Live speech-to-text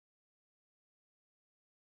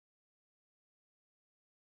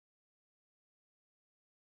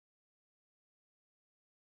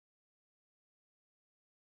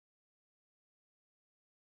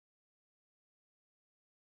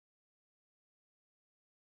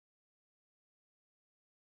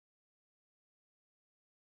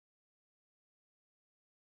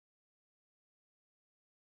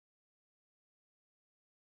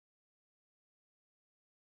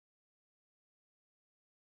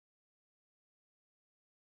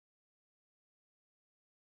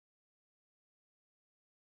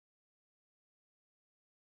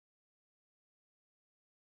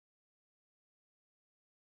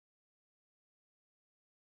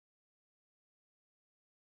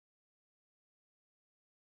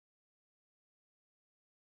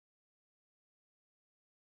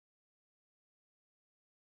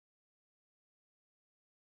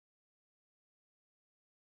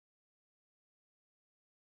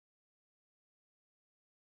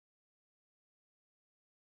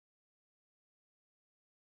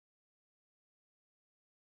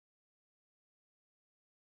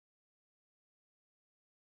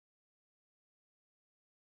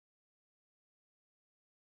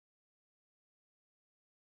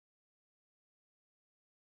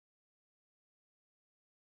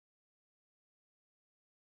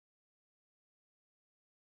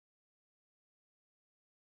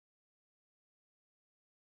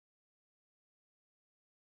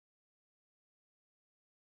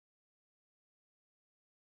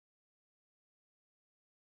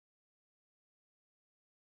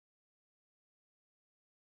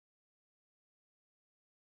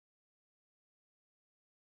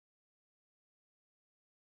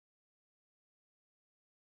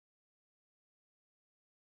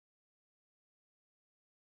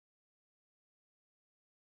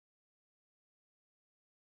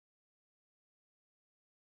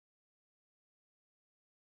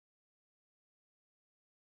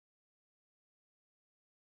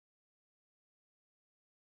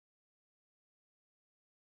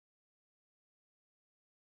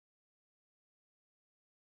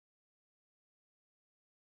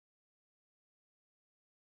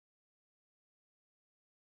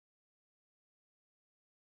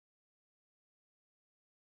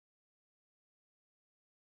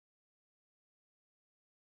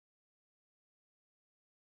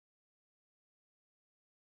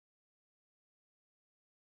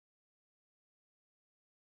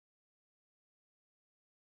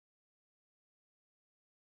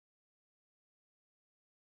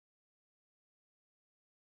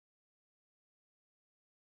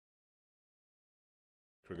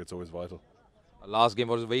cricket's always vital. Last game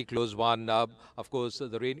was a very close one. Of course,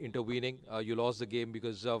 the rain intervening. You lost the game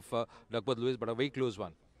because of Duckworth Lewis, but a very close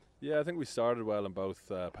one. Yeah, I think we started well in both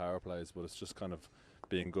power plays, but it's just kind of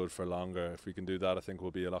being good for longer. If we can do that, I think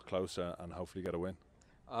we'll be a lot closer and hopefully get a win.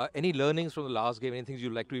 Any learnings from the last game? Any things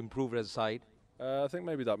you'd like to improve as a side? I think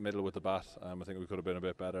maybe that middle with the bat. I think we could have been a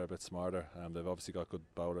bit better, a bit smarter. They've obviously got good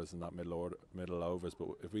bowlers in that middle overs, but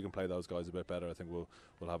if we can play those guys a bit better, I think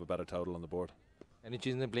we'll have a better total on the board. Any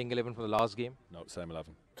change in the playing 11 from the last game? No, same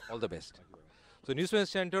 11. All the best. So Newsman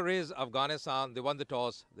Center is Afghanistan. They won the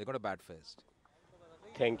toss. They're going to bat first.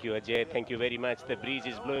 Thank you, Ajay. Thank you very much. The breeze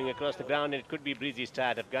is blowing across the ground, and it could be a breezy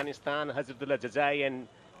start. Afghanistan, Hazratullah Jazai,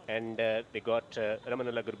 and they got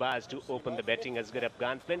Rahmanullah Gurbaz to open the batting as good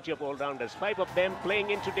Afghan. Plenty of all-rounders, 5 of them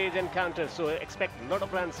playing in today's encounter. So expect a lot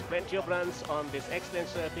of runs, plenty of runs on this excellent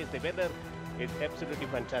surface. The weather is absolutely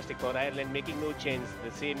fantastic for Ireland, making no change.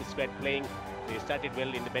 The same squad playing. They started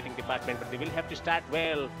well in the batting department, but they will have to start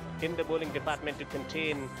well in the bowling department to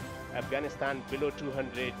contain Afghanistan below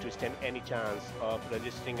 200 to stand any chance of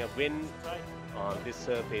registering a win on this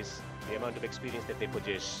surface. The amount of experience that they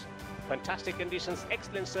possess. Fantastic conditions,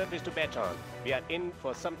 excellent surface to bat on. We are in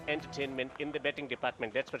for some entertainment in the batting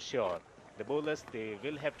department, that's for sure. The bowlers, they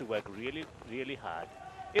will have to work really, really hard.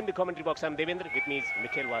 In the commentary box, I'm Devendra. With me is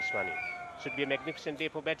Mikhail Vaswani. Should be a magnificent day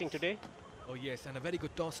for batting today. Oh yes, and a very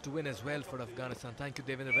good toss to win as well for Afghanistan. Thank you,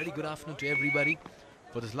 Devendra. Very good afternoon to everybody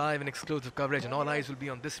for this live and exclusive coverage. And all eyes will be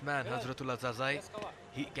on this man, Hazratullah Jazai.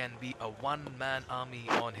 He can be a one-man army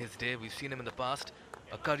on his day. We've seen him in the past.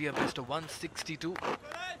 A career best of 162.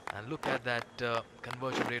 And look at that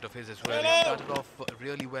conversion rate of his as well. He started off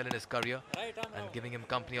really well in his career. And giving him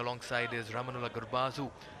company alongside is Rahmanullah Gurbaz,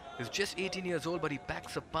 who is just 18 years old, but he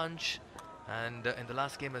packs a punch. And in the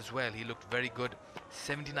last game as well, he looked very good.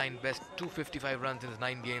 79 best, 255 runs in his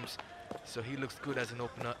 9 games. So he looks good as an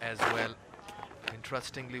opener as well.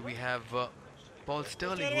 Interestingly, we have Paul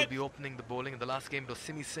Stirling who will be opening the bowling. In the last game it was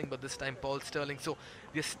Singh, but this time Paul Stirling. So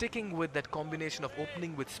we are sticking with that combination of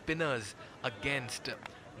opening with spinners against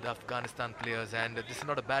the Afghanistan players. And this is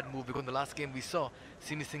not a bad move, because in the last game we saw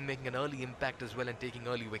Simi making an early impact as well and taking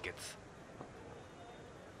early wickets.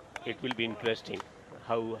 It will be interesting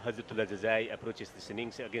how Hazratullah Jazai approaches this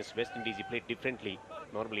innings against West Indies. He played differently.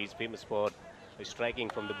 Normally he's famous for striking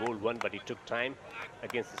from the bold one, but it took time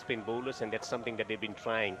against the spin bowlers, and that's something that they've been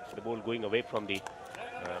trying. The ball going away from the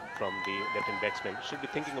left-hand batsman. Should be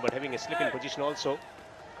thinking about having a slip-in position also.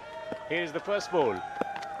 Here is the first ball.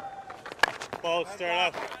 Ball straight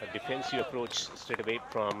up. A defensive approach straight away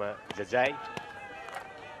from Jazai.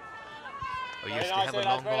 Oh yes, they have a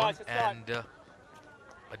long on and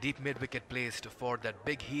a deep mid-wicket placed for that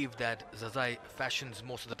big heave that Jazai fashions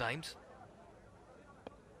most of the times.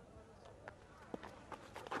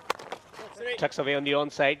 Tucks away on the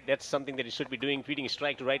onside. That's something that he should be doing, feeding a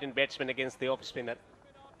strike to right-hand batsman against the off-spinner.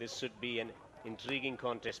 This should be an intriguing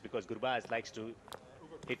contest, because Gurbaz likes to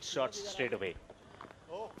hit shots straight away.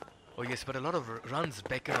 Oh yes, but a lot of runs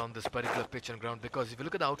beckon on this particular pitch and ground, because if you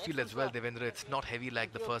look at the outfield as well, Devendra, it's not heavy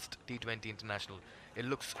like the first T20 international. It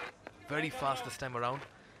looks very fast this time around,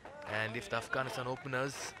 and if the Afghanistan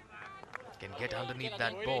openers can get underneath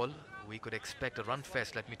that ball, we could expect a run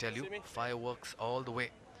fest, let me tell you. Fireworks all the way.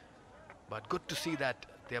 But good to see that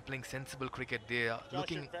they are playing sensible cricket. They are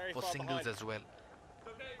looking for singles as well.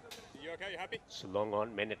 You okay? You happy? So long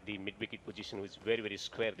on, men at the mid-wicket position, who is very, very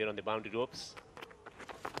square there on the boundary ropes.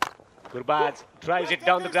 Gurbaz drives it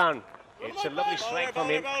down the ground. It's a lovely strike from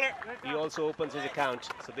him. He also opens his account.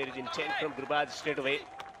 So there is intent from Gurbaz straight away.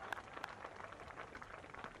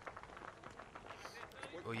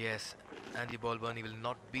 Oh yes, Andy Balbirnie will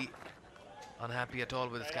not be unhappy at all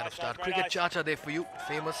with this kind of start. Cricket Chacha there for you,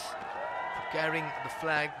 famous for carrying the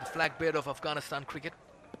flag bearer of Afghanistan cricket.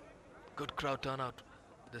 Good crowd turnout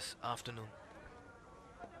this afternoon.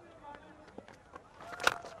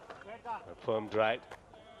 A firm drive.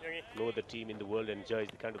 No other team in the world enjoys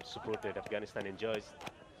the kind of support that Afghanistan enjoys.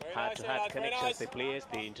 Heart-to-heart connections. The players,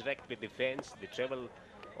 they interact with the fans. They travel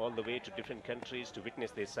all the way to different countries to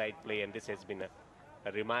witness their side play, and this has been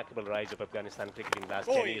a remarkable rise of Afghanistan cricket in the last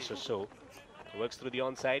 10 years or so. Works through the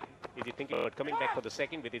onside. Is he thinking about coming back for the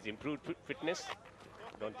second with his improved fitness?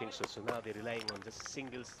 Don't think so. So now they're relying on just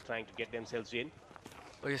singles, trying to get themselves in.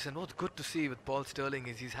 Oh yes, and what's good to see with Paul Stirling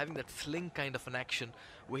is he's having that sling kind of an action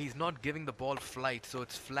where he's not giving the ball flight, so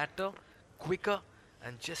it's flatter, quicker,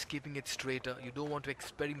 and just keeping it straighter. You don't want to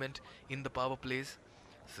experiment in the power plays.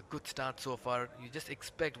 It's a good start so far. You just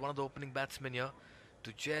expect one of the opening batsmen here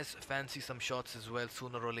to just fancy some shots as well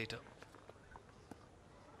sooner or later.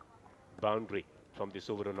 Boundary from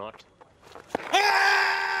this over or not.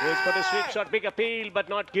 Goes for the sweep shot, big appeal, but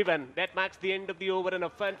not given. That marks the end of the over and a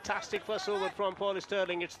fantastic first over from Paul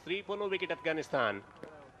Stirling. It's 3 for no wicket Afghanistan.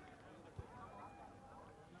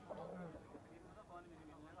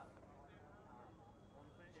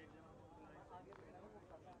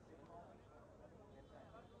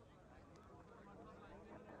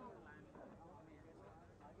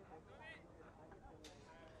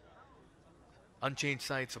 Unchanged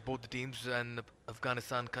sides for both the teams, and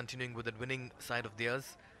Afghanistan continuing with the winning side of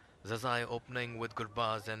theirs. Zazai opening with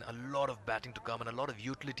Gurbaz, and a lot of batting to come and a lot of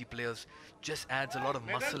utility players. Just adds a lot of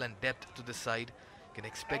muscle and depth to this side. You can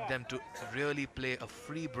expect them to really play a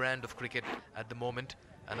free brand of cricket at the moment,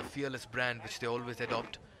 and a fearless brand which they always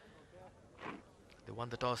adopt. They won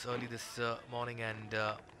the toss early this morning and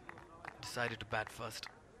decided to bat first.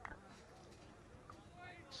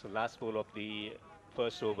 So last ball of the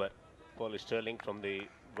first over. Paul Stirling from the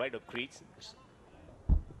wide of crease.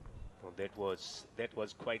 Oh, that was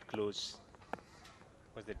quite close.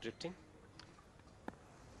 Was that drifting?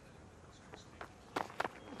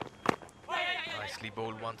 Nicely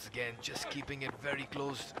bowled once again, just keeping it very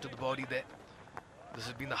close to the body there. This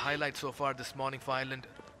has been the highlight so far this morning for Ireland.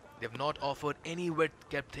 They have not offered any width,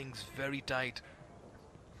 kept things very tight.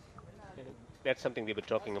 That's something they were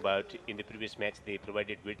talking about in the previous match. They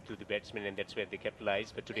provided width to the batsmen, and that's where they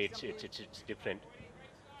capitalized. But today it's different.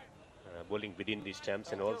 Bowling within these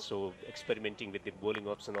terms, and also experimenting with the bowling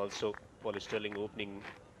option. Also, Paul Stirling opening,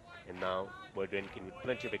 and now Rankin with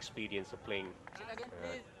plenty of experience of playing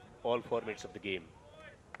all formats of the game.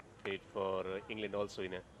 Played for England also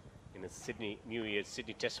in a Sydney New Year's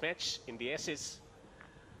Sydney Test match in the Ashes.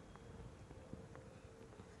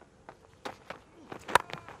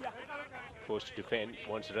 Forced to defend,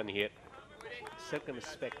 wants to run here.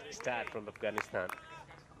 Circumspect start from Afghanistan.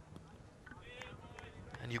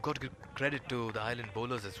 And you've got to give credit to the Island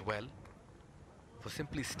bowlers as well for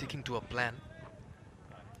simply sticking to a plan.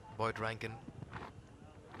 Rankin,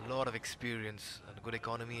 a lot of experience and good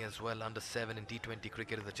economy as well. Under 7 in T20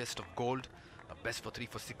 cricket is a chest of gold. A best for 3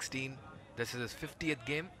 for 16. This is his 50th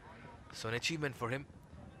game, so an achievement for him.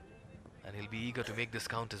 And he'll be eager to make this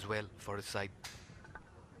count as well for his side.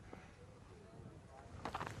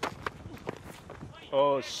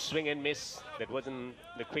 Oh, swing and miss. That wasn't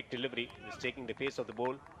the quick delivery. It was taking the pace of the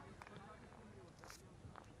ball.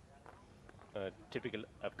 Typical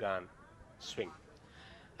Afghan swing.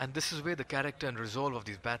 And this is where the character and resolve of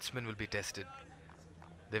these batsmen will be tested.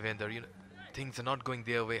 Devendra, you know, things are not going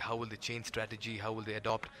their way. How will they change strategy? How will they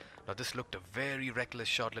adopt? Now this looked a very reckless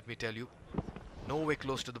shot, let me tell you. Nowhere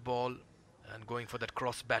close to the ball and going for that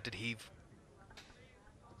cross-batted heave.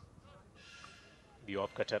 The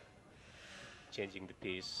off cutter. Changing the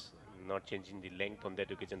pace, not changing the length on that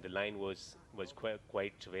occasion. The line was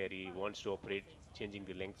quite where he wants to operate, changing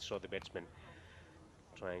the length, saw the batsman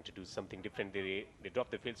trying to do something different. They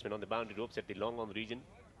dropped the fieldsman on the boundary ropes at the long on region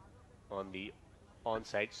on the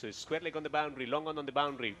onside. So it's square leg on the boundary, long on the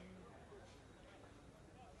boundary.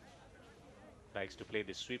 Likes to play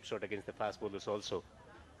the sweep shot against the fast bowlers also.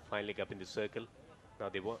 Fine leg up in the circle. Now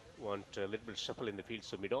they want a little bit shuffle in the field.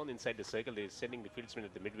 So mid on inside the circle, they're sending the fieldsman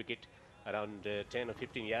at the mid wicket around 10 or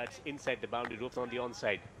 15 yards inside the boundary ropes on the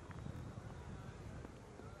onside.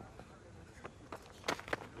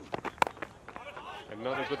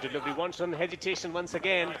 Another good delivery. One on hesitation once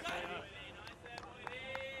again.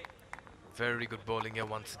 Very good bowling here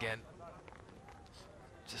once again.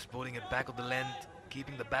 Just bowling it back of the length,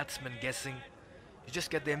 keeping the batsman guessing. You just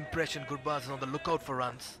get the impression Gurbaz is on the lookout for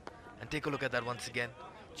runs. And take a look at that once again.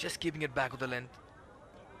 Just keeping it back of the length,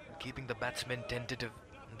 keeping the batsmen tentative.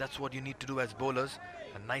 And that's what you need to do as bowlers.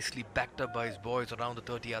 And nicely backed up by his boys around the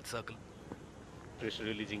 30-yard circle. Pressure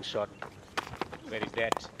releasing shot. Where is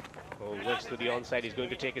that? Oh, works to the onside. He's going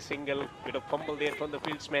to take a single. Bit of fumble there from the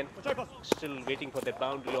fieldsman. Still waiting for that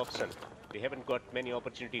boundary option. They haven't got many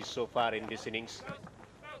opportunities so far in this innings.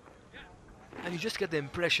 And you just get the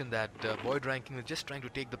impression that Rankin is just trying to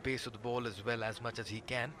take the pace of the ball as well as much as he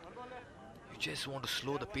can. You just want to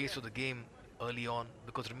slow the pace of the game early on,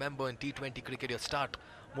 because remember, in T20 cricket your start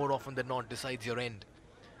more often than not decides your end.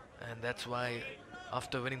 And that's why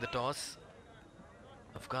after winning the toss,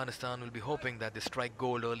 Afghanistan will be hoping that they strike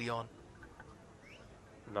gold early on.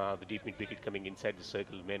 Now the deep mid wicket coming inside the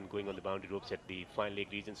circle, men going on the boundary ropes at the fine leg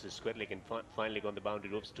region. So square leg and fine leg on the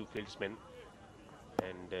boundary ropes, two fieldsmen,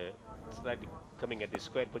 and slightly coming at the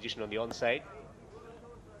square position on the onside.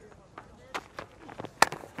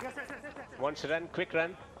 Wants a run, quick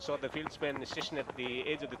run. Saw the fieldsman station at the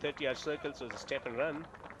edge of the 30-yard circle, so it's a step and run.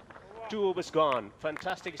 2 overs gone.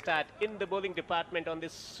 Fantastic start in the bowling department on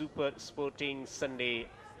this super sporting Sunday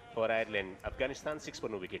for Ireland. Afghanistan 6 for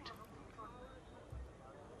no wicket.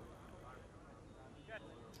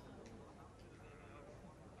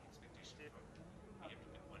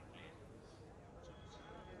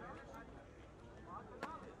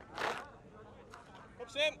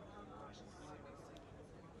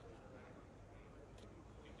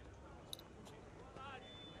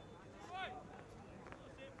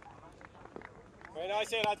 Very nice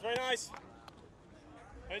here, lads. Very nice.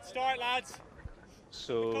 Good start, lads.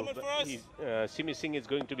 So Simi Singh is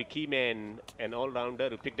going to be key man, an all-rounder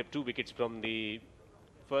who picked up 2 wickets from the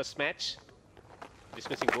first match.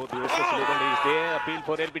 Dismissing both the overs. Is there. Appeal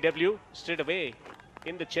for LBW straight away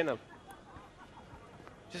in the channel.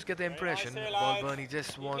 Just get the impression Balbirnie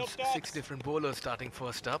just wants 6 different bowlers starting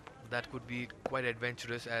first up. That could be quite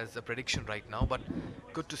adventurous as a prediction right now, but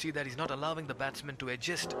good to see that he's not allowing the batsmen to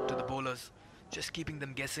adjust to the bowlers, just keeping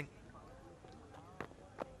them guessing.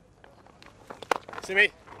 Simi.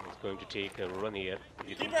 He's going to take a run here.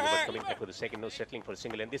 You think coming back with a second, no settling for a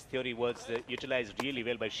single. And this theory was utilized really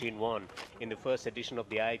well by Singhrun in the first edition of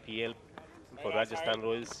the IPL for Rajasthan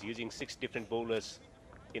Royals, using 6 different bowlers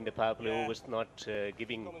in the power play overs, not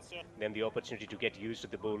giving them the opportunity to get used to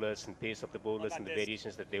the bowlers and pace of the bowlers and the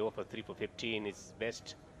variations that they offer. 3 for 15 is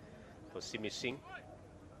best for Simi Singh.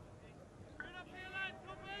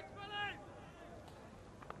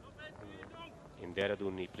 In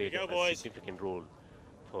Dehradun, he played a significant role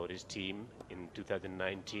for his team in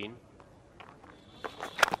 2019.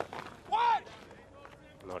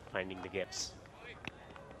 Not finding the gaps.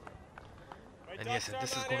 And yes,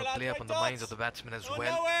 this is going to play up on the minds of the batsmen as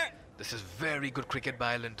well. This is very good cricket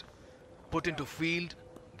by Ireland. Put into field,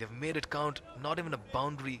 they've made it count, not even a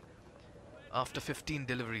boundary after 15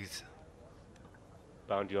 deliveries.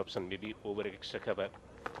 Boundary option, maybe over extra cover.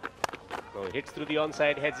 No, hits through the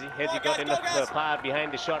onside. Has he got enough power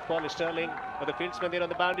behind the short ball? Stirling, but the fieldsman there on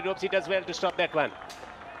the boundary ropes. He does well to stop that one.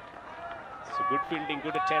 So good fielding,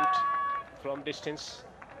 good attempt from distance.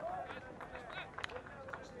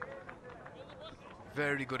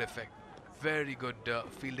 Very good effect. Very good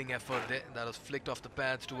fielding effort there. That was flicked off the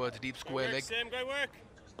pads towards deep square leg. Great work.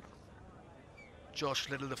 Josh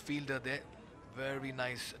Little, the fielder there. Very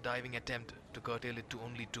nice diving attempt to curtail it to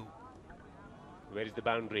only 2. Where is the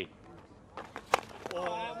boundary?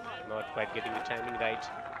 Not quite getting the timing right.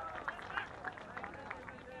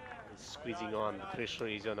 He's squeezing on. The pressure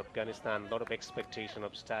is on Afghanistan. A lot of expectation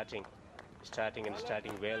of starting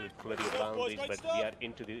well with flurry of boundaries. But we are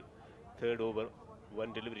into the 3rd over.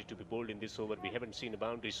 1 delivery to be bowled in this over. We haven't seen a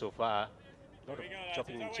boundary so far. A lot of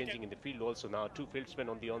chopping and changing in the field also now. 2 fieldsmen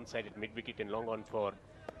on the onside at mid-wicket and long on for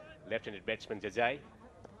left-handed batsman Jajai.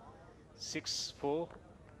 6-4.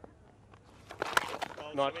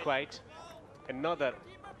 Not quite. Another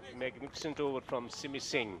magnificent over from Simi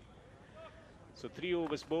Singh. So 3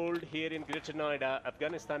 overs bowled here in Greater Noida.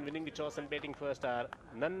 Afghanistan winning the toss and batting first are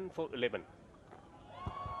none for 11.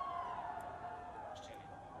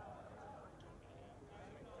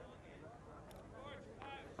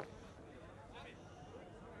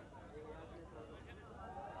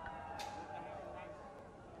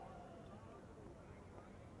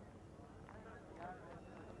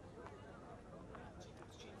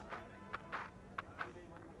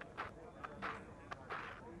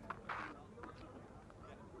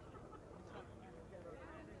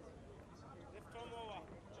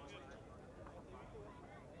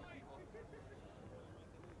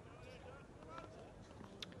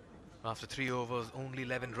 After 3 overs, only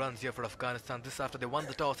 11 runs here for Afghanistan. This after they won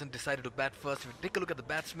the toss and decided to bat first. If you take a look at the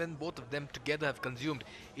batsmen, both of them together have consumed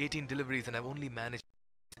 18 deliveries and have only managed.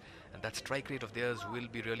 And that strike rate of theirs will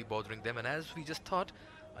be really bothering them. And as we just thought,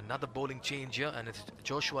 another bowling change here, and it's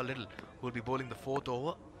Joshua Little who will be bowling the 4th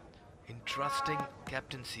over. Interesting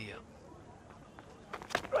captaincy here.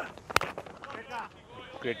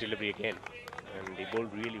 Great delivery again. And they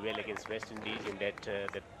bowled really well against West Indies in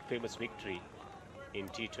that famous victory in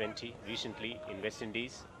T20 recently in West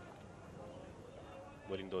Indies,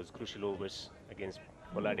 bowling those crucial overs against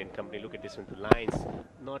Pollard and company. Look at this one, the lines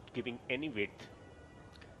not giving any width.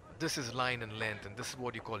 This is line and length, and this is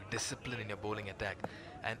what you call discipline in your bowling attack.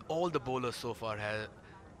 And all the bowlers so far have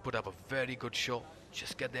put up a very good show.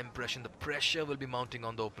 Just get the impression the pressure will be mounting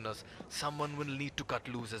on the openers. Someone will need to cut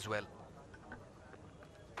loose as well.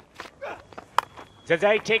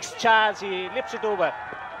 Jajai takes charge, he lifts it over.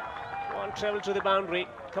 One travel to the boundary,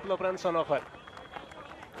 couple of runs on offer.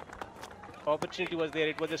 Opportunity was there,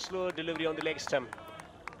 it was a slow delivery on the leg stump.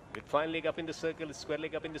 With fine leg up in the circle, square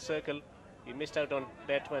leg up in the circle, he missed out on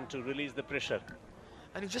that one to release the pressure.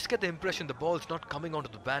 And you just get the impression the ball's not coming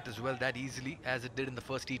onto the bat as well that easily as it did in the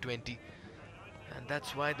first T20. And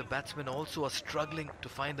that's why the batsmen also are struggling to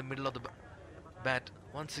find the middle of the bat.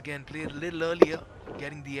 Once again, play a little earlier,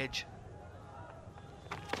 getting the edge.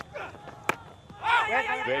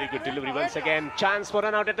 Very good delivery once again. Chance for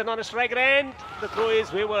run out at the non-striker end. The throw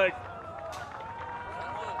is wayward.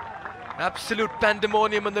 Absolute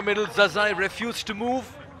pandemonium in the middle. Zazai refused to move.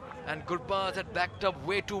 And Gurbaz had backed up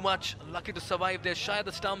way too much. Lucky to survive there, shy of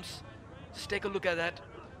the stumps. Just take a look at that.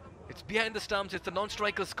 It's behind the stumps. It's a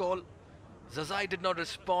non-striker's call. Zazai did not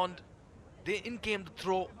respond. In came the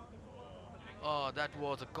throw. Oh, that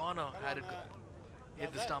was a corner. Had it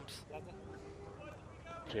hit the stumps.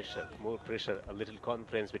 Pressure, more pressure. A little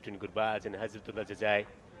conference between Gurbaz and Hazratullah Jazai.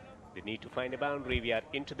 They need to find a boundary. We are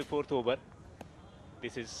into the 4th over.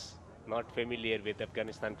 This is not familiar with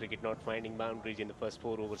Afghanistan cricket, not finding boundaries in the first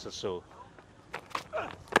 4 overs or so.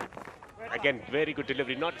 Again, very good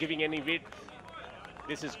delivery, not giving any width.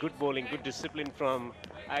 This is good bowling, good discipline from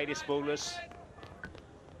Irish bowlers.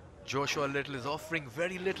 Joshua Little is offering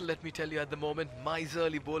very little, let me tell you, at the moment.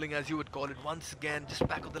 Miserly bowling, as you would call it. Once again, just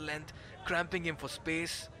back of the length, cramping him for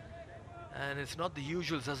space. And it's not the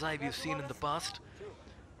usual Zazai we've seen in the past,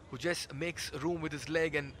 who just makes room with his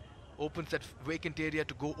leg and opens that vacant area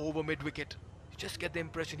to go over mid-wicket. You just get the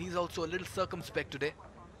impression he's also a little circumspect today.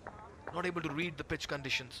 Not able to read the pitch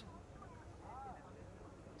conditions.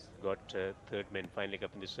 Got third man, fine leg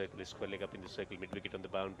up in the circle, square leg up in the circle, mid-wicket on the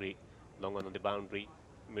boundary, long on the boundary.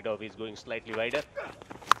 Mid-off is going slightly wider.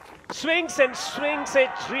 Swings and swings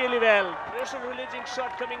it really well. Pressure-relieving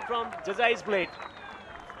shot coming from Jazai's blade.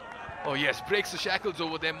 Oh yes, breaks the shackles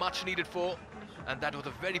over there, much needed for. And that was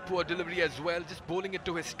a very poor delivery as well, just bowling it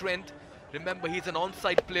to his strength. Remember, he's an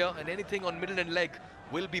onside player and anything on middle and leg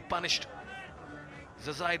will be punished.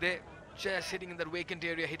 Zazai there, just hitting in that vacant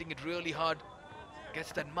area, hitting it really hard.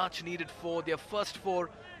 Gets that much needed for their first 4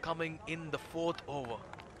 coming in the 4th over.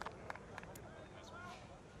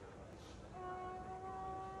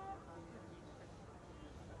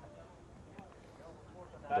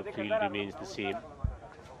 The field remains the same.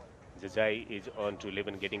 Jazai is on to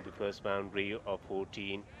 11, getting the first boundary of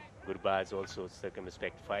 14. Gurbaz also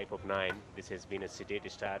circumspect, 5 of 9. This has been a sedate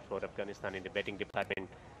start for Afghanistan in the batting department.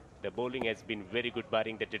 The bowling has been very good,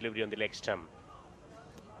 barring the delivery on the leg stump.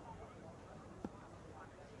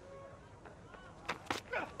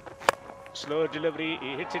 Slow delivery,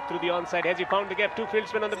 he hits it through the onside. Has he found the gap? 2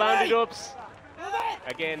 fieldsmen on the boundary ropes.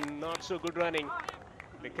 Again, not so good running.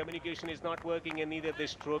 The communication is not working and neither the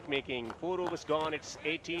stroke making. 4 overs gone. It's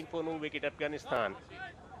 18 for no wicket Afghanistan.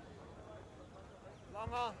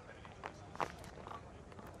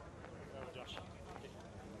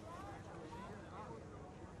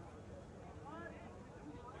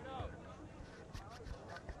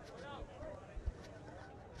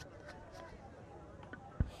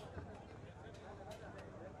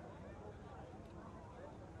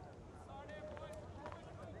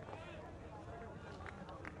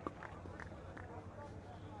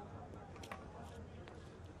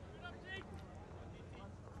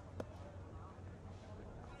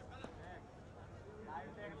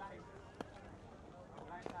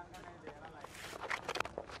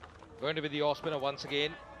 Going to be the off spinner once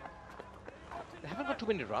again. They haven't got too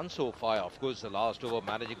many runs so far. Of course, the last over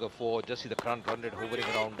managing a 4. Just see the current run rate hovering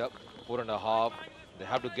around 4.5. They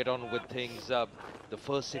have to get on with things. The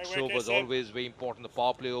first 6 overs always very important, the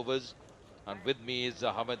power play overs. And with me is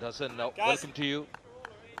Hamid Hassan. Welcome to you.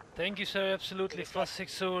 Thank you, sir. Absolutely. First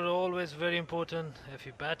 6 over always very important if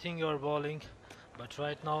you're batting or bowling. But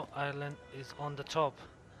right now, Ireland is on the top.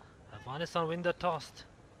 Afghanistan win the toss.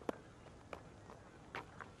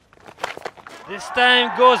 This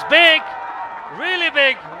time goes big, really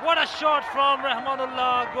big. What a shot from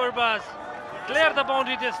Rahmanullah Gurbaz. Cleared the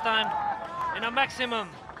boundary this time in a maximum.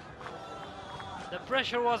 The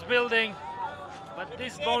pressure was building, but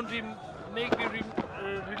this boundary make me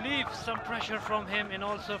relieve some pressure from him and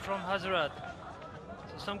also from Hazrat.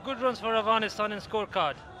 So some good runs for Afghanistan in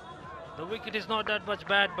scorecard. The wicket is not that much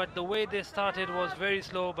bad, but the way they started was very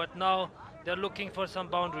slow, but now they're looking for some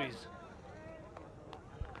boundaries.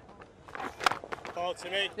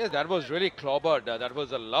 Yeah, that was really clobbered. That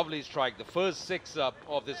was a lovely strike. The first 6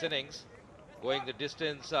 of this innings, going the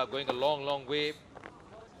distance, going a long way.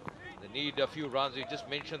 They need a few runs. You just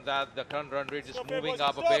mentioned that the current run rate is moving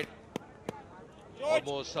up a bit,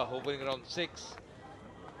 almost hovering around 6.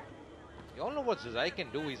 You all know what Zazai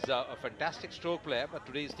can do. He's a fantastic stroke player, but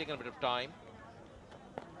today he's taken a bit of time.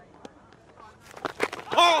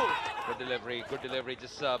 Oh! Good delivery.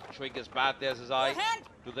 Just showing his bat there, Zazai,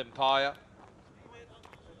 to the umpire.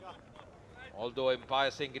 Although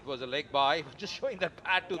umpire saying it was a leg by, just showing that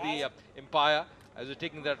bat to the umpire as he's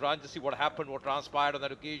taking that run to see what happened, what transpired on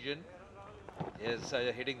that occasion. Yes,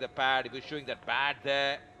 hitting the pad. He was showing that bat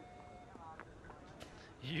there.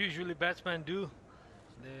 Usually batsmen do.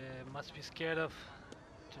 They must be scared of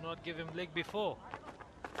to not give him leg before.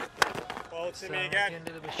 Simi again. Again, a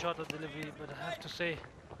little bit short of delivery, but I have to say,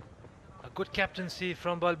 a good captaincy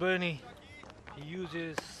from Balbirnie. He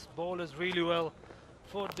uses bowlers really well.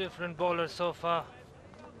 4 different bowlers so far.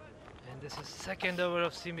 And this is second over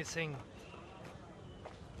of Simi Singh.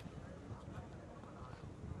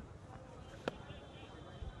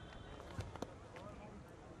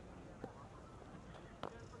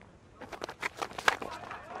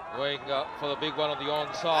 Going for the big one on the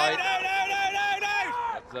onside.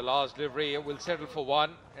 That's the last delivery. We'll settle for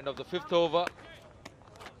one. End of the 5th over.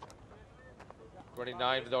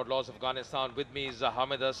 29 without loss of Afghanistan. With me is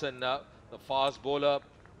Hamid Hassan, the fast bowler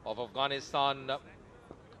of Afghanistan.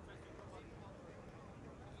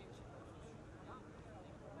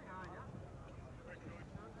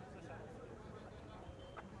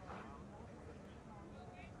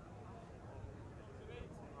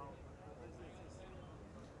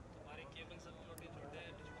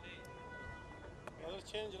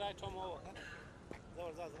 Change right from over.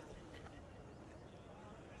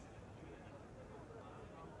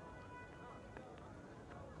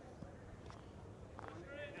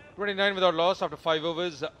 29 without loss after 5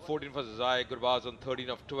 overs. 14 for Zai. Gurbaz on 13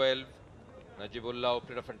 of 12. Najibullah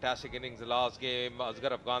played a fantastic innings the last game.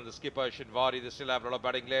 Asghar Afghan, the skipper, Shinwari, they still have a lot of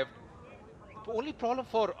batting left. The only problem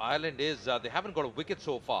for Ireland is they haven't got a wicket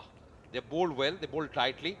so far. They bowled well, they bowled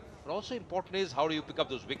tightly. But also important is how do you pick up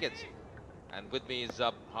those wickets? And with me is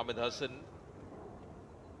Hamid Hassan.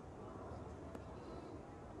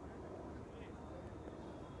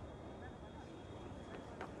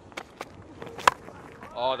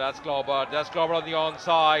 Oh, that's clobbered. That's clobbered on the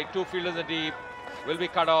onside. 2 fielders in deep. Will be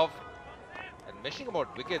cut off. And mentioning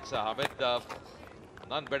about wickets, Hamid,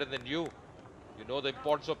 none better than you. You know the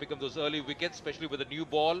importance of picking up those early wickets, especially with a new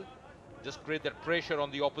ball. Just create that pressure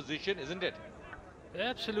on the opposition, isn't it?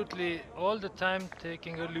 Absolutely, all the time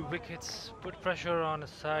taking early wickets, put pressure on a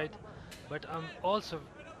side, but I'm also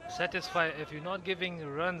satisfied if you're not giving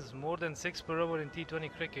runs more than 6 per over in T20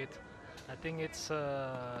 cricket. I think it's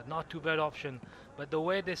not too bad option. But the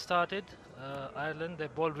way they started, Ireland, they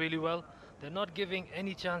bowled really well. They're not giving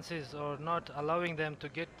any chances or not allowing them to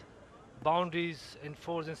get boundaries in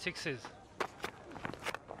 4s and 6s.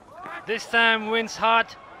 This time wins hard.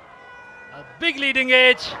 A big leading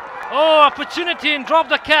edge. Oh, opportunity and drop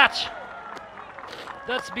the catch.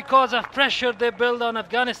 That's because of pressure they build on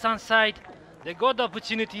Afghanistan side. They got the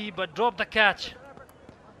opportunity but dropped the catch.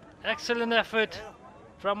 Excellent effort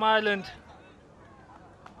from Ireland.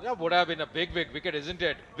 That would have been a big wicket, isn't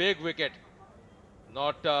it? Big wicket.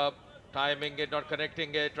 Not timing it, not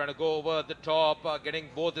connecting it, trying to go over the top, getting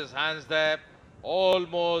both his hands there.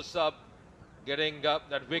 Almost getting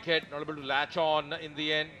that wicket, not able to latch on in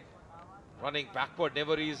the end. Running backward,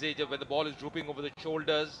 never easy when the ball is drooping over the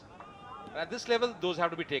shoulders. At this level, those have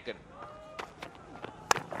to be taken.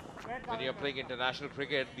 When you're playing international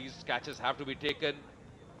cricket, these catches have to be taken.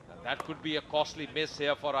 And that could be a costly miss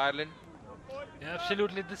here for Ireland. Yeah,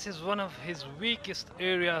 absolutely, this is one of his weakest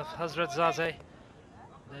areas, Hazrat Zazai.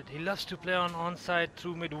 That he loves to play on onside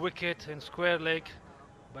through mid-wicket and square leg.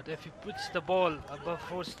 But if he puts the ball above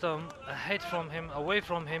 4 stump, ahead from him, away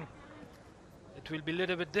from him, it will be a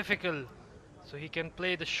little bit difficult. So he can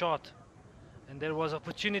play the shot. And there was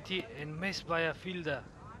opportunity and missed by a fielder.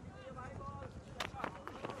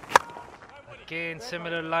 Again,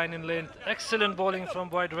 similar line in length. Excellent bowling from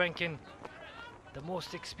Boyd Rankin, the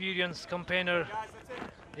most experienced campaigner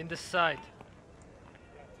in this side.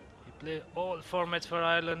 He played all formats for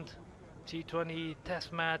Ireland, T20,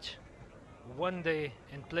 Test match, one day,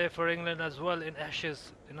 and play for England as well in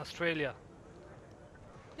Ashes in Australia.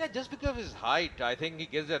 Yeah, just because of his height, I think he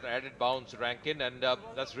gives that added bounce, Rankin, and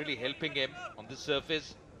that's really helping him on this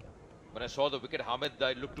surface. When I saw the wicket, Hamid,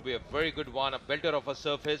 it looked to be a very good one, a belter of a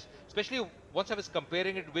surface, especially once I was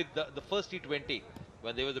comparing it with the first T20,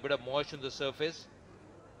 when there was a bit of moisture on the surface.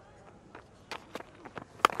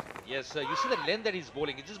 Yes, you see the length that he's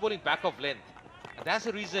bowling. He's just bowling back of length. And that's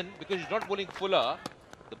the reason, because he's not bowling fuller.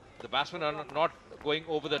 The batsmen are not going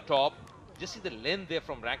over the top. Just see the length there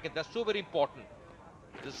from Rankin. That's so very important.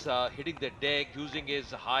 Just hitting the deck, using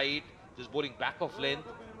his height, just bowling back of length.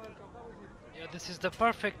 Yeah, this is the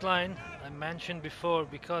perfect line I mentioned before,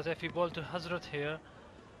 because if he bowls to Hazrat here,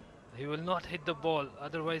 he will not hit the ball.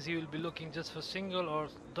 Otherwise, he will be looking just for single or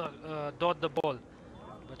dot the ball.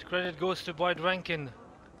 But credit goes to Boyd Rankin.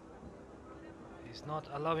 He's not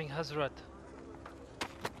allowing Hazrat.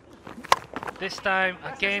 This time,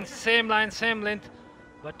 again, same line, same length,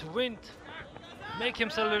 but to wind, make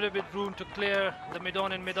himself a little bit room to clear the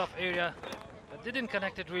mid-on and mid-off area, but didn't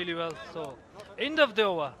connect it really well. So, end of the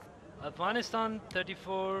over. Afghanistan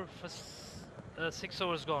 34 for 6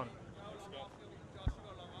 overs gone.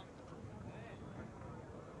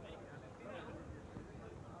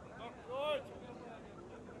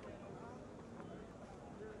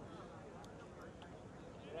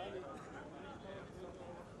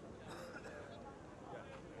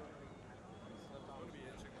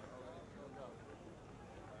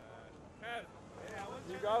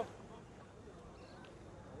 You go.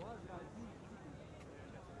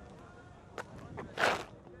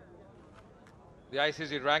 The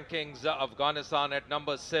ICC rankings, Afghanistan at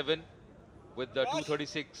number 7 with the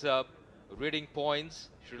 236 rating points.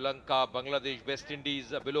 Sri Lanka, Bangladesh, West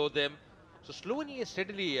Indies below them. So slowly and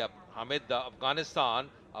steadily, Hamid, Afghanistan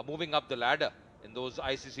are moving up the ladder in those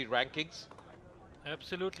ICC rankings.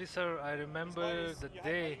 Absolutely, sir. I remember the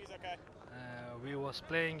day we was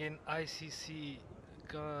playing in ICC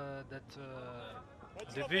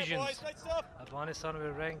divisions. Afghanistan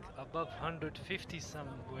were ranked above 150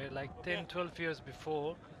 somewhere, like 10-12 years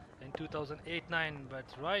before in 2008-9, but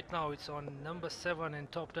right now it's on number 7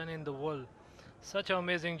 and top 10 in the world. Such an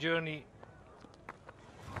amazing journey.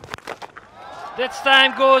 This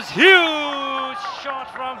time goes huge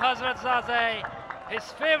shot from Hazratzadeh, his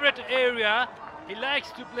favorite area. He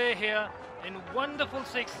likes to play here in wonderful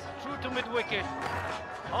 6, through to mid wicket,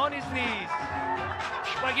 on his knees.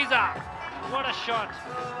 Shpagiza, what a shot.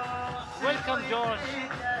 Welcome George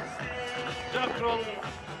Dockrell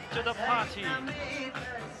to the party.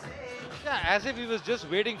 Yeah, as if he was just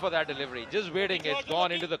waiting for that delivery, just waiting. It's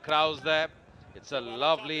gone into the crowds there. It's a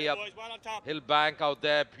lovely hill bank out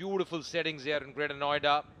there, beautiful settings here in Greater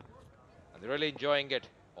Noida, and they're really enjoying it.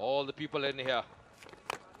 All the people in here.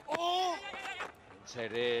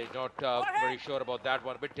 Inside, not very sure about that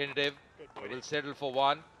one, a bit tentative. Will settle for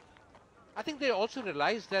one. I think they also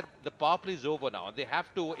realize that the power play is over now, and they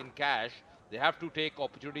have to, in cash, they have to take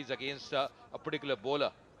opportunities against a particular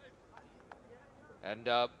bowler. And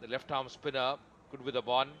the left-arm spinner could be the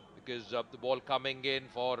one, because the ball coming in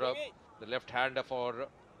for the left-hander for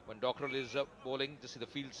when Dockrell is bowling. Just see the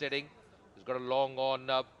field setting. He's got a long on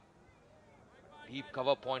deep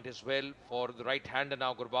cover point as well for the right-hander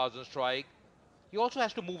now, Gurbaz on strike. He also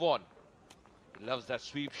has to move on. He loves that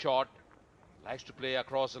sweep shot. Likes to play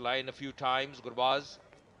across the line a few times, Gurbaz.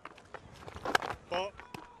 Yeah,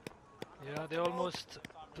 they almost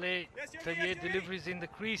play 38 deliveries in the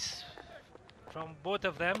crease from both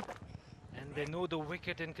of them, and they know the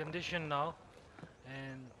wicket in condition now,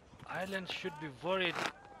 and Ireland should be worried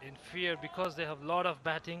in fear because they have a lot of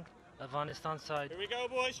batting, Afghanistan side. Here we go,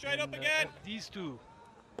 boys, straight up again. If these two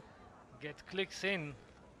get clicks in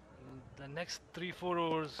the next 3-4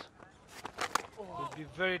 overs, will be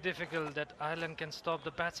very difficult that Ireland can stop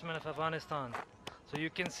the batsmen of Afghanistan. So you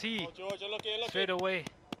can see straight away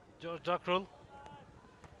George Dockrell.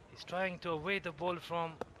 He's trying to away the ball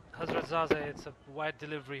from Hazratzadeh. It's a wide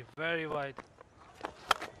delivery, very wide.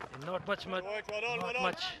 And not much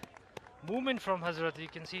movement from Hazrat. You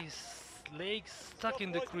can see his legs stuck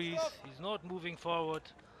in the crease. He's not moving forward.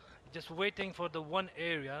 Just waiting for the one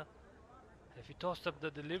area. If he tossed up the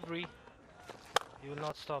delivery, he will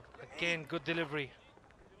not stop. Again, good delivery.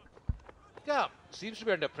 Yeah, seems to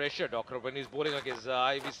be under pressure, Dockrell, when he's bowling against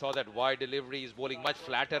Zai. We saw that wide delivery. He's bowling much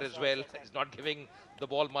flatter as well. He's not giving the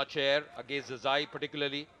ball much air against Zai,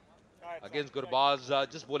 particularly. Against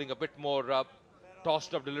Gurbaz, just bowling a bit more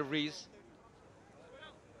tossed up deliveries.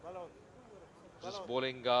 Just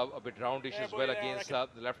bowling a bit roundish as well against the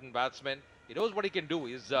left-hand batsman. He knows what he can do,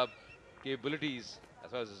 his capabilities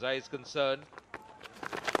as far as Zai is concerned.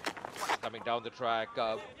 Coming down the track,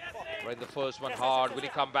 right in the first one hard. Will he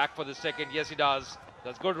come back for the second? Yes, he does.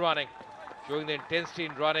 That's good running, showing the intensity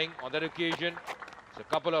in running on that occasion. It's a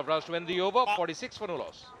couple of runs to end the over, 46 for no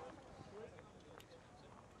loss.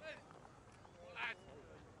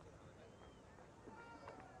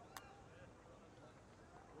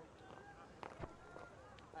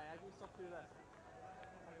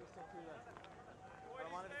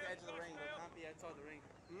 I wanted to edge of the ring, but not be outside the ring.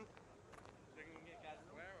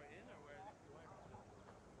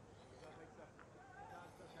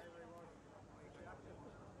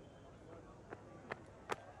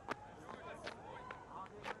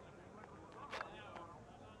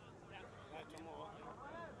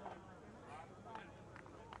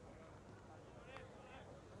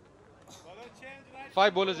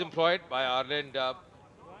 Five bowlers employed by Ireland.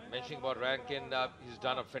 Mentioning about Rankin, he's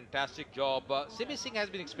done a fantastic job. Simi Singh has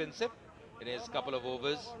been expensive in his couple of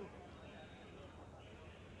overs.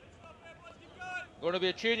 Going to be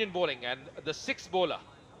a change in bowling, and the sixth bowler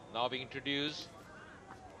now being introduced.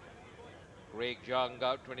 Craig Young,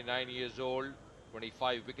 29 years old,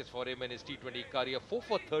 25 wickets for him in his T20 career. 4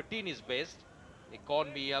 for 13 is best.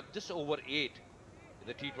 Economy just over 8 in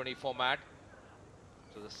the T20 format.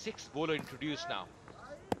 So the sixth bowler introduced now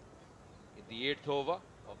in the 8th over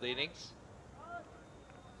of the innings.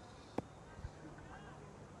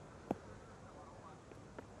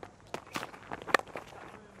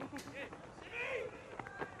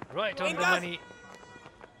 Right on the money,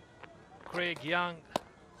 Craig Young.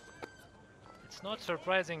 It's not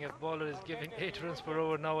surprising if bowler is giving 8 runs per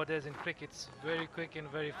over nowadays in cricket. It's very quick and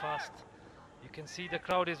very fast. You can see the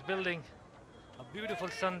crowd is building A beautiful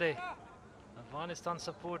Sunday. Afghanistan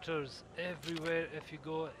supporters everywhere. If you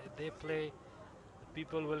go, they play. The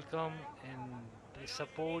people will come and they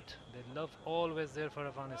support. They love always there for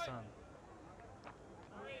Afghanistan.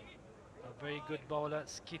 A very good bowler,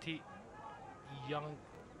 skitty, young.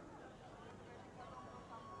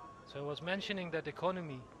 So I was mentioning that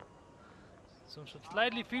economy. Some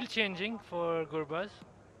slightly field changing for Gurbaz.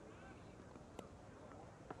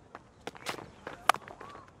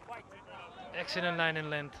 Excellent line and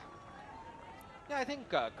length. Yeah, I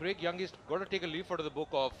think Craig Young is going to take a leaf out of the book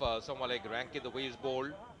of someone like Rankin, the way he's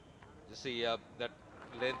bowled. Just see that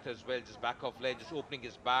length as well, just back off length, just opening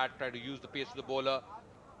his bat, trying to use the pace of the bowler.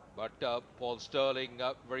 But Paul Stirling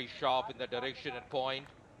very sharp in that direction and point.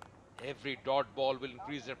 Every dot ball will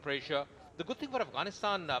increase their pressure. The good thing for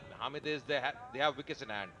Afghanistan, Hamid, is they have wickets in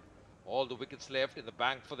hand. All the wickets left in the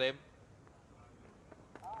bank for them.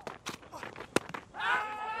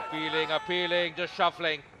 Appealing, just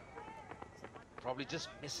shuffling. Probably just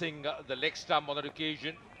missing the leg stump on that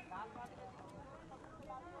occasion.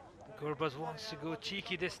 Gurbaz wants to go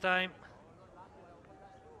cheeky this time.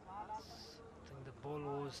 I think the ball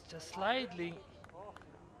was just slightly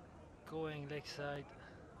going leg side.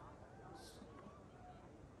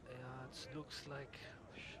 Yeah, it looks like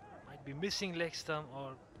might be missing leg stump,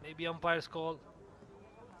 or maybe umpire's call.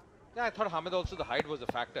 Yeah, I thought Hamid also the height was a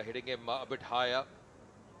factor, hitting him a bit higher.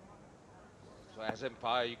 So as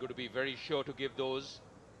umpire, you've got to be very sure to give those.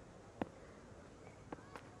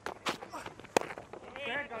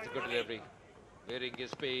 It's a good delivery. Wearing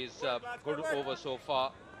his pace, good over so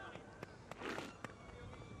far.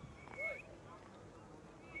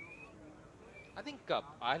 I think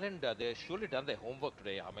Ireland, they've surely done their homework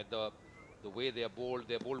today. I mean, the way they're bowled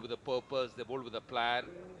with a purpose, they're bowled with a plan.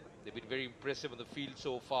 They've been very impressive in the field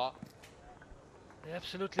so far.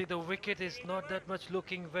 Absolutely, the wicket is not that much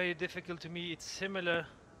looking very difficult to me. It's similar,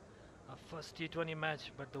 a first T20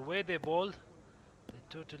 match, but the way they bowled, they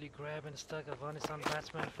totally grab and stuck Afghanistan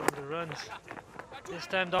batsmen from the runs. This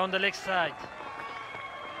time down the leg side.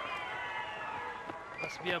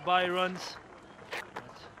 Must be a by runs,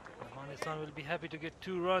 but Afghanistan will be happy to get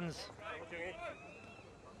 2 runs.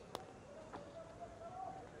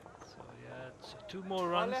 So yeah, it's 2 more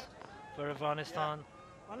runs for Afghanistan.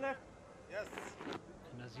 One left. Yes.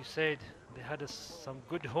 And as you said, they had some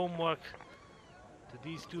good homework to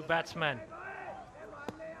these 2 batsmen.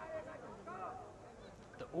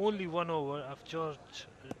 The only 1 over of George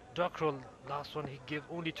Dockrell, last one, he gave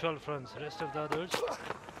only 12 runs. The rest of the others,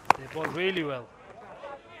 they bowled really well.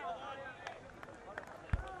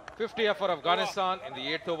 50 for Afghanistan in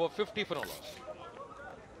the 8th over, 50 for no loss.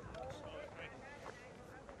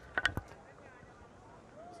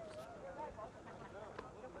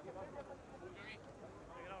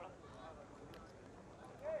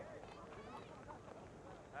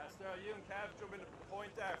 You and Cav jump in the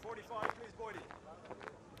point there. 45, please, Boydie.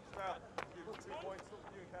 Spell. Give 2 points. You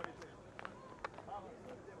and Cav, please.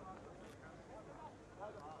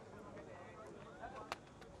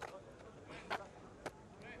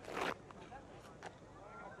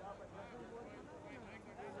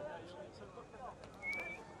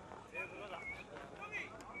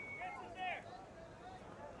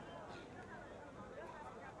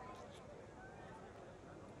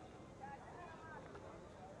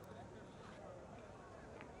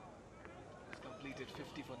 Completed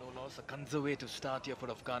 50 for no loss. A conservative start here for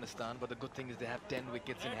Afghanistan, but the good thing is they have 10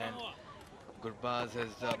 wickets in hand. Gurbaz has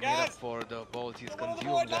made up for the balls he's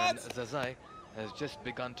consumed, and Zazai has just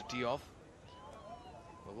begun to tee off.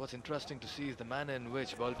 But what's interesting to see is the manner in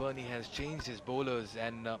which Balbirnie has changed his bowlers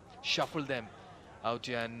and shuffled them out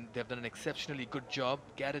here, and they've done an exceptionally good job.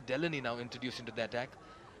 Gareth Delany now introduced into the attack.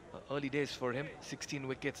 Early days for him, 16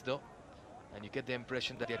 wickets though, and you get the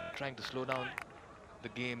impression that they're trying to slow down the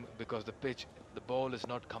game because the pitch, the ball is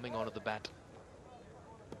not coming out of the bat.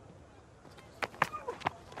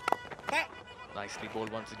 Nicely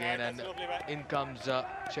bowled once again, and in comes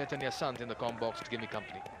Chaitanya Sant in the comm box to give me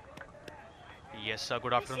company. Yes,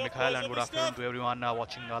 good afternoon, Mikhail, and good afternoon to everyone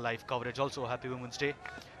watching our live coverage. Also, happy Women's Day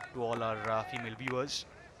to all our female viewers.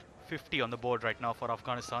 50 on the board right now for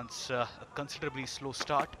Afghanistan's a considerably slow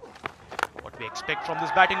start. What we expect from this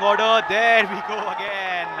batting order? There we go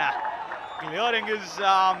again. Clearing his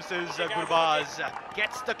arms is Gurbaz.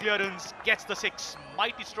 Gets the clearance, gets the 6.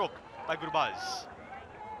 Mighty stroke by Gurbaz.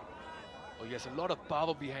 Oh yes, a lot of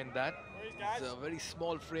power behind that. It's a very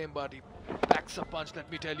small frame, but he packs a punch, let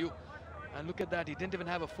me tell you. And look at that, he didn't even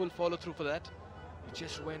have a full follow-through for that. He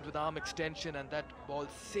just went with arm extension, and that ball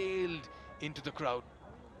sailed into the crowd.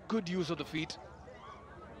 Good use of the feet.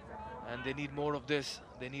 And they need more of this.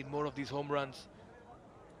 They need more of these home runs.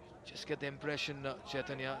 Just get the impression,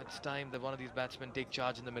 Chaitanya, it's time that one of these batsmen take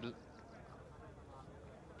charge in the middle.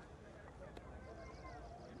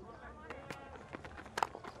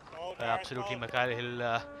 Absolutely,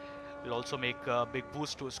 Mikhail. He'll also make a big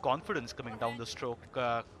boost to his confidence coming down the stroke,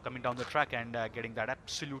 coming down the track and getting that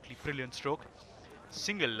absolutely brilliant stroke.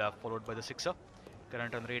 Single followed by the sixer.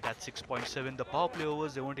 Current run rate at 6.7. The power play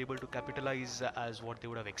overs, they weren't able to capitalize as what they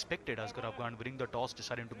would have expected. Asghar Afghan winning the toss,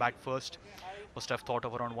 deciding to bat first. Must have thought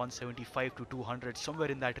of around 175 to 200, somewhere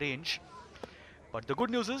in that range. But the good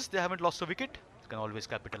news is they haven't lost a wicket. They can always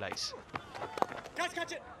capitalize.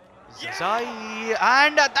 Catch it! Zazai,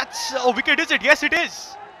 and that's a wicket, is it? Yes, it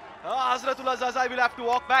is. Hazratullah Zazai will have to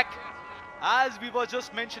walk back. As we were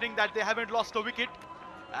just mentioning that they haven't lost a wicket.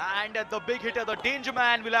 And the big hitter, the danger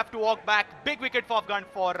man, will have to walk back. Big wicket for Afghan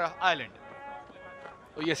for Ireland.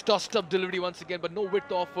 Oh yes, tossed up delivery once again, but no width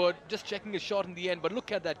offered. Just checking his shot in the end, but look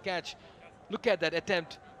at that catch. Look at that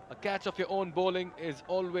attempt. A catch of your own bowling is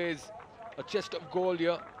always a chest of gold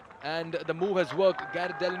here. And the move has worked.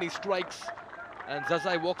 Gareth Delany strikes. And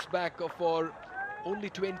Zazai walks back for only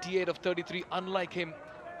 28 of 33, unlike him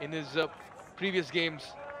in his previous games.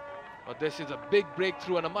 But this is a big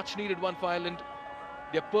breakthrough and a much needed one for Ireland.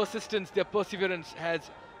 Their persistence, their perseverance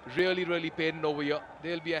has really paid in over here.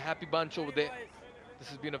 They'll be a happy bunch over there. This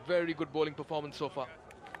has been a very good bowling performance so far.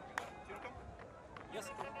 Yes.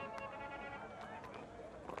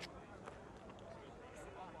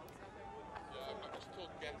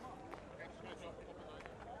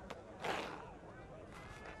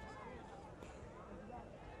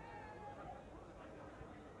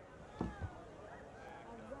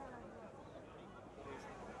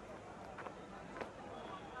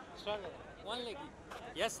 One leg.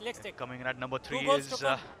 Yes, legs take. Coming in at number 3 is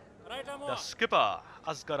the skipper.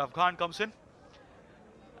 Asghar Afghan comes in.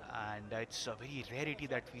 And it's a very rarity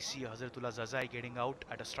that we see Hazratullah Zazai getting out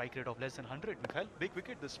at a strike rate of less than 100. Mikhail, big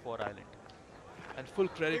wicket this for Ireland. And full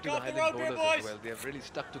credit to the Highland bowlers as well. They have really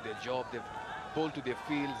stuck to their job. They've bowled to their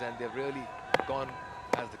fields and they've really gone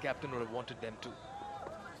as the captain would have wanted them to.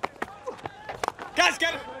 Guys,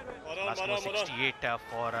 get it! Last over 68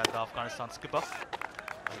 for the Afghanistan skipper.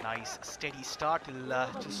 A nice steady start.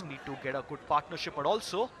 He'll just need to get a good partnership, but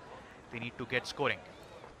also they need to get scoring.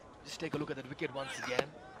 Just take a look at that wicket once again.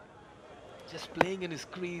 Just playing in his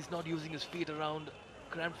crease, not using his feet around,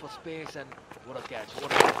 cramped for space, and what a catch, what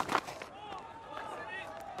a catch.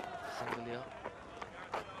 Single here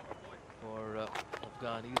for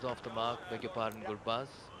Afghan. He's off the mark, beg your pardon, Gurbaz.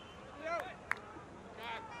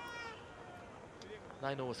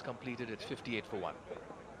 9 overs completed, it's 58 for 1.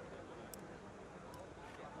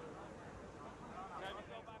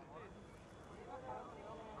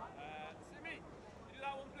 Simi, you do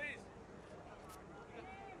that one, please.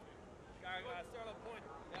 Gareth, Stirling point.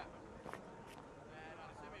 Yeah.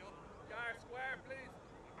 Simi up. Gareth, square, please.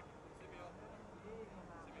 Simi up.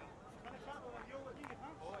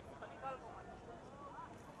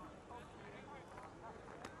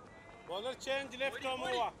 Bowler change left or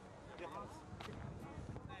more.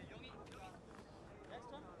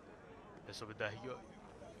 So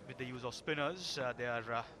with the use of spinners, they are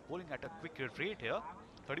bowling at a quick rate here.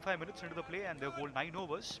 35 minutes into the play and they've bowled 9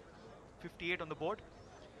 overs. 58 on the board.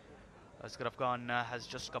 Asghar Afghan has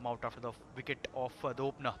just come out after the wicket of the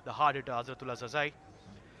opener, the hard hitter Hazratullah Zazai.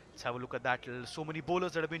 Let's have a look at that. So many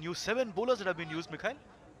bowlers that have been used. 7 bowlers that have been used, Mikhail.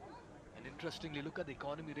 And interestingly, look at the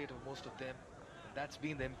economy rate of most of them. That's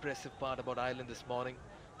been the impressive part about Ireland this morning.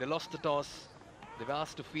 They lost the toss. They've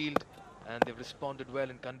asked to field. And they've responded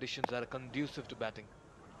well in conditions that are conducive to batting.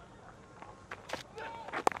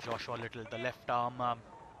 Joshua Little, the left arm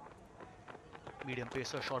medium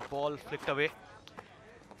pacer, short ball flicked away.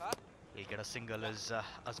 He'll get a single as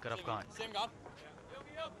Asghar Afghan.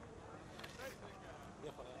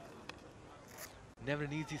 Never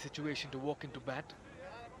an easy situation to walk into bat.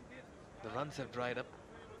 The runs have dried up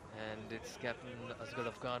and it's Captain Asghar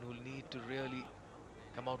Afghan who'll need to really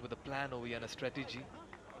come out with a plan over here and a strategy.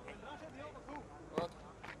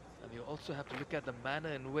 And you also have to look at the manner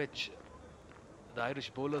in which the Irish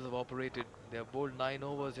bowlers have operated. They have bowled 9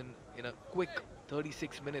 overs in a quick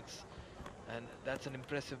 36 minutes. And that's an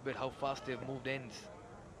impressive bit how fast they've moved ends.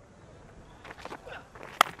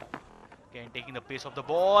 Again, taking the pace of the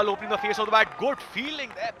ball, opening the face of the bat. Good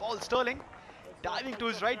fielding there, Paul Stirling. Diving to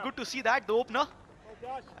his right, good to see that, the opener.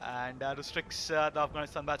 And restricts the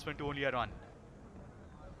Afghanistan batsman to only a run.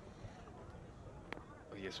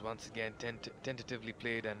 Oh yes, once again tentatively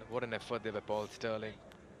played, and what an effort there by Paul Stirling.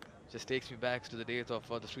 Just takes me back to the days of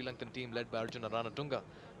the Sri Lankan team led by Arjuna Ranatunga,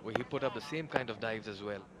 where he put up the same kind of dives as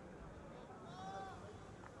well.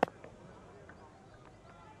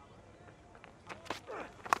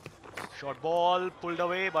 Short ball pulled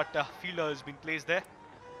away, but fielder has been placed there.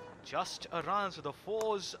 Just a run, so the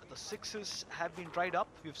 4s, the 6s have been dried up.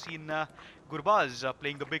 We've seen Gurbaz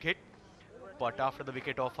playing the big hit, but after the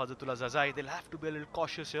wicket of Hazratullah Zazai, they'll have to be a little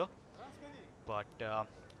cautious here. But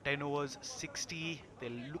 10 overs, 60,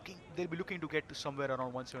 they'll be looking to get to somewhere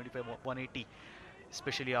around 175, 180,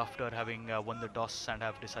 especially after having won the toss and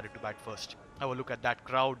have decided to bat first. Have a look at that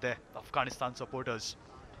crowd there, Afghanistan supporters.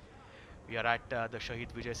 We are at the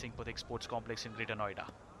Shahid Vijay Singh Pathik Sports Complex in Greater Noida.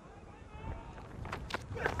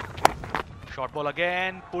 Short ball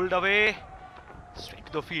again, pulled away, straight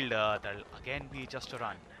to the fielder. That'll again be just a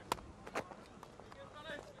run.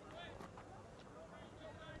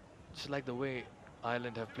 Just like the way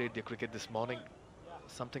Ireland have played their cricket this morning,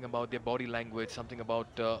 something about their body language, something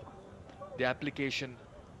about the application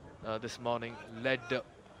this morning, led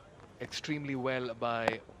extremely well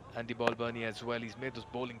by Andy Balbirnie as well. He's made those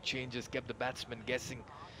bowling changes, kept the batsmen guessing.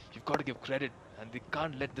 You've got to give credit, and they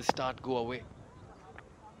can't let the start go away.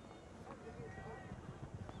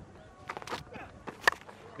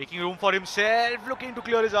 Making room for himself, looking to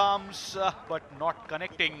clear his arms, but not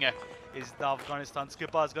connecting is the Afghanistan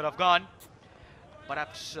skipper Asghar Afghan.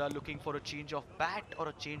 Perhaps looking for a change of bat or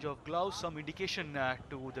a change of gloves, some indication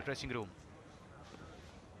to the dressing room.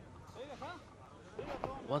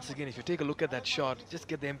 Once again, if you take a look at that shot, just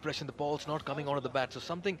get the impression the ball's not coming out of the bat. So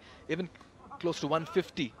something even close to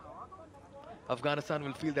 150, Afghanistan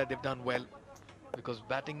will feel that they've done well, because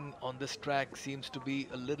batting on this track seems to be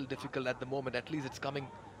a little difficult at the moment. At least it's coming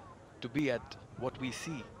to be at what we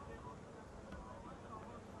see.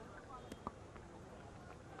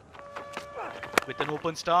 With an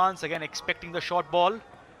open stance, again expecting the short ball,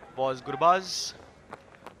 was Gurbaz.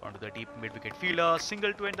 Onto the deep mid-wicket fielder,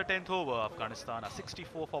 single to end the 10th over. Afghanistan are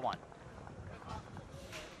 64 for 1.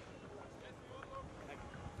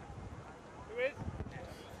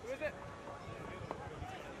 Who is it?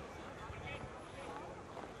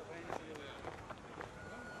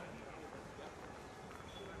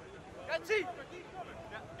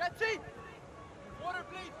 Get tea! Water,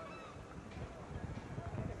 please!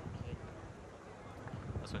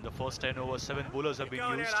 So in the first 10 overs, 7 bowlers have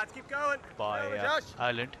been used by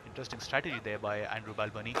Ireland. Interesting strategy there by Andrew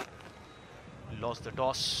Balbirnie. Lost the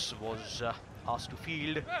toss, was asked to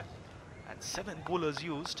field, and 7 bowlers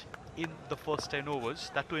used in the first 10 overs.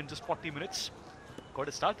 That too in just 40 minutes. Got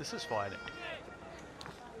a start. This is for Ireland.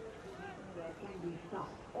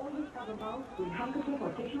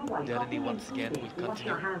 Delany once again will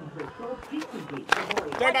continue.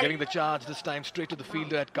 Giving the charge this time straight to the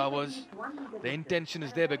fielder at covers. The intention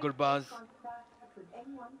is there by Gurbaz.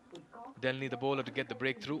 Delany, the bowler, to get the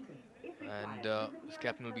breakthrough. And his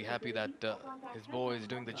captain will be happy that his boy is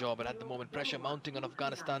doing the job. But at the moment, pressure mounting on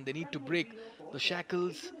Afghanistan. They need to break the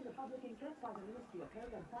shackles.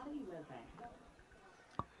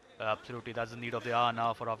 Absolutely, that's the need of the hour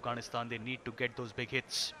now for Afghanistan. They need to get those big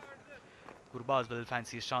hits. Gurbaz will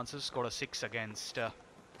fancy his chances. Scored a 6 against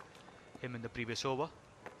him in the previous over.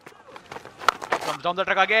 Comes down the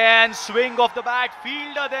track again. Swing off the bat.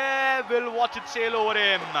 Fielder there will watch it sail over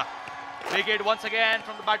him. Big hit once again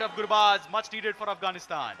from the bat of Gurbaz. Much needed for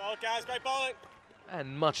Afghanistan. Ball, guys, great bowling.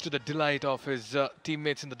 And much to the delight of his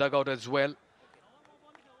teammates in the dugout as well.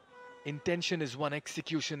 Intention is one,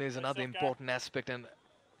 execution is another important aspect, and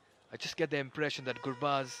I just get the impression that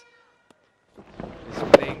Gurbaz is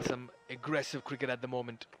playing some aggressive cricket at the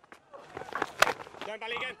moment.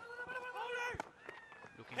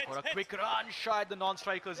 Looking for a quick run, shy at the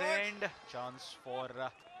non-striker's end. Chance for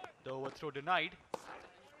the overthrow denied.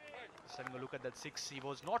 Just having a look at that 6, he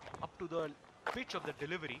was not up to the pitch of the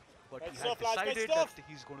delivery, but he had decided that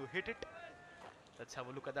he's going to hit it. Let's have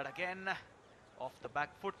a look at that again. Off the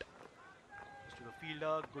back foot. To the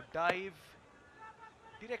fielder, good dive.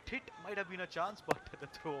 Direct hit might have been a chance, but the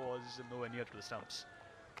throw was nowhere near to the stumps.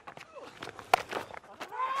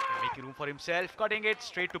 Making room for himself, cutting it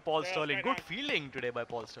straight to Paul Stirling. Good fielding today by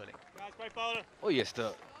Paul Stirling. Oh yes,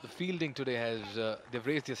 the fielding today has, they've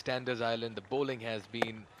raised their standards, Ireland. The bowling has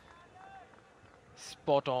been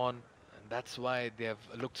spot on, and that's why they have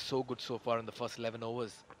looked so good so far in the first 11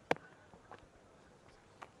 overs.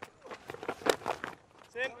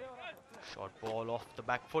 Short ball off the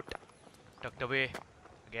back foot, tucked away.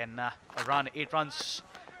 Again, a run, 8 runs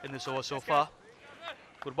in this over so far.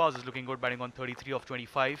 Gurbaz is looking good, batting on 33 of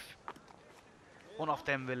 25. One of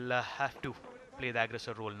them will have to play the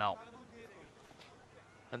aggressor role now.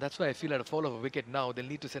 And that's why I feel at a fall of a wicket now, they'll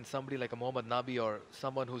need to send somebody like a Mohammad Nabi or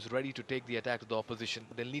someone who's ready to take the attack to the opposition.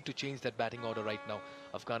 They'll need to change that batting order right now.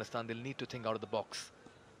 Afghanistan, they'll need to think out of the box.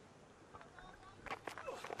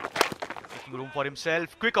 Making room for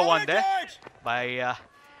himself. Quicker one there by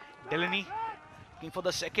Delany looking for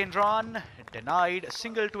the second run. Denied.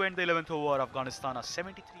 Single to end the 11th over. Afghanistan are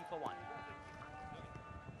 73 for 1.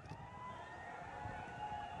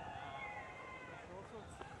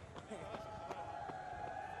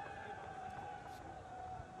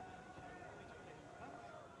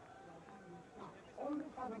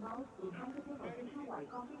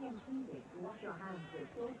 Wash your hands with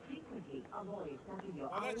soap frequently. Avoid touching your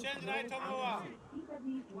eyes, nose, and mouth. Keep at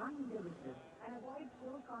least 1 meter distance and avoid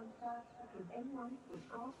close contact with anyone with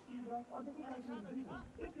cough, fever, or difficulty in breathing.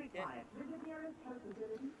 If required, visit nearest health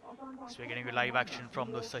facility or contact. So we're getting a live action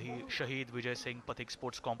from the Shahid Vijay Singh Pathik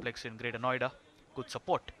Sports Complex in Greater Noida. Good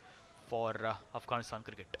support for Afghanistan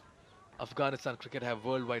cricket. Afghanistan cricket have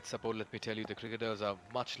worldwide support, let me tell you. The cricketers are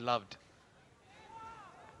much loved.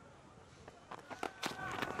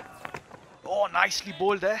 Oh, nicely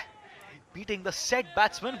bowled there. Beating the set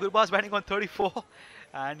batsman. Gurbaz batting on 34.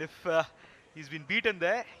 And if he's been beaten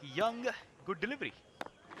there, Young, good delivery.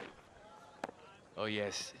 Oh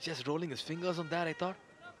yes, just rolling his fingers on that, I thought.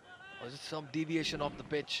 Or just some deviation off the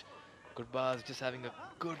pitch. Gurbaz just having a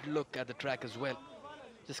good look at the track as well.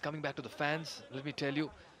 Just coming back to the fans, let me tell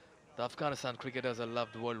you, the Afghanistan cricketers are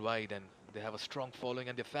loved worldwide and they have a strong following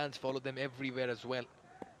and their fans follow them everywhere as well.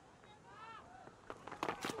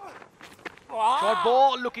 Short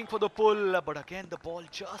ball looking for the pull, but again the ball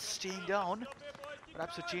just staying down.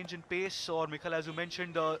 Perhaps a change in pace, or Michael, as you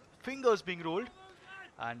mentioned, the fingers being rolled,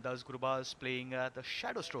 and thus Gurbaz playing the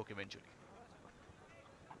shadow stroke eventually.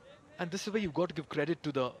 And this is where you've got to give credit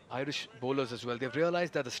to the Irish bowlers as well. They've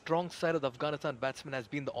realized that the strong side of the Afghanistan batsmen has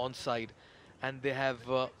been the onside, and they have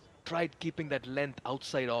tried keeping that length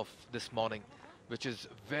outside off this morning, which is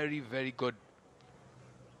very, very good.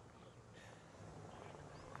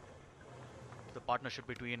 The partnership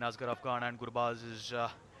between Asghar Afghan and Gurbaz is a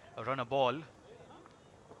run a ball.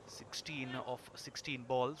 16 of 16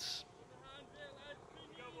 balls.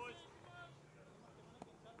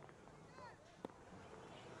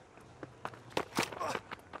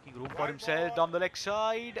 Making room for himself down the leg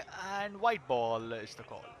side, and white ball is the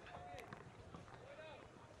call.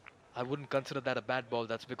 I wouldn't consider that a bad ball.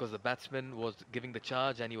 That's because the batsman was giving the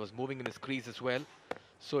charge and he was moving in his crease as well.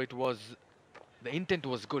 So it was... the intent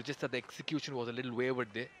was good, just that the execution was a little wayward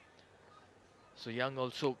there. So Young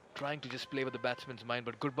also trying to just play with the batsman's mind,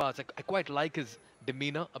 but Gurbaz, I quite like his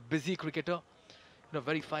demeanor. A busy cricketer, you know,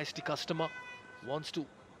 very feisty customer, wants to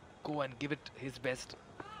go and give it his best.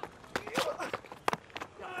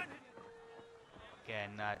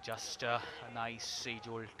 Again, just a nice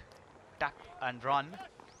age-old tap and run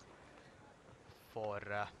for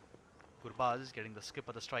Gurbaz. Getting the skip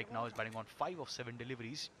of the strike now, is batting on 5 of 7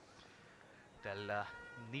 deliveries. They'll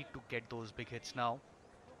need to get those big hits now.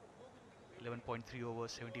 11.3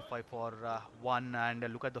 overs, 75 for 1, and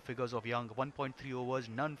look at the figures of Young. 1.3 overs,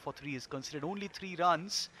 none for 3 is considered. Only 3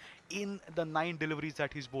 runs in the 9 deliveries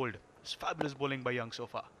that he's bowled. It's fabulous bowling by Young so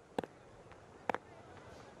far.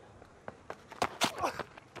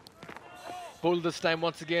 Pull this time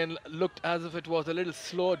once again, looked as if it was a little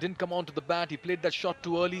slow, didn't come onto the bat. He played that shot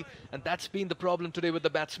too early, and that's been the problem today with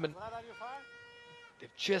the batsmen.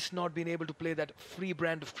 They've just not been able to play that free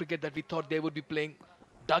brand of cricket that we thought they would be playing.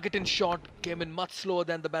 Dug it in short, came in much slower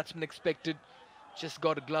than the batsman expected. Just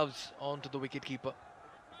got gloves onto the wicketkeeper.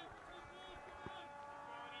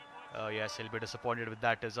 Yes, he'll be disappointed with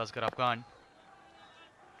that, is Asghar Afghan.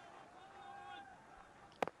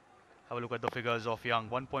 Have a look at the figures of Young.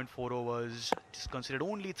 1.4 overs, just considered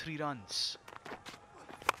only 3 runs.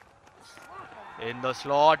 In the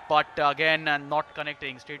slot, but again and not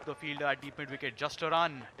connecting. Straight to the field at deep mid wicket. Just a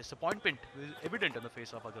run. Disappointment evident in the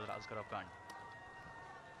face of Asghar Afghan.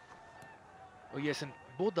 Oh yes, and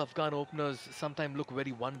both the Afghan openers sometimes look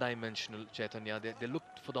very one-dimensional, Chaitanya. They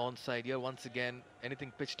looked for the onside here. Once again,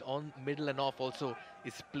 anything pitched on, middle and off also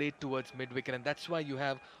is played towards mid-wicket, and that's why you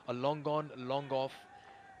have a long on, long off,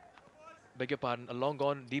 beg your pardon, a long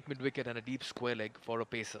on, deep mid-wicket and a deep square leg for a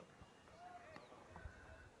pacer.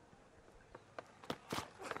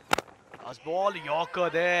 Last ball, Yorker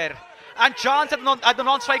there. And chance at the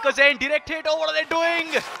non-striker's end. Direct hit, oh, what are they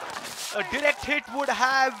doing? A direct hit would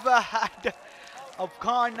have had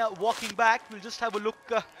Afghan walking back. We'll just have a look.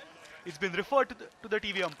 It's been referred to the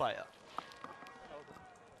TV umpire.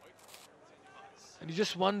 And you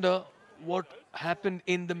just wonder what happened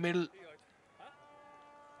in the middle.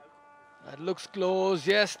 That looks close.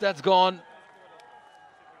 Yes, that's gone.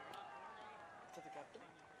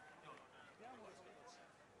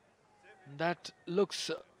 That looks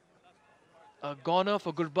a goner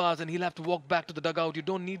for Gurbaz, and he'll have to walk back to the dugout. You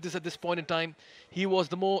don't need this at this point in time. He was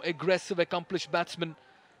the more aggressive, accomplished batsman.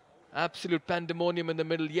 Absolute pandemonium in the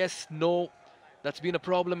middle. Yes, no. That's been a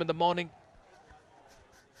problem in the morning.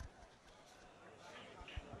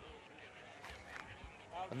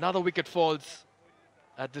 Another wicket falls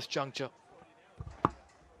at this juncture.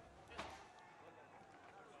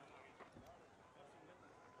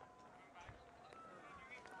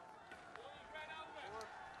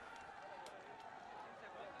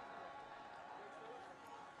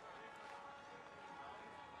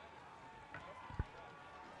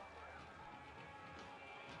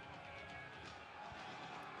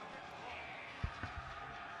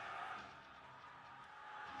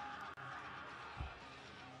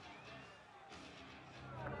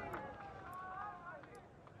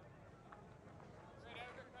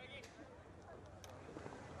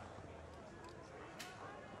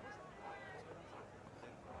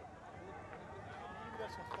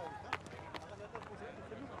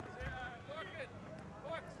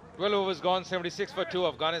 Well, overs gone, 76 for 2.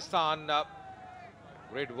 Afghanistan.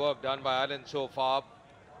 Great work done by Ireland so far.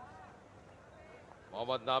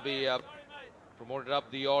 Nabi promoted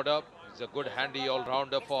up the order. He's a good handy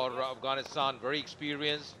all-rounder for Afghanistan, very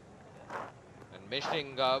experienced. And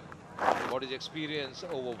mentioning about his experience,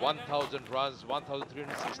 over 1,000 runs,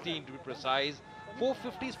 1,316 to be precise.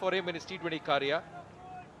 450s for him in his T20 career.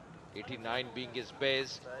 89 being his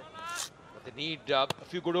best. But they need a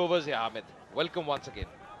few good overs here, Ahmed. Welcome once again.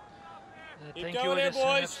 Thank you, Edison.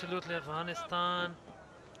 Absolutely, Afghanistan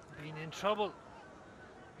been in trouble.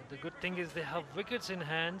 But the good thing is they have wickets in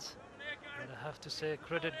hands. But I have to say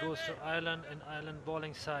credit goes to Ireland and Ireland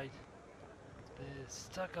bowling side. They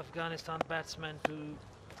stuck Afghanistan batsmen to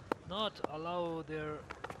not allow their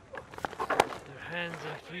hands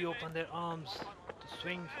and free open their arms to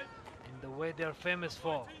swing in the way they are famous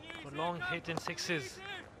for long hit and sixes.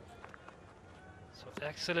 So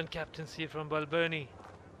excellent captaincy from Balbirnie.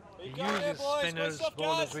 He uses spinners,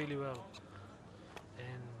 bowlers really well.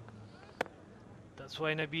 And that's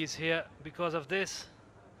why Nabi is here, because of this.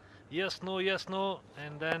 Yes, no,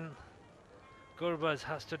 and then Gurbaz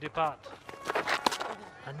has to depart.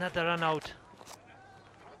 Another run out.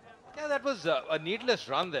 Yeah, that was a needless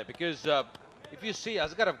run there, because if you see,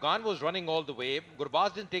 Asghar Afghan was running all the way.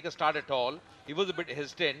 Gurbaz didn't take a start at all. He was a bit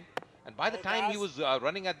hesitant. And by the time he was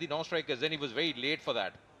running at the non-strikers, then he was very late for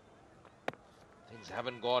that. Things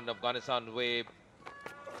haven't gone Afghanistan's way.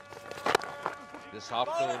 This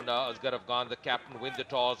afternoon, Asghar Afghan, the captain, win the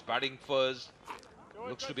toss, batting first.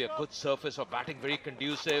 Looks to be a good surface for batting, very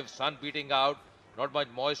conducive. Sun beating out, not much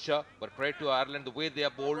moisture, but credit to Ireland, the way they are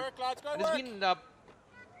bowled. And it's been a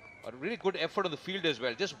really good effort on the field as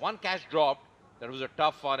well. Just one catch dropped. That was a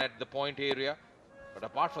tough one at the point area. But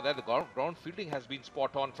apart from that, the ground fielding has been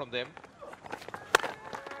spot on from them.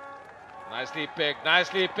 Nicely picked,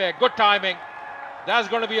 good timing. That's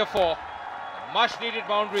going to be a 4. A much needed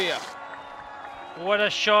boundary here. What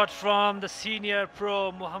a shot from the senior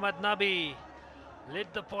pro, Nabi.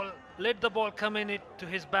 Let the ball come in to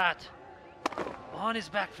his bat. On his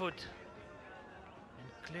back foot. And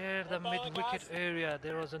clear the mid-wicket area.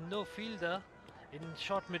 There was a no fielder in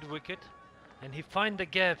short mid-wicket. And he find the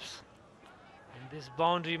gaps. And this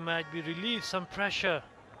boundary might be relieve some pressure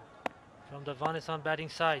from the Afghanistan batting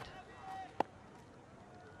side.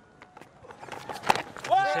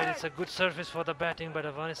 He said it's a good surface for the batting, but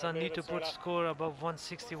Afghanistan need to put score above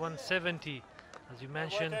 160, 170, as you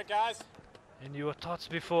mentioned in your thoughts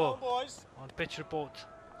before on pitch report.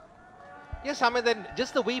 Yes, I mean, then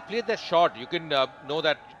just the way he played that shot, you can know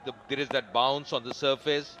that there is that bounce on the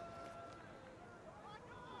surface.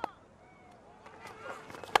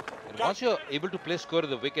 And once you're able to play score to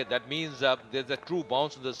the wicket, that means there's a true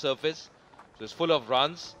bounce on the surface. So it's full of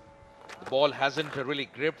runs. The ball hasn't really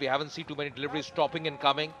gripped. We haven't seen too many deliveries stopping and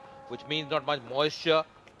coming, which means not much moisture.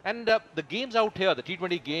 And the games out here, the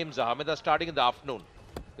T20 games, Ahmed, are starting in the afternoon.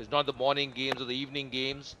 It's not the morning games or the evening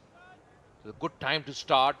games. It's a good time to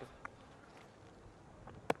start.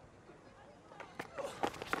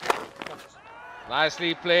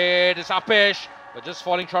 Nicely played. It's uppish, but just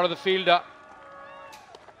falling short of the fielder.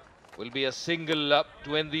 Will be a single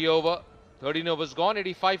to end the over. 13 overs gone,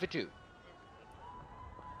 85 for 2.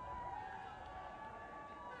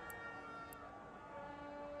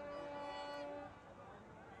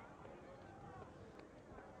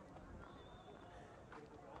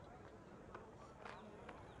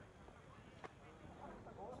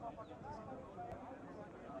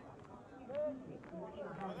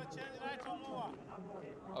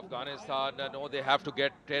 Afghanistan know they have to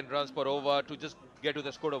get 10 runs per over to just get to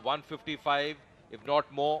the score of 155, if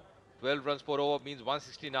not more. 12 runs per over means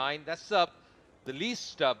 169. That's the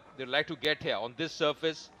least they'd like to get here on this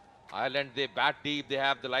surface. Ireland, they bat deep. They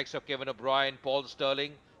have the likes of Kevin O'Brien, Paul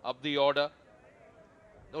Stirling up the order.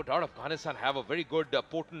 No doubt Afghanistan have a very good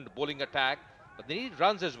potent bowling attack, but they need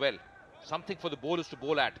runs as well. Something for the bowlers to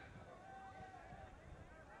bowl at.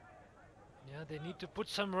 Yeah, they need to put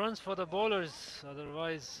some runs for the bowlers,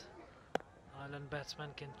 otherwise Ireland batsmen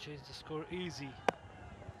can change the score easy.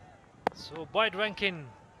 So Boyd Rankin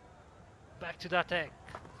back to the attack.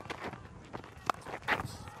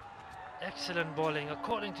 Excellent bowling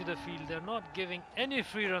according to the field. They're not giving any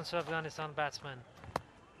free runs to Afghanistan batsmen.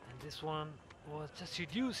 And this one was just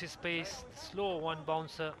reduce his pace, slow one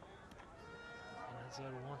bouncer. And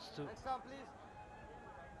Azhar wants to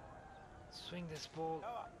swing this ball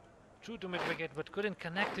true to mid-wicket, but couldn't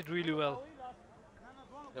connect it really well.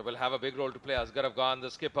 They will have a big role to play. Asghar Afghan, the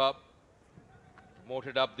skipper,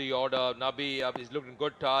 promoted up the order. Nabi, he's looked in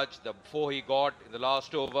good touch. The 4 he got in the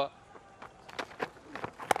last over.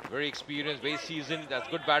 Very experienced, very seasoned. That's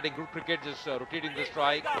good batting, good cricket, just rotating the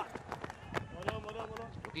strike.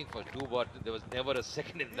 Looking for 2, but there was never a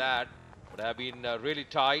second in that. Would have been really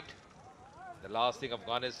tight. The last thing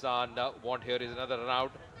Afghanistan want here is another run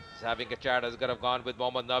out. He's having a chat. Asghar Afghan with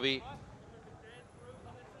Mohammad Nabi.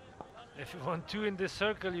 If you want 2 in this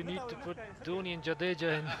circle, you need to put Dhoni and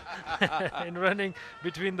Jadeja in running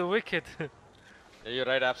between the wicket. Yeah, you're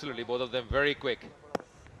right, absolutely. Both of them very quick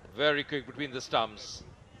between the stumps.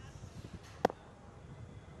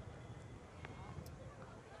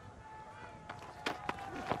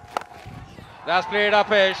 That's played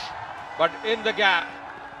upish, but in the gap.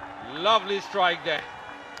 Lovely strike there.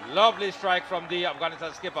 Lovely strike from the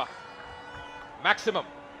Afghanistan skipper. Maximum.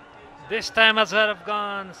 This time Azhar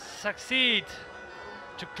Afghan succeed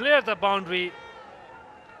to clear the boundary,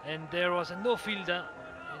 and there was a no fielder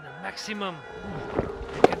in a maximum.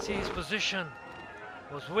 You can see his position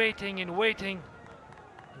was waiting, and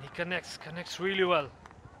he connects really well.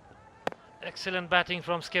 Excellent batting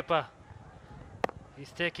from skipper.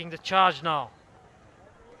 He's taking the charge now.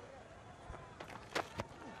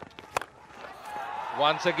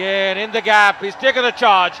 Once again in the gap, he's taken the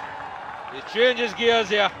charge. He changes gears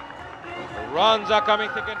here. The runs are coming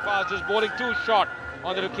thick and fast. Just bowling 2 short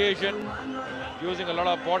on the occasion. Using a lot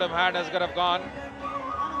of bottom hand. Asghar Afghan.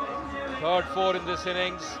 3rd 4 in this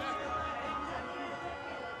innings.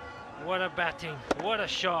 What a batting, what a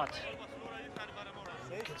shot.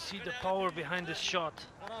 You can see the power behind this shot.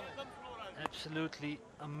 Absolutely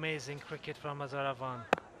amazing cricket from Azhar Afghan.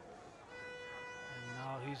 And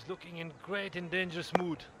now he's looking in great and dangerous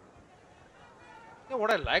mood. Yeah, what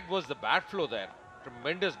I liked was the bat flow there.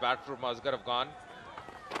 Tremendous bat from Asghar Afghan.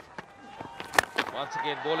 Once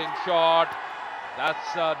again, bowling shot.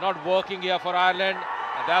 That's not working here for Ireland.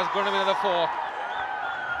 And that's going to be another 4.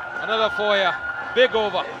 Another 4 here. Big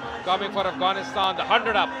over coming for Afghanistan. The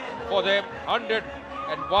 100 up for them.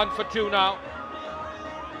 101 for 2 now.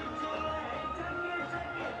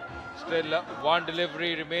 Still 1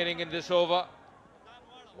 delivery remaining in this over.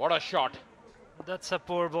 What a shot. That's a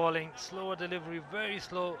poor bowling. Slower delivery, very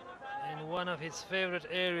slow in one of his favorite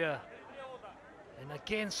area. And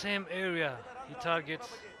again, same area he targets.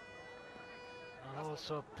 And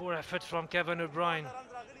also poor effort from Kevin O'Brien.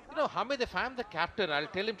 You know, Hamid, if I'm the captain, I'll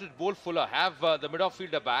tell him to bowl fuller. Have the mid-off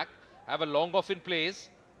fielder back. Have a long off in place.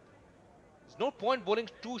 There's no point bowling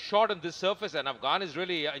too short on this surface, and Afghan is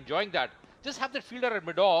really enjoying that. Just have that fielder at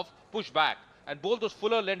mid-off, push back, and bowl those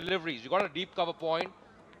fuller length deliveries. You got a deep cover point,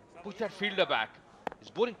 push that fielder back. He's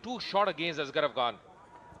bowling too short against Asghar Afghan.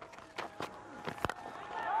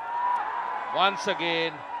 Once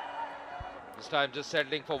again, this time just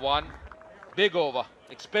settling for 1. Big over,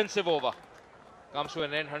 expensive over. Comes to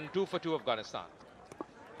an end, 102 for 2 Afghanistan.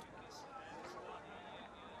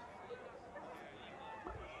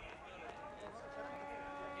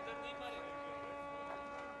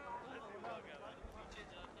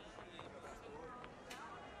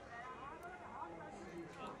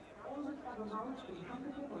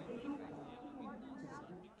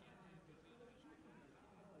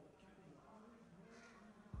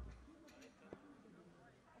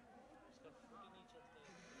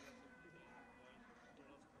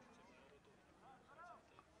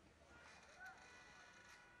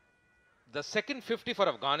 The second 50 for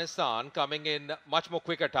Afghanistan coming in much more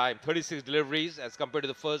quicker time. 36 deliveries as compared to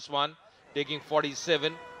the first one, taking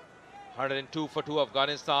 47. 102 for 2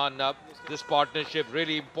 Afghanistan. This partnership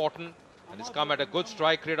really important, and it's come at a good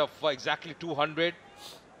strike rate of exactly 200.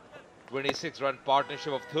 26-run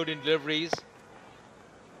partnership of 13 deliveries.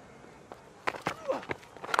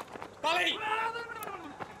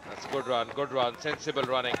 That's good run, sensible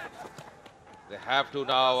running. They have to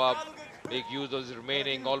now make use of those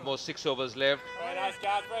remaining almost 6 overs left.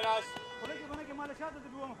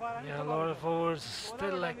 Yeah, a lot of overs,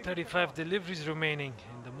 still like 35 deliveries remaining.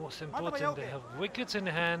 And the most important, they have wickets in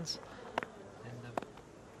hands. And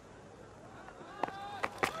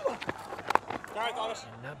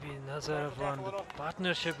Nabi Nazarafan, the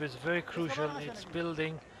partnership is very crucial. It's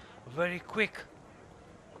building very quick.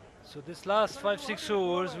 So this last 5-6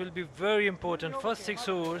 overs will be very important. First 6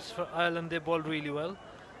 overs for Ireland, they bowled really well.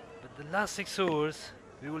 But the last 6 overs,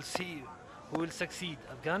 we will see who will succeed.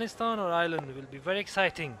 Afghanistan or Ireland will be very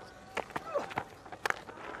exciting.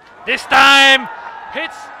 This time,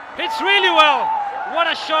 hits really well. What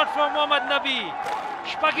a shot from Mohammad Nabi.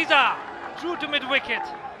 Shpakiza, through to mid-wicket.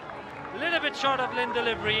 Little bit short of lane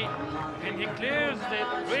delivery, and he clears it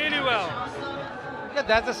really well. Yeah,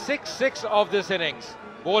 that's a 6-6 of this innings.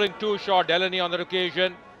 Bowling 2 short, Delany on that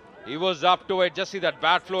occasion. He was up to it. Just see that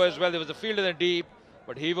bat flow as well. There was a field in the deep,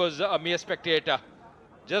 but he was a mere spectator.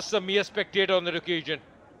 Just a mere spectator on that occasion.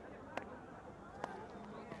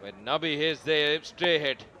 When Nabi hits the stray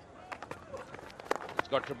hit, he's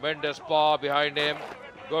got tremendous power behind him.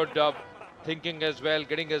 Good thinking as well,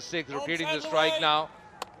 getting a 6, rotating the strike now.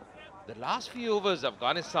 The last few overs,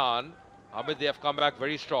 Afghanistan, they have come back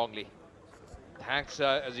very strongly. Thanks,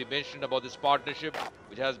 as you mentioned, about this partnership,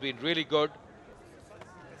 which has been really good.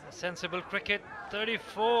 Sensible cricket,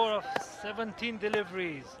 34 of 17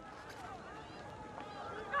 deliveries.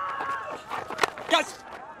 Yes!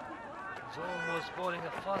 He's almost bowling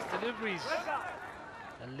a fast deliveries.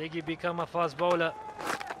 And Leggy become a fast bowler.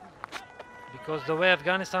 Because the way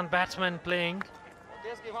Afghanistan batsmen playing,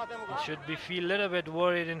 they should be feel a little bit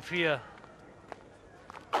worried and fear.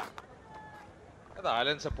 The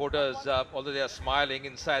Ireland supporters, although they are smiling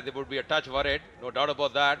inside, they would be a touch worried, no doubt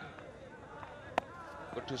about that.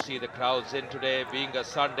 Good to see the crowds in today, being a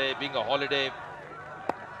Sunday, being a holiday.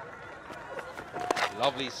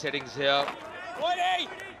 Lovely settings here.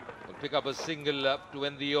 We'll pick up a single to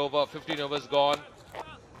end the over. 15 overs gone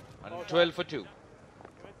and 12 for 2.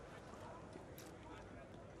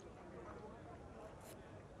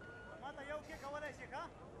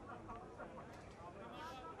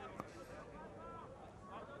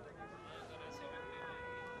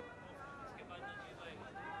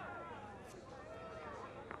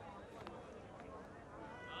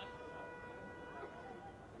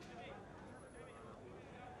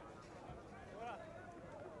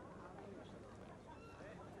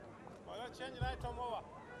 Change right from over.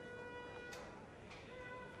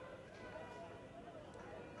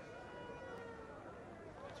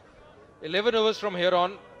 11 overs from here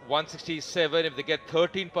on, 167. If they get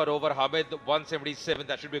 13 per over, Hamid 177.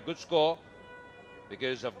 That should be a good score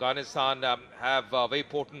because Afghanistan have very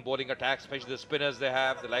potent bowling attacks, especially the spinners they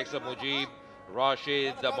have, the likes of Mujeeb,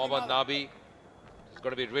 Rashid, Mohammad Nabi. It's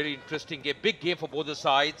going to be a really interesting game, big game for both the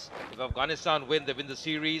sides. If Afghanistan win, they win the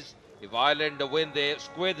series. If Ireland win, they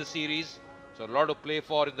square the series. So a lot to play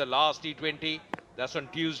for in the last T20. That's on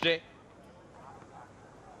Tuesday.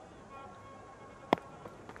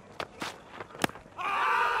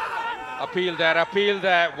 Appeal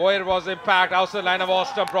there. Where was impact? Outside line of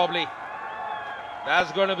Austin probably.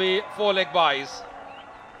 That's going to be 4-leg buys.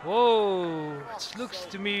 Whoa, it looks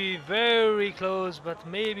to me very close, but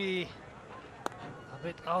maybe a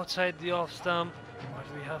bit outside the off stump. But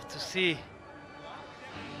we have to see.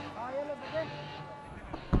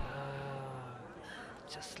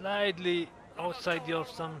 Just slightly outside the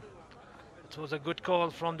off stump. It was a good call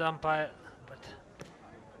from the umpire, but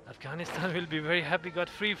Afghanistan will be very happy. Got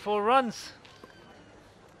 3-4 runs.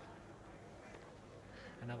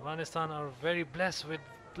 And Afghanistan are very blessed with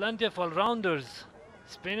plenty of all-rounders.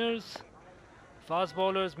 Spinners, fast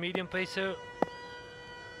bowlers, medium pacer.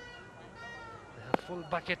 They have full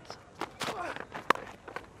bucket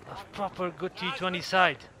of proper good T20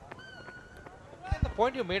 side. And the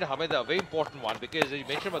point you made, Hamid, a very important one, because you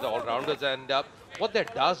mentioned about the all-rounders, and what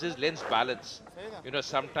that does is lends balance. You know,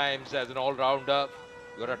 sometimes as an all-rounder,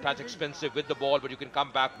 you're a touch expensive with the ball, but you can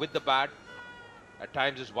come back with the bat. At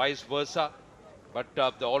times it's vice versa. But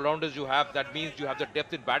the all-rounders you have, that means you have the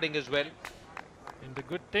depth in batting as well. And the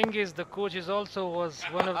good thing is the coach is also was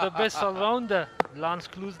one of the best all-rounder, Lance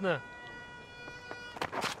Klusner.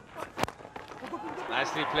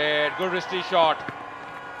 Nicely played, good wristy shot.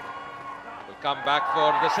 Will come back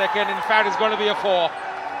for the second. In fact, it's going to be a 4.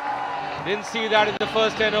 Didn't see that in the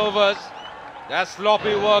first 10 overs. That's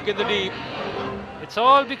sloppy work in the deep. It's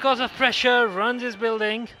all because of pressure, runs is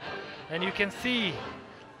building, and you can see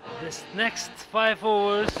this next 5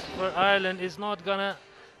 overs for Ireland is not gonna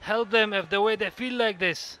help them if the way they feel like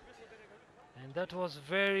this. And that was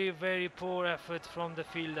very, very poor effort from the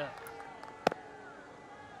fielder.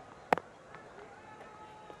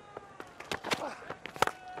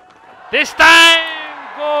 This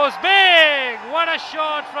time goes big! What a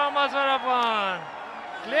shot from Azharafan!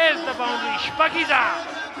 clears the boundary. Shpagiza.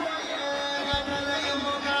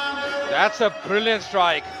 That's a brilliant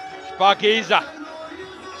strike. Shpagiza.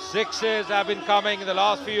 Sixes have been coming in the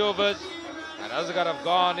last few overs. And Asghar have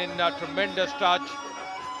gone in a tremendous touch.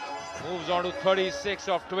 Moves on to 36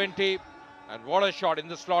 of 20. And what a shot in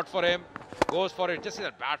the slot for him. Goes for it. Just see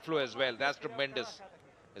that bat flow as well. That's tremendous.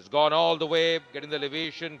 It's gone all the way, getting the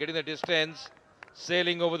elevation, getting the distance,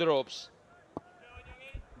 sailing over the ropes.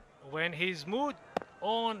 When he's moved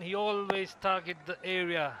on, he always target the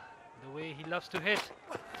area, the way he loves to hit.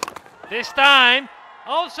 This time,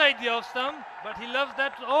 outside the off stump, but he loves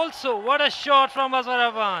that also. What a shot from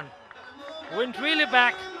Asghar. Went really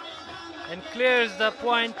back and clears the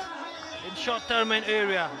point in short term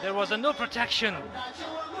area. There was no protection.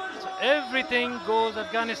 So everything goes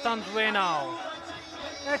Afghanistan's way now.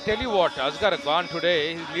 I tell you what, Asghar Khan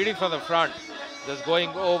today, he's leading from the front. Just going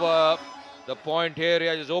over the point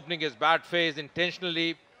area, just opening his bat face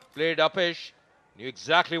intentionally, played uppish, knew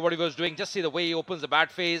exactly what he was doing. Just see the way he opens the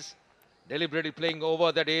bat face, deliberately playing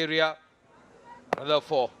over that area. Another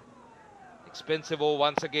 4. Expensive over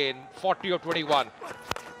once again, 40 of 21.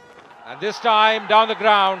 And this time down the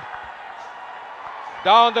ground.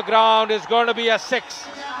 Down the ground is going to be a 6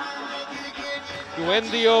 to end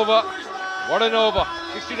the over. What an over.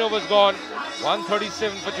 16 overs gone.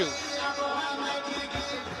 137 for 2.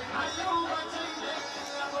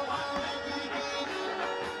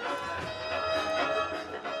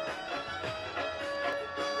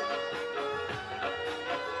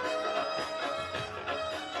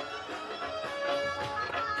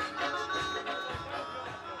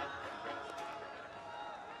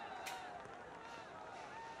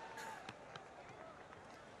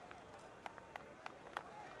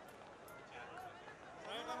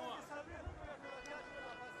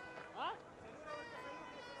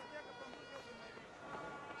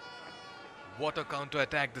 What a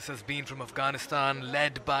counter-attack this has been from Afghanistan,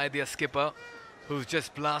 led by their skipper, who's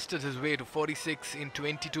just blasted his way to 46 in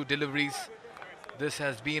 22 deliveries. This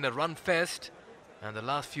has been a run fest, and the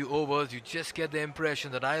last few overs, you just get the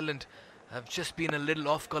impression that Ireland have just been a little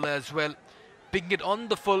off color as well. Picking it on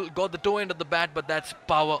the full, got the toe end of the bat, but that's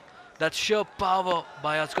power. That's sheer power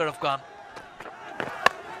by Asghar Khan.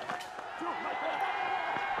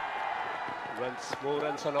 More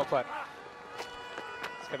runs on offer.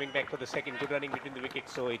 Coming back for the second, good running between the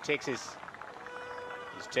wickets, so he takes his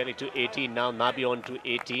tally to 18 now. Nabi on to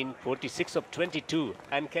 18, 46 of 22.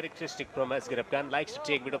 Uncharacteristic from Asghar Khan. Likes to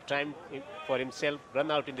take a bit of time for himself, run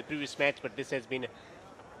out in the previous match, but this has been a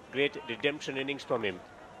great redemption innings from him.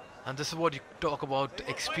 And this is what you talk about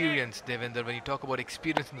experience, Devendra. When you talk about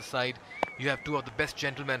experience in the side, you have two of the best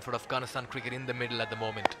gentlemen for Afghanistan cricket in the middle at the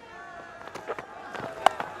moment.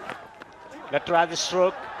 Natraj's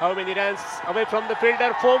stroke. How many runs away from the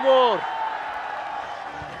fielder? 4 more.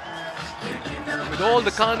 With all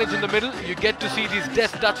the carnage in the middle, you get to see these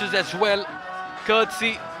death touches as well.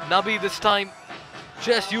 Courtesy Nabi this time,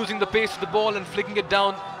 just using the pace of the ball and flicking it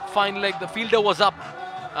down. Fine leg. The fielder was up,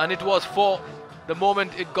 and it was 4 the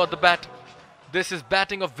moment it got the bat. This is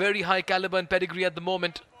batting of very high caliber and pedigree at the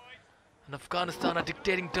moment. And Afghanistan are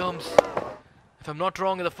dictating terms. If I'm not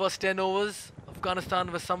wrong, in the first 10 overs,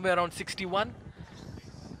 Afghanistan was somewhere around 61,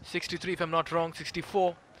 63 if I'm not wrong,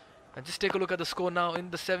 64. And just take a look at the score now in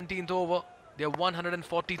the 17th over. They're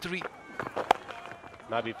 143.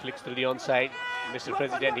 Nabi flicks through the onside. Mr.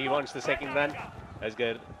 President, he wants the second run.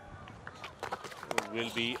 Asghar will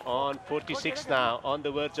be on 46 now, on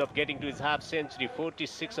the verge of getting to his half century.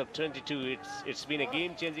 46 of 22. It's been a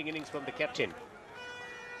game-changing innings from the captain.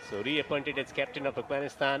 So reappointed as captain of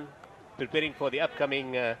Afghanistan, preparing for the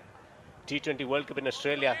upcoming T20 World Cup in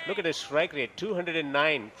Australia. Look at his strike rate,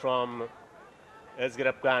 209 from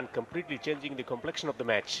Asghar Khan, completely changing the complexion of the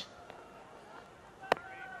match.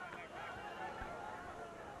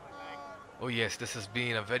 Oh yes, this has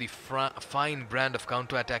been a very fine brand of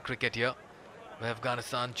counter-attack cricket here, where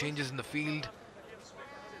Afghanistan changes in the field.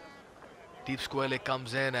 Deep square leg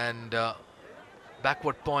comes in, and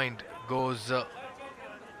backward point goes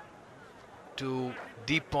to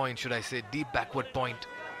deep point, should I say, deep backward point.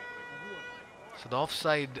 So the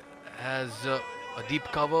offside has a deep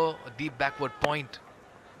cover, a deep backward point.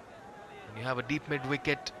 And you have a deep mid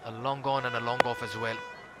wicket, a long on and a long off as well.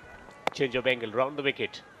 Change of angle, round the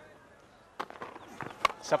wicket.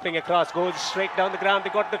 Suppling across, goes straight down the ground. They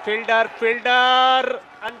got the fielder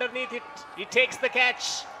underneath it. He takes the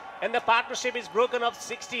catch, and the partnership is broken off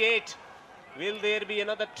 68. Will there be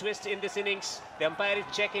another twist in this innings? The umpire is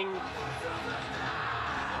checking.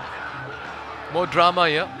 More drama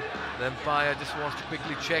here. The umpire just wants to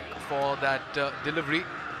quickly check for that delivery.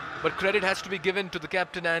 But credit has to be given to the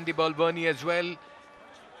captain, Andy Balbirnie, as well.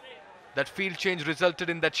 That field change resulted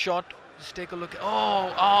in that shot. Just take a look.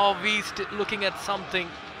 Oh, are we looking at something?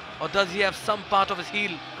 Or does he have some part of his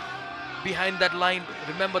heel behind that line?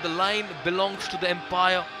 Remember, the line belongs to the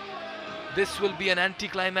umpire. This will be an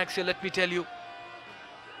anti-climax here, let me tell you.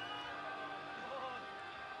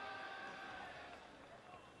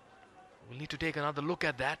 We'll need to take another look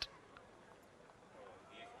at that.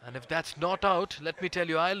 And if that's not out, let me tell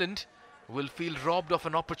you, Ireland will feel robbed of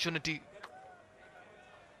an opportunity.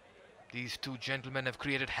 These two gentlemen have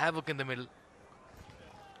created havoc in the middle.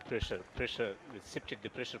 Pressure, they shifted the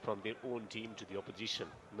pressure from their own team to the opposition.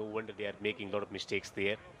 No wonder they are making a lot of mistakes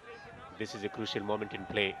there. This is a crucial moment in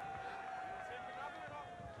play.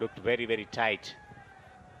 Looked very, very tight.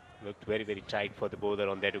 Looked very, very tight for the bowler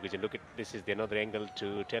on that occasion. Look at this, is the another angle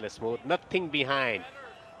to tell us more. Nothing behind.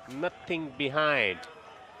 Nothing behind.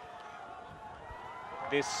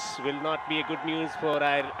 This will not be a good news for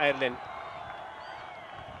Ireland.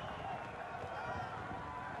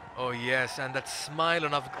 Oh yes, and that smile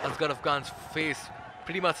on Asghar Afghan's face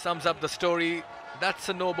pretty much sums up the story. That's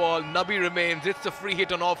a no ball. Nabi remains. It's a free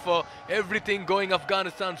hit on offer. Everything going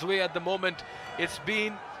Afghanistan's way at the moment. It's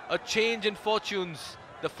been a change in fortunes.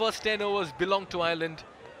 The first 10 overs belong to Ireland,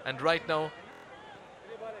 and right now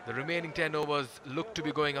the remaining 10 overs look to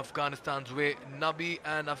be going Afghanistan's way. Nabi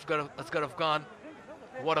and Asghar Afghan,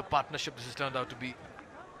 what a partnership this has turned out to be.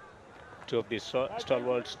 Two of the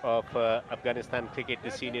stalwarts of Afghanistan cricket,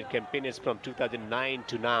 the senior campaigners from 2009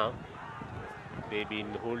 to now. They've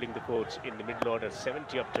been holding the forts in the middle order,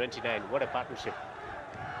 70 of 29. What a partnership.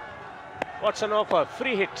 What's an offer?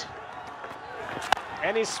 Free hit.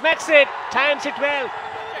 And he smacks it, times it well.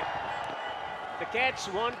 The catch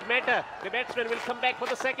won't matter. The batsman will come back for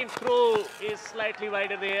the second. Throw is slightly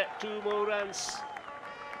wider there. 2 more runs.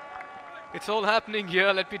 It's all happening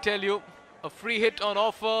here, let me tell you. A free hit on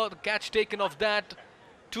offer, the catch taken off that.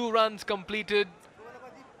 2 runs completed.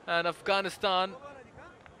 And Afghanistan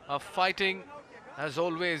are fighting as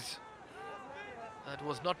always. That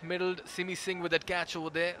was not middled. Singh with that catch over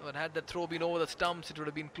there. But had that throw been over the stumps, it would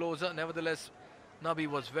have been closer. Nevertheless, Nabi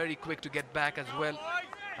was very quick to get back as well.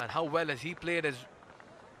 And how well has he played as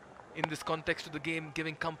in this context of the game,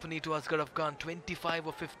 giving company to Asghar Afghan. 25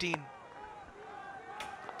 of 15.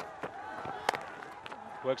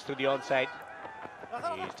 Works through the onside.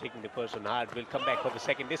 He's taking the person hard. Will come back for the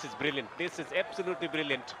second. This is brilliant. This is absolutely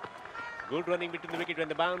brilliant. Good running between the wicket when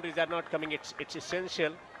the boundaries are not coming. It's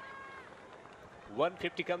essential.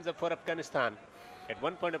 150 comes up for Afghanistan. At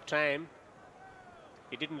one point of time,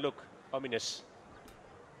 it didn't look ominous.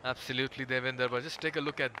 Absolutely, Devinder. But just take a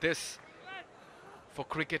look at this. For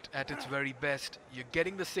cricket at its very best, you're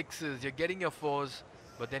getting the 6s, you're getting your 4s,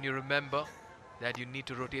 but then you remember that you need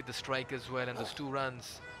to rotate the strike as well, and those 2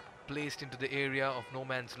 runs placed into the area of no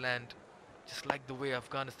man's land, just like the way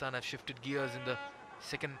Afghanistan have shifted gears in the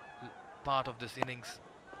second part of this innings.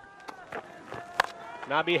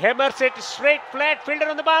 Nabi hammers it straight flat, fielder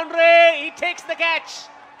on the boundary. He takes the catch.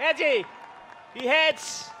 Haji, he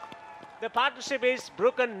heads. The partnership is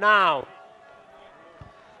broken now.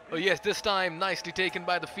 Oh yes, this time nicely taken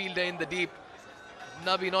by the fielder in the deep.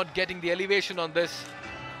 Nabi not getting the elevation on this,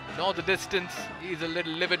 nor the distance. He's a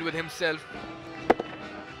little livid with himself.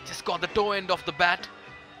 Just got the toe end of the bat.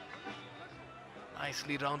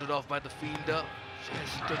 Nicely rounded off by the fielder.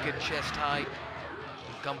 Just took it chest high.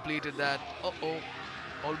 Completed that.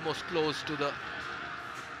 Almost close to the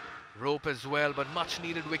rope as well, but much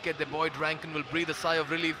needed wicket. The boy Rankin will breathe a sigh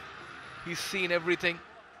of relief. He's seen everything.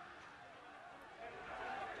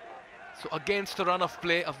 So against the run of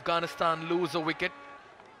play, Afghanistan lose a wicket.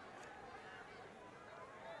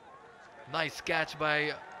 Nice catch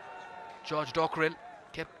by George Dockrell.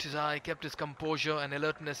 Kept his eye, kept his composure and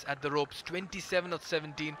alertness at the ropes. 27 of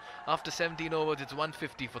 17. After 17 overs, it's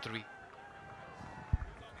 150 for 3.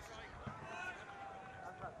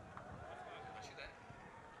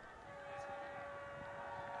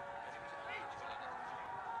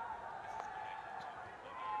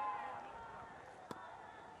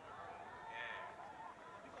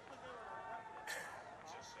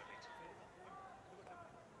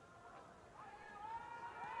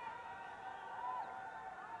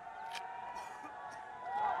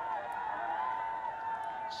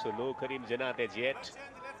 So no Karim Janat as yet.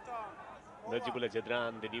 Najibullah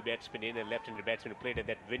Jadran, the new batsman in, and left-handed batsman who played at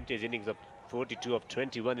that vintage innings of 42 of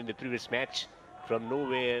 21 in the previous match. From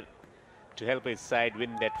nowhere to help his side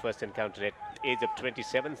win that first encounter at the age of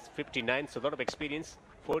 27, 59. So a lot of experience.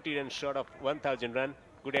 40 runs short of 1,000 run.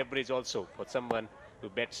 Good average also for someone who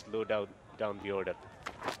bats low down the order.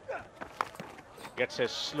 Gets a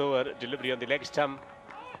slower delivery on the leg stump.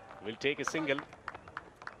 Will take a single.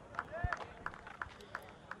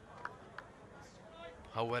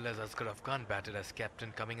 How well has Asghar Afghan batted as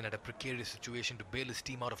captain, coming in at a precarious situation to bail his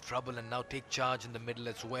team out of trouble and now take charge in the middle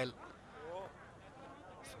as well.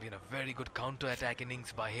 It's been a very good counter-attack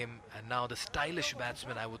innings by him, and now the stylish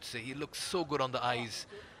batsman, I would say. He looks so good on the eyes,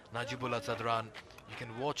 Najibullah Zadran. You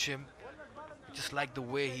can watch him, just like the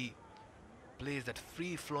way he plays that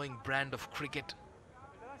free-flowing brand of cricket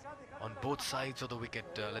on both sides of the wicket.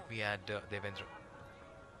 Let me add, Devendra.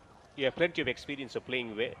 Yeah, plenty of experience of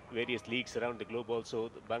playing various leagues around the globe also.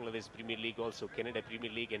 The Bangladesh Premier League also, Canada Premier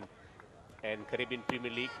League and Caribbean Premier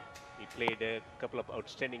League. He played a couple of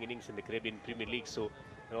outstanding innings in the Caribbean Premier League, so,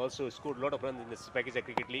 and also scored a lot of runs in the Pakistan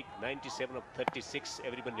Cricket League. 97 of 36,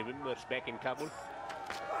 everyone remembers, back in Kabul.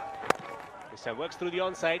 This time works through the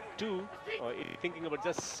onside, 2, or thinking about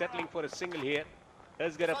just settling for a single here.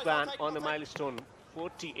 Asghar Afghan on the milestone,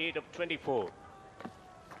 48 of 24.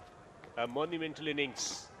 A monumental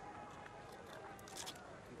innings.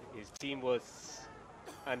 His team was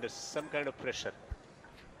under some kind of pressure.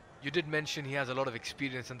 You did mention he has a lot of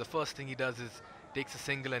experience, and the first thing he does is takes a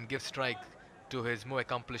single and gives strike to his more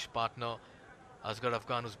accomplished partner, Asghar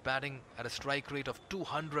Afghan, who's batting at a strike rate of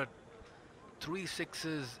 200, 3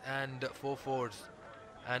 sixes and 4 fours,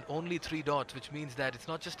 and only 3 dots, which means that it's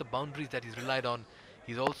not just the boundaries that he's relied on,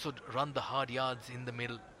 he's also run the hard yards in the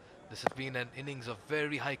middle. This has been an innings of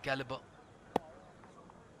very high caliber.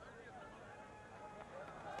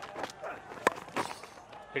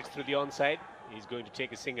 Hits through the onside. He's going to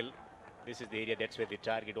take a single. This is the area that's where they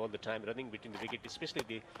target all the time, running between the wicket,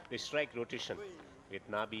 especially the strike rotation with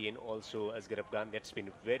Nabi and also Asghar Afghan. That's been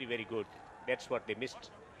very, very good. That's what they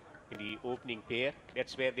missed in the opening pair.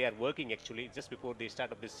 That's where they are working actually. Just before the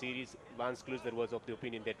start of this series, Lance Klusener was of the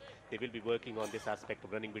opinion that they will be working on this aspect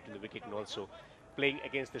of running between the wicket and also playing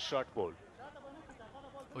against the short ball.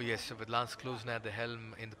 Oh yes, so with Lance Klusener at the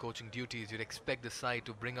helm in the coaching duties, you'd expect the side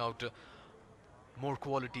to bring out more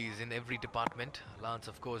qualities in every department. Lance,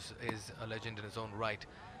 of course, is a legend in his own right.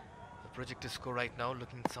 The projected score right now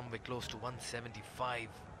looking somewhere close to 175.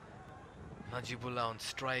 Najibullah on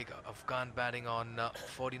strike, Afghan batting on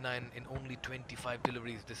 49 in only 25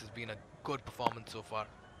 deliveries. This has been a good performance so far.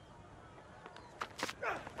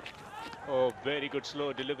 Oh, very good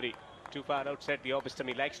slow delivery. Too far outside the off stump.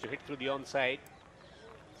 He likes to hit through the onside.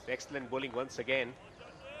 Excellent bowling once again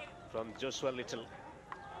from Joshua Little.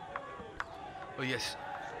 Oh yes,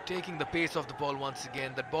 taking the pace of the ball once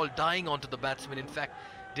again. That ball dying onto the batsman. In fact,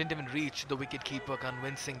 didn't even reach the wicket keeper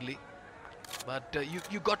convincingly. But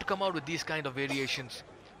you got to come out with these kind of variations.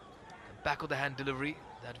 Back of the hand delivery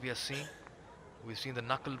that we are seeing. We've seen the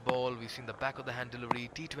knuckle ball, we've seen the back of the hand delivery.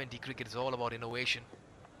 T20 cricket is all about innovation.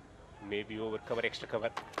 Maybe over cover, extra cover.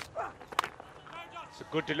 It's a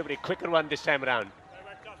good delivery, quicker one this time around.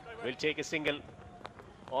 Will take a single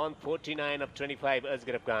on 49 of 25,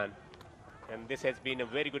 Asghar Afghan. And this has been a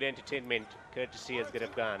very good entertainment, courtesy Asghar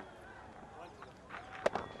Afghan.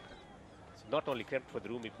 It's not only crept for the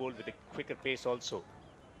room, he bowled with a quicker pace also.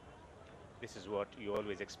 This is what you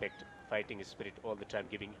always expect, fighting spirit all the time,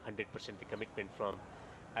 giving 100% the commitment from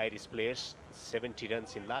Irish players. 70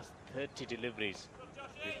 runs in last 30 deliveries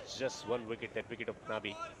with just 1 wicket, that wicket of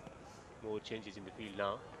Nabi. More changes in the field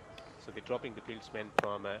now. So they're dropping the fieldsman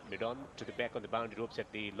from mid-on to the back on the boundary ropes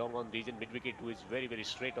at the long-on region. Mid-wicket, who is very, very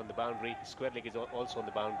straight on the boundary. Square leg is also on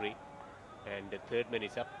the boundary. And the third man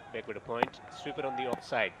is up, backward a point. Sweeper on the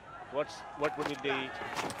offside. What would be the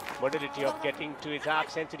modality of getting to his half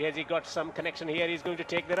century? Has he got some connection here? He's going to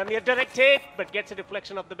take the run here, direct hit, but gets a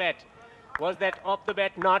deflection of the bat. Was that off the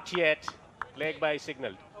bat? Not yet. Leg by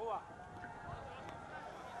signalled.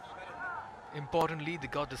 Importantly, they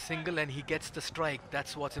got the single and he gets the strike.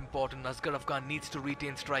 That's what's important. Asghar Afghan needs to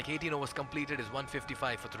retain strike. 18 overs completed is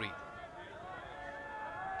 155 for 3.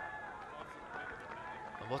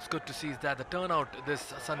 And what's good to see is that the turnout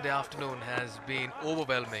this Sunday afternoon has been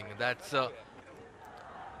overwhelming. That's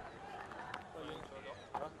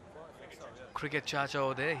Cricket Chacha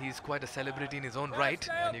over there. He's quite a celebrity in his own right.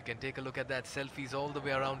 And you can take a look at that. Selfies all the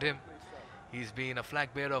way around him. He's been a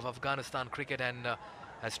flag bearer of Afghanistan cricket and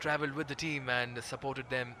has travelled with the team and supported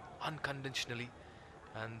them unconditionally.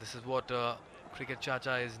 And this is what Cricket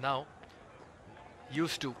Chacha is now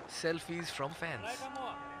used to, selfies from fans.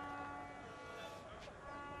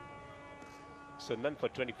 So none for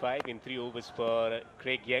 25 in 3 overs for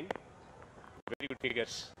Craig Young. Very good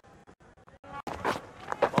figures.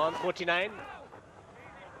 On 49.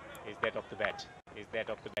 Is that off the bat? Is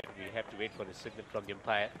that off the bat? We have to wait for the signal from the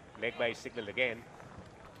umpire. Leg by signal again.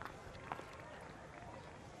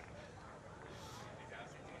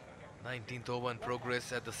 19th over in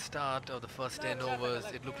progress. At the start of the first 10 overs,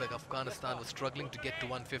 it looked like Afghanistan was struggling to get to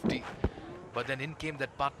 150. But then in came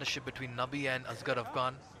that partnership between Nabi and Asghar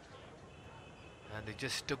Afghan. And they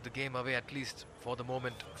just took the game away, at least for the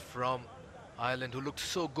moment, from Ireland, who looked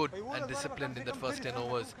so good and disciplined in the first 10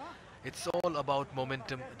 overs. It's all about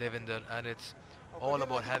momentum, Devinder, and it's all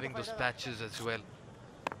about having those patches as well.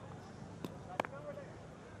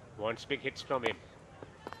 Wants big hits from him.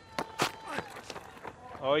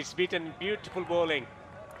 Oh, he's beaten. Beautiful bowling.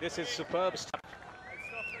 This is superb stuff.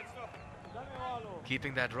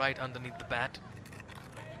 Keeping that right underneath the bat.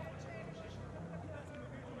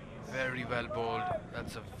 Very well bowled.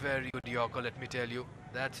 That's a very good Yorker, let me tell you.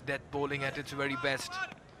 That's death bowling at its very best.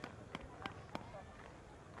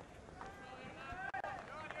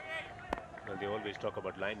 Well, they always talk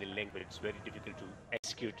about line and length, but it's very difficult to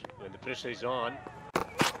execute when the pressure is on.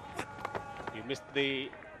 You missed the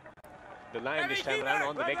line this time around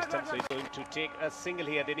on the leg stump, so he's going to take a single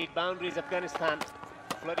here. They need boundaries, Afghanistan.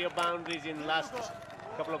 Flurry of boundaries in last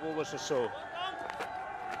couple of overs or so.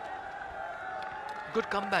 Good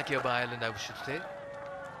comeback here by Ireland, I should say.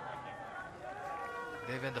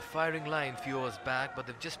 They were in the firing line few hours back, but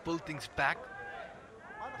they've just pulled things back.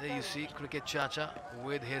 There you see Cricket Chacha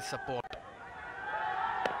with his support.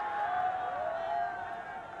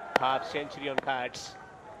 Half century on cards.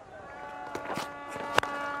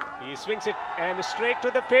 He swings it and straight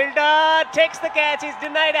to the fielder. Takes the catch. He's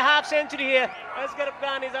denied a half century here. Asghar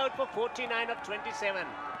Afghan is out for 49 of 27.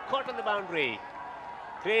 Caught on the boundary.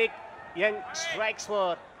 Craig Young strikes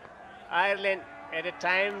for Ireland at a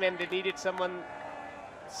time when they needed someone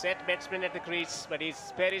set batsman at the crease, but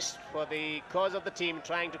he's perished for the cause of the team,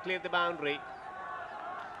 trying to clear the boundary.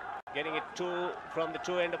 Getting it from the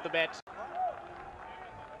two end of the bat.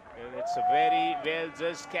 And it's a very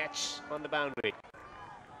well-judged catch on the boundary.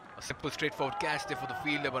 A simple, straightforward catch there for the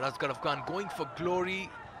fielder, but Asghar Afghan going for glory.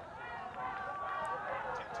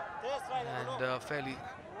 And fairly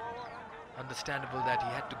understandable that he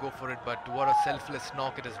had to go for it, but what a selfless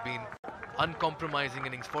knock it has been. Uncompromising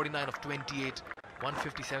innings, 49 of 28,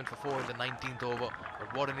 157 for 4 in the 19th over.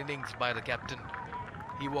 But what an innings by the captain.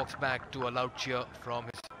 He walks back to a loud cheer from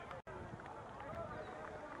his...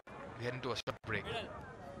 We head into a stop break.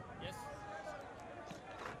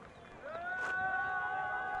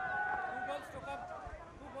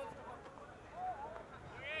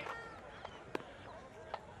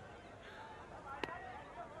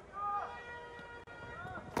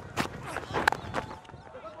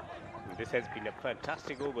 This has been a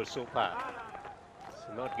fantastic over so far.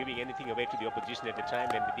 So not giving anything away to the opposition at the time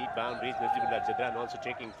when they need boundaries. Nazimullah Jadran also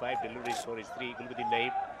taking 5 deliveries for his 3.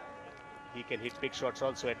 Nabi, he can hit big shots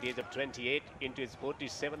also at the age of 28 into his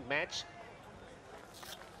 47th match.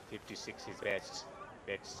 56 is best.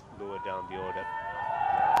 That's lower down the order.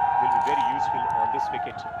 Will be very useful on this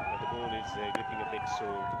wicket. The ball is gripping a bit, so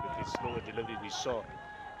with his slower deliveries, we saw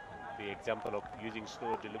the example of using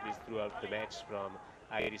slower deliveries throughout the match from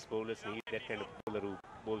Irish bowlers. Need that kind of bowler who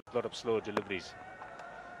bowls a lot of slow deliveries.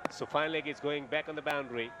 So final leg is going back on the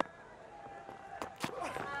boundary.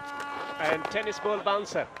 And tennis ball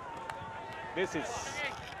bouncer. This is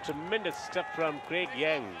tremendous stuff from Craig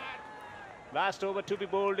Young. Last over to be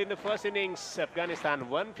bowled in the first innings. Afghanistan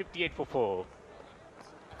 158 for 4.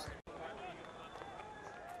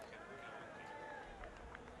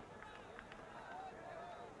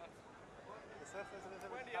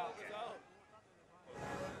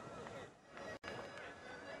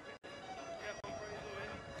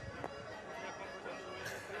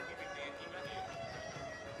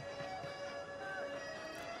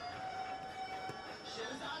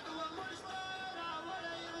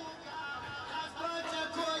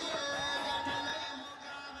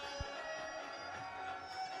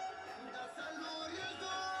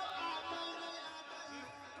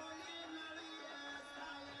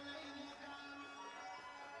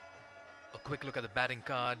 Quick look at the batting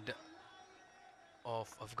card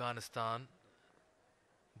of Afghanistan.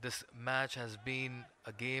 This match has been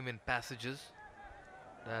a game in passages.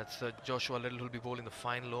 That's Joshua Little, who will be bowling the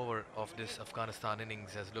final over of this Afghanistan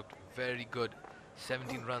innings. Has looked very good.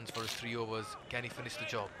 17 runs for his 3 overs. Can he finish the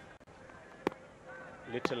job?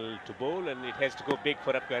 Little to bowl, and it has to go big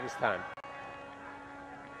for Afghanistan.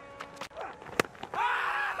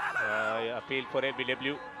 Appeal for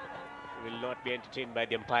LBW will not be entertained by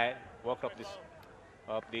the umpire. Walked off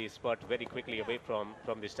the spot very quickly away from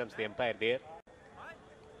the stumps. The umpire there.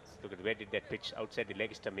 Let's look at where did that pitch, outside the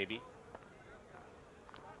leg stump maybe,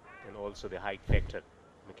 and also the height factor.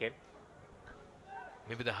 Okay.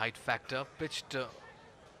 Maybe the height factor pitched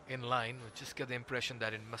in line. We just get the impression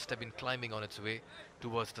that it must have been climbing on its way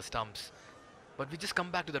towards the stumps. But we just come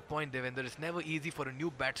back to that point, Devendra. It's never easy for a new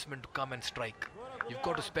batsman to come and strike. You've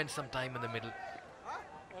got to spend some time in the middle.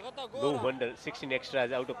 No wonder 16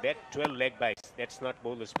 extras out of that, 12 leg bytes. That's not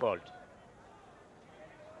bowler's fault.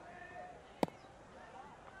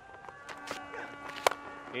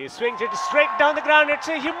 He swings it straight down the ground. It's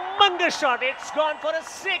a humongous shot. It's gone for a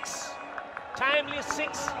 6. Timely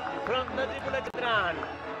 6 from Najibullah.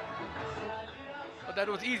 But that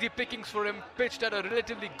was easy pickings for him. Pitched at a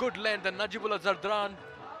relatively good length, and Najibullah Zardran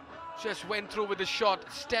just went through with the shot.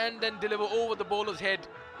 Stand and deliver over the bowler's head.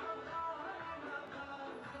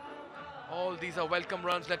 All these are welcome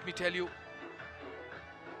runs, let me tell you.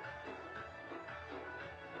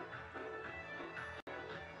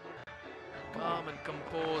 Calm and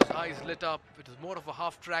composed, eyes lit up. It was more of a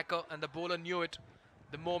half tracker, and the bowler knew it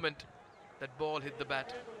the moment that ball hit the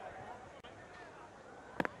bat.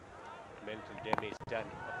 Mental damage done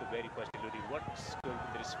of the very first delivery. What's going to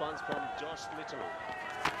be the response from Josh Little?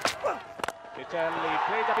 Little, he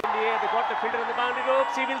played up in the air. They got the fielder on the boundary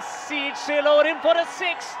ropes. He will see it sail over him for a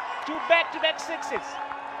 6. 2 back-to-back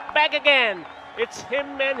 6s. Back again. It's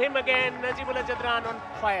him and him again. Najibullah Zardran on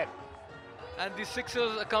fire. And the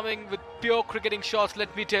sixers are coming with pure cricketing shots,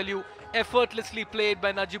 let me tell you. Effortlessly played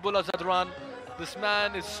by Najibullah Zardran. This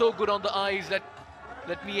man is so good on the eyes.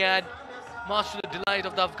 Let me add, much to the delight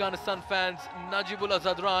of the Afghanistan fans, Najibullah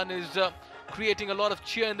Zardran is creating a lot of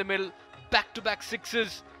cheer in the middle. Back-to-back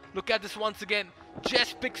 6s. Look at this once again.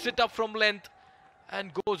 Just picks it up from length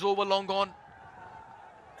and goes over long on.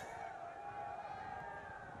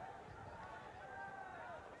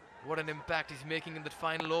 What an impact he's making in that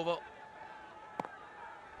final over.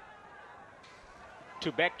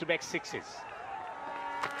 2 back-to-back 6s.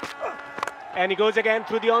 And he goes again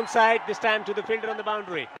through the onside, this time to the fielder on the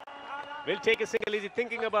boundary. Will take a single. Is he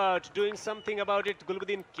thinking about doing something about it?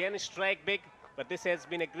 Gulbuddin can strike big, but this has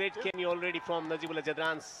been a great cameo already from Najibullah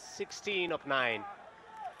Zardran. 16 of 9.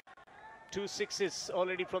 2 6s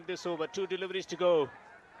already from this over. 2 deliveries to go.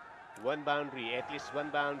 1 boundary, at least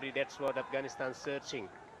 1 boundary. That's what Afghanistan's searching.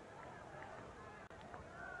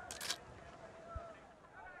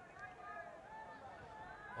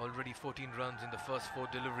 Already 14 runs in the first 4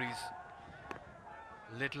 deliveries.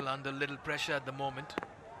 Little under little pressure at the moment.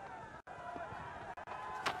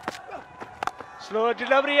 Slow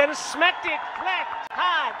delivery and smacked it flat,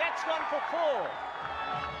 hard. That's gone for 4.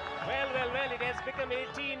 Well, it has become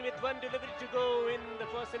 18 with 1 delivery to go in the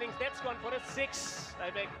first innings. That's gone for a 6. I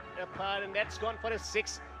beg your pardon, that's gone for a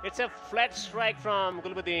 6. It's a flat strike from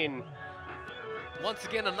Gulbuddin. Once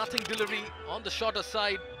again, a nothing delivery on the shorter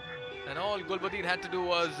side. And all Gulbuddin had to do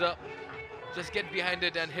was just get behind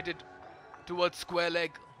it and hit it towards square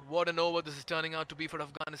leg. What an over this is turning out to be for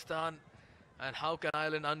Afghanistan. And how can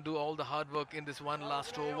Ireland undo all the hard work in this one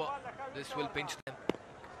last over? This will pinch them.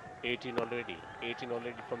 18 already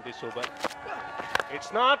from this over.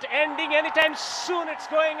 It's not ending anytime soon. It's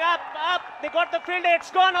going up. They got the fielder.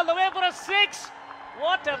 It's gone all the way for a 6.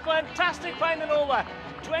 What a fantastic final over.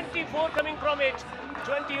 24 coming from it.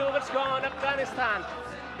 20 overs gone. Afghanistan.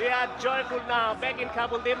 They are joyful now, back in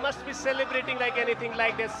Kabul. They must be celebrating like anything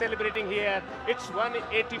like they're celebrating here. It's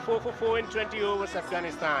 184 for 4 in 20 overs,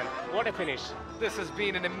 Afghanistan. What a finish. This has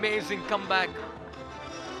been an amazing comeback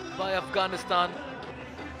by Afghanistan.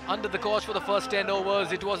 Under the course for the first 10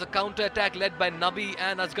 overs, it was a counter-attack led by Nabi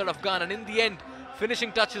and Asghar Afghan. And in the end,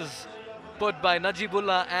 finishing touches put by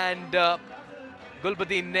Najibullah and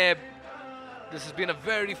Gulbuddin Neb. This has been a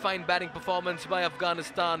very fine batting performance by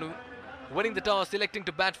Afghanistan, winning the toss, electing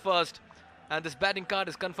to bat first. And this batting card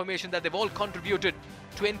is confirmation that they've all contributed.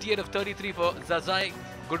 28 of 33 for Zazai,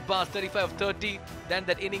 Gurbaz 35 of 30. Then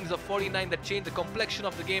that innings of 49 that changed the complexion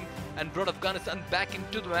of the game and brought Afghanistan back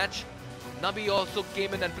into the match. Nabi also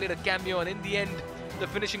came in and played a cameo, and in the end, the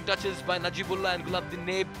finishing touches by Najibullah and Gulbuddin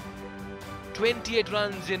Neb. 28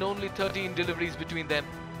 runs in only 13 deliveries between them.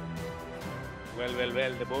 Well,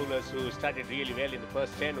 the bowlers who started really well in the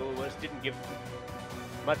first 10 overs didn't give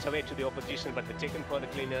much away to the opposition, but they're taken for the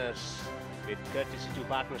cleaners with courtesy to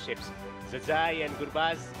partnerships. Zazai and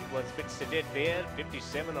Gurbaz was a bit sedate there,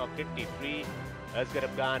 57 of 53. Asghar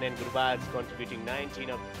Afghan and Gurbaz contributing 19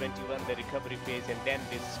 of 21 the recovery phase, and then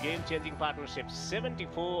this game-changing partnership,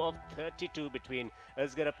 74 of 32 between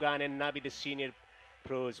Asghar Afghan and Nabi, the senior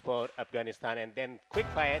pros for Afghanistan, and then quick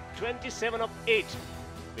fire, 27 of 8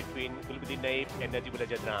 between Gulbuddin Neb and Najibullah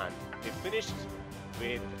Zardran. They finished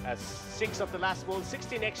with a 6 of the last ball,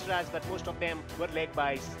 16 extras, but most of them were leg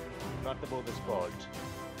byes, not the bowler's fault.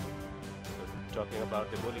 Talking about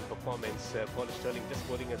the bowling performance, Stirling just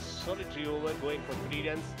bowling a solitary over, going for 3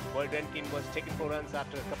 runs. Rankin was taken 4 runs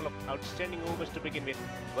after a couple of outstanding overs to begin with.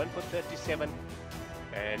 1 for 37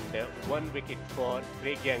 and 1 wicket for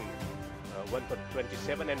Craig Young. One for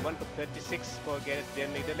 27 and one for 36 for Gareth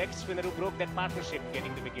Delany, the leg spinner who broke that partnership,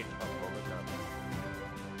 getting the wicket of Mohammad Nabi.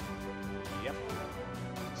 Yep.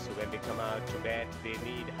 So when they come out to bat, they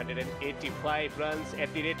need 185 runs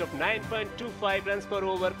at the rate of 9.25 runs per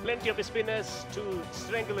over. Plenty of spinners to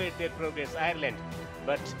strangulate their progress, Ireland.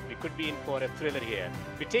 But we could be in for a thriller here.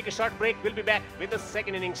 We take a short break. We'll be back with the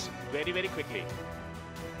second innings very, very quickly.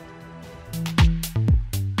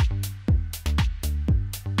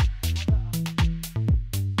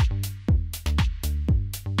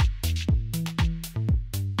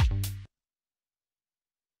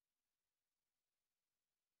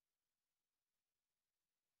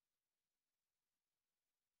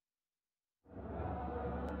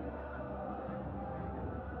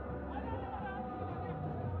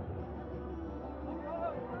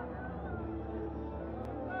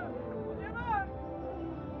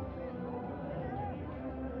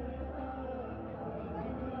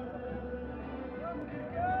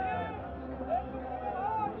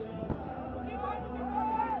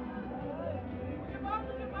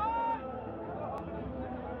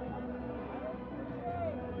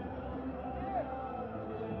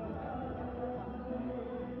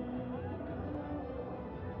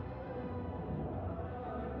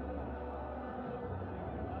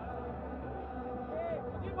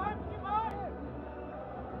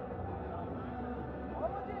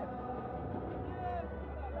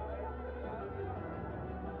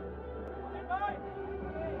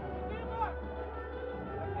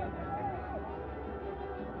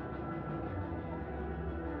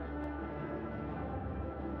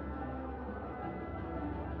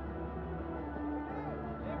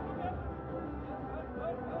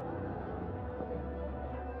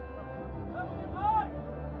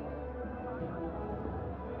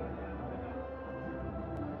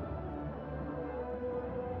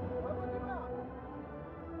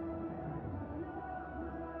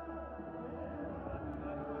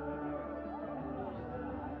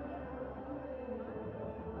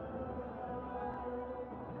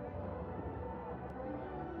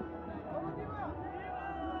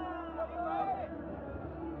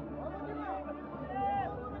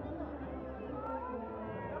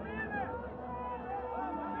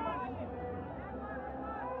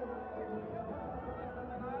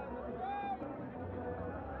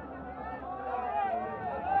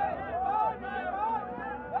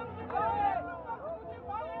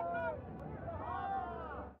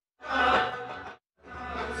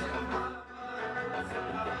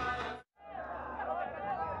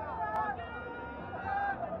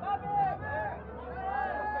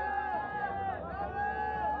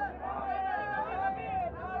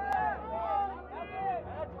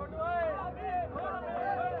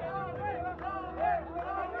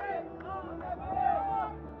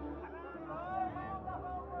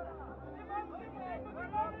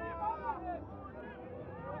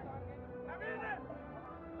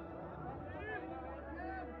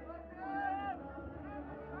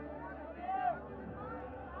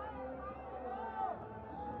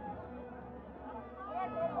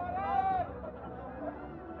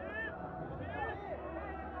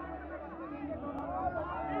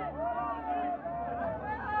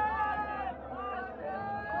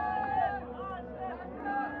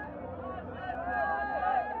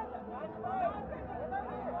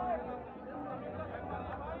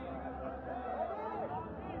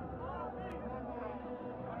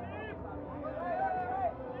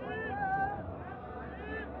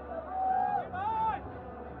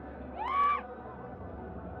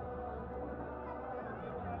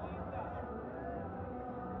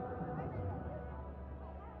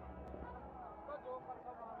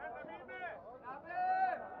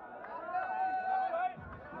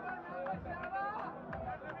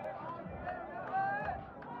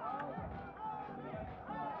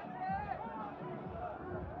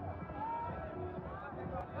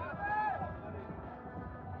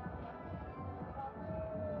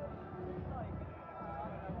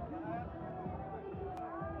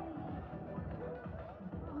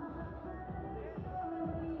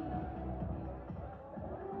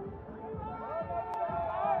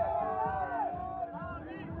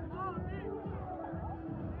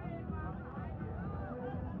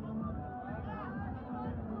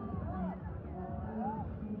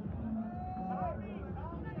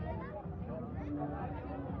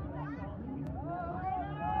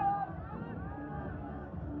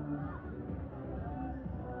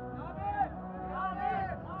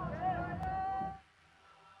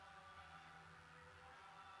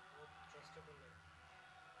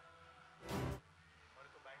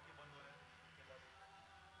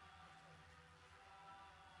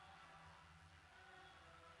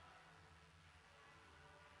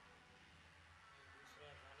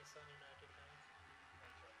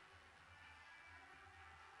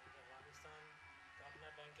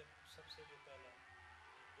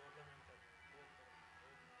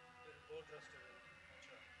 बहुत trust है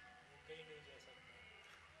अच्छा वो कहीं नहीं जा सकता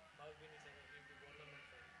भाग भी नहीं सकता क्योंकि गवर्नमेंट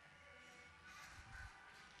का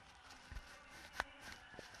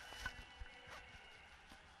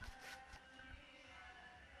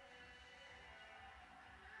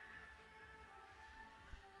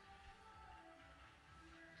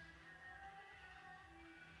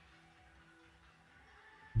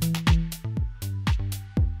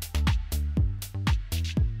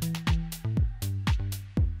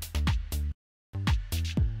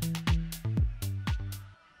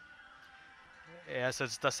Yes,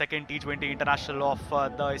 it's the second T20 international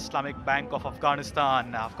of the Islamic Bank of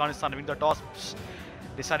Afghanistan. Afghanistan winning the toss,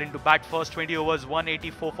 deciding to bat first. 20 overs,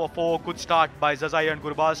 184 for 4. Good start by Zazai and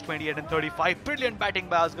Gurbaz, 28 and 35. Brilliant batting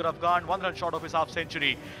by Asghar Afghan, 1 run short of his half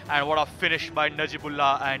century. And what a finish by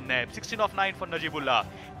Najibullah and Neb. 16 of 9 for Najibullah,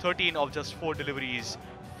 13 of just 4 deliveries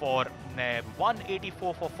for Neb.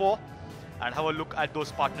 184 for 4. And have a look at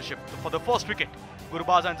those partnerships. For the first wicket,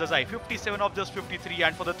 Gurbaz and Zazai, 57 of just 53.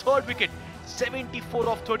 And for the third wicket, 74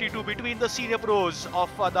 of 32 between the senior pros of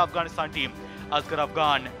the Afghanistan team, Asghar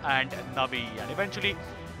Afghan and Nabi. And eventually,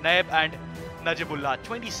 Naib and Najibullah,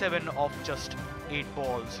 27 of just 8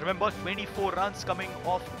 balls. Remember, 24 runs coming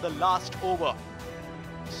off the last over.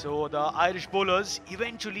 So the Irish bowlers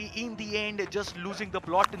eventually, in the end, just losing the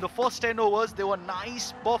plot. In the first 10 overs, they were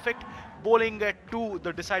nice, perfect bowling to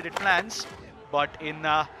the decided plans. But in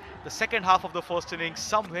the second half of the first innings,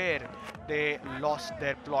 somewhere they lost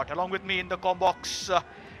their plot. Along with me in the comm box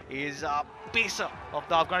is pacer of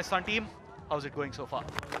the Afghanistan team. How's it going so far?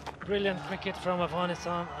 Brilliant cricket from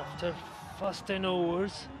Afghanistan after first 10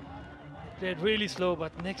 overs. Played really slow,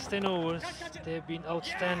 but next 10 overs they've been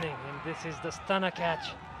outstanding. And this is the stunner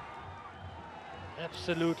catch.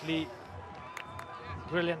 Absolutely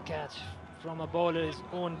brilliant catch from a bowler, his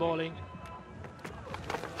own bowling.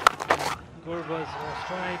 Gurbaz was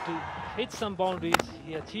trying to hit some boundaries,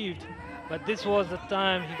 he achieved, but this was the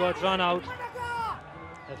time he got run out.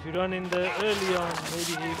 If you run in the early on,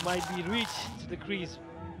 maybe he might be reached to the crease,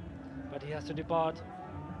 but he has to depart.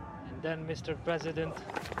 And then Mr. President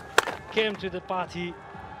came to the party,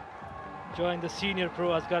 joined the senior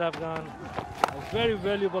pro Asghar Afghan. A very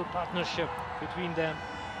valuable partnership between them.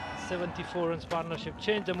 74 runs partnership,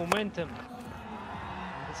 changed the momentum.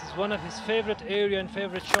 This is one of his favorite area and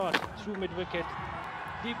favorite shot through mid-wicket,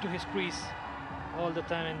 deep to his crease all the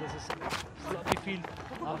time. And this is sloppy field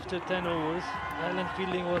after 10 overs. Island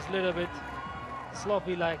fielding was a little bit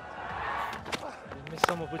sloppy, like they missed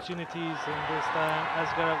some opportunities. And this time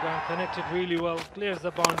Asghar Afghan connected really well, clears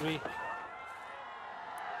the boundary.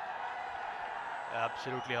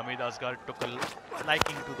 Absolutely, Hamid. Asghar took a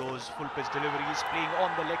liking to those full pitch deliveries, playing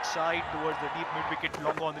on the leg side towards the deep mid-wicket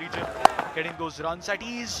long on region, getting those runs at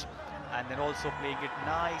ease, and then also playing it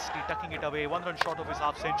nicely, tucking it away, 1 run short of his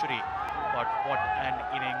half century. But what an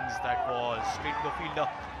innings that was, straight to the fielder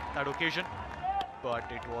that occasion. But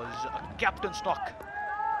it was a captain stock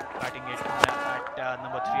batting it at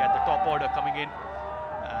number 3 at the top order coming in,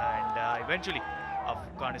 and eventually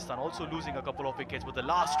Afghanistan also losing a couple of wickets with the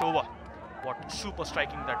last over. What super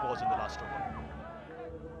striking that was in the last over.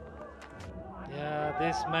 Yeah,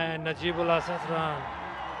 this man Najibullah Safran,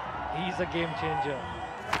 he's a game changer.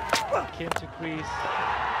 Came to crease,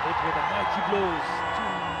 hit with a mighty blows,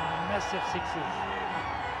 2 massive sixes.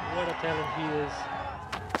 What a talent he is.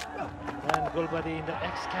 And Gulbadi, the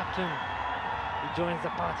ex-captain, he joins the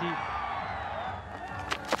party.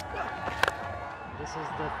 This is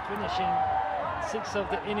the finishing 6 of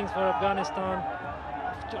the innings for Afghanistan.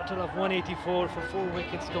 Total of 184 for 4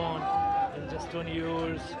 wickets gone in just 20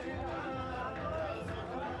 overs.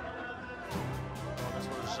 This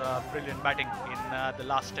was brilliant batting in the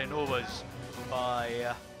last 10 overs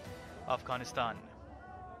by Afghanistan.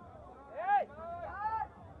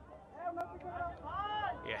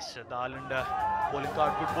 Yes, the Ireland bowling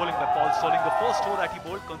card, good bowling by Paul Stirling. The first over that he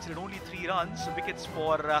bowled considered only 3 runs. Wickets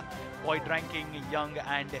for Boyd, Rankin, Young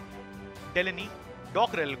and Delany.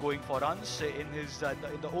 Dockrell going for runs in his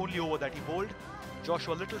in the only over that he bowled.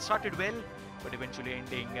 Joshua Little started well, but eventually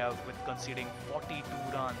ending with conceding 42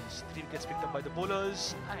 runs. 3 wickets picked up by the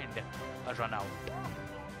bowlers and a run out.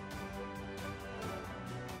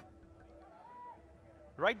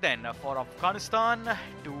 Right then, for Afghanistan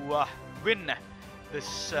to win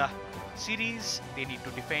this series, they need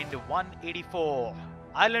to defend 184.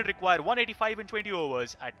 Ireland require 185 in 20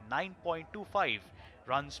 overs at 9.25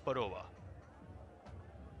 runs per over.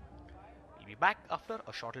 We'll be back after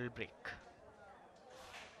a short little break.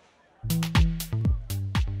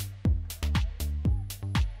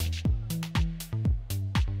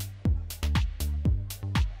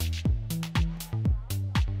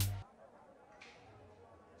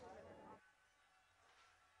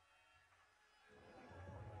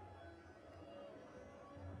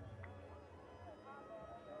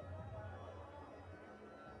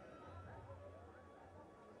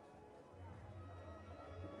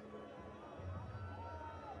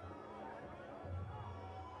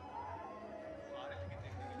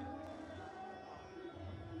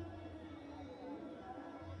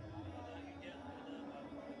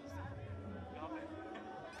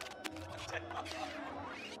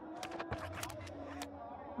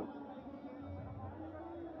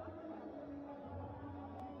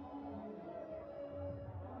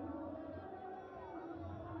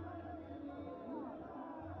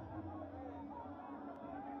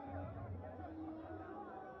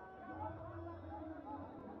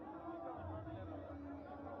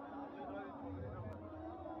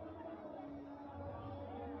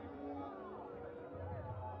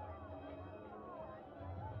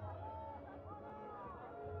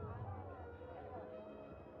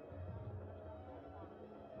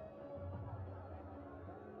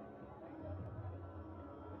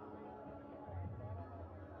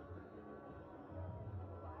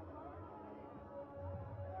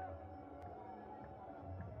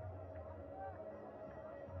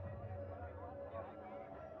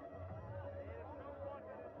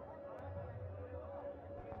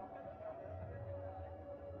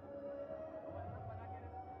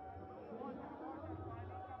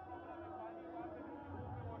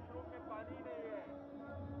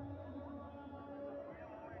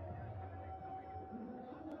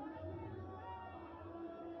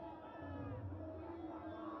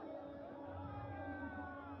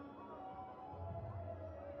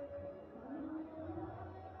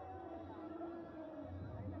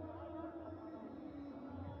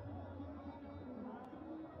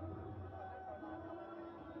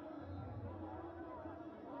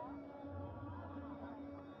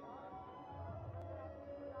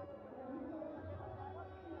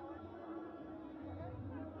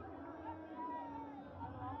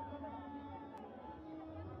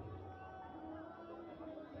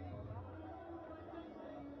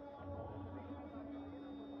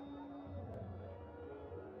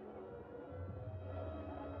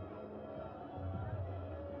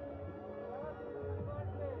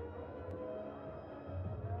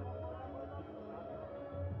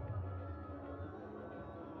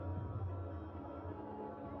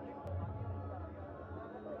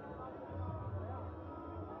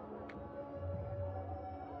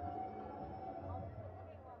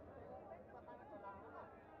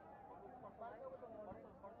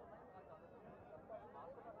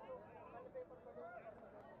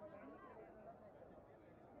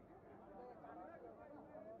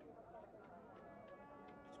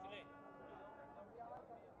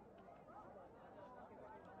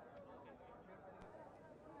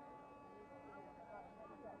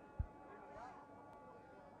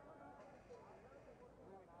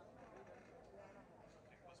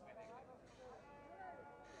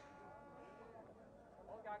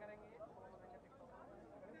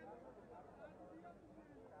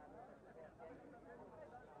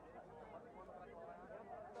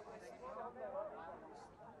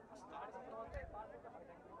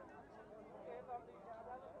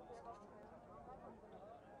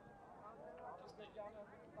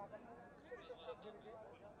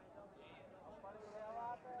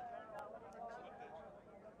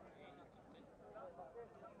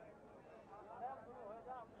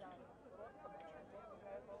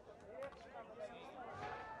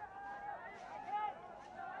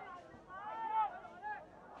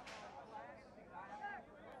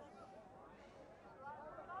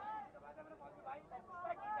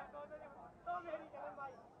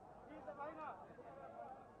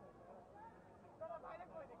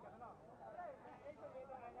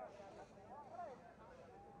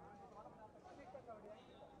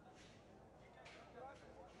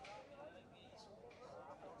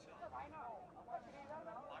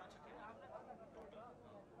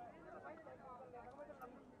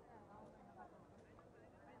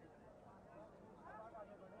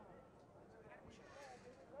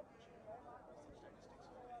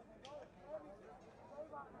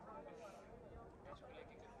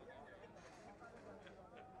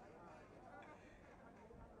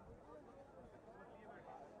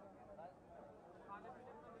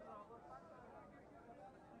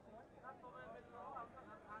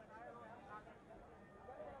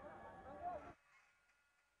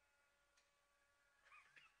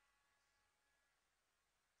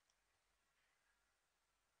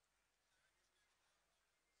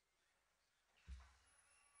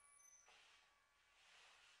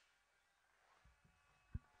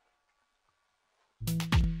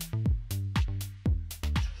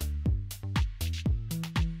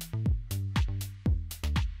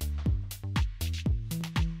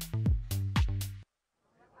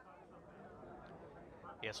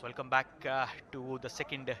 Yes, welcome back to the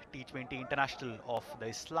second T20 International of the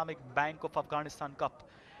Islamic Bank of Afghanistan Cup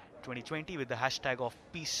 2020 with the hashtag of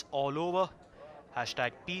peace all over,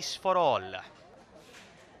 hashtag peace for all.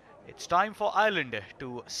 It's time for Ireland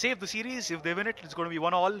to save the series. If they win it, it's going to be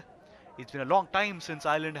 1-1. It's been a long time since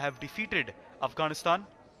Ireland have defeated Afghanistan.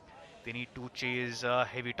 They need to chase a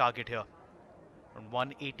heavy target here. And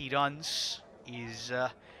 180 runs is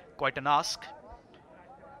quite an ask.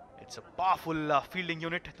 It's a powerful fielding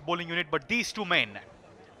unit, the bowling unit, but these two men,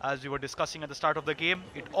 as we were discussing at the start of the game,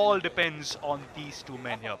 it all depends on these two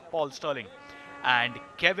men here, Paul Stirling and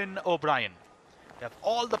Kevin O'Brien. They have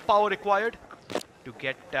all the power required to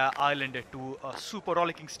get Ireland to a super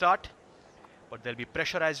rollicking start, but there'll be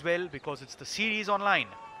pressure as well because it's the series online,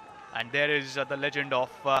 and there is the legend of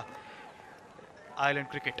Ireland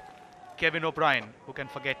cricket, Kevin O'Brien, who can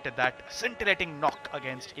forget that scintillating knock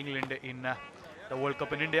against England in the World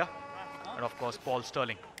Cup in India, and of course Paul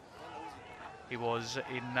Stirling. He was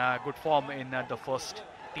in good form in the first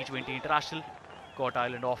T20 international, got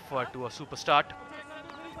Ireland off to a super start.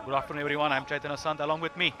 Good afternoon everyone, I'm Chaitanya Sant. Along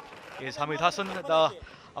with me is Hamid Hassan, the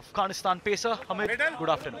Afghanistan pacer. Hamid, good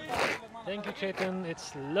afternoon. Thank you, Chaitan.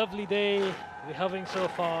 It's a lovely day we're having so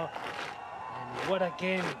far, and what a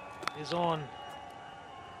game is on.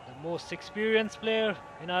 The most experienced player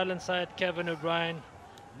in Ireland side, Kevin O'Brien,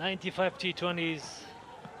 95 T20s,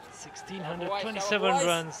 1627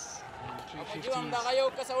 runs and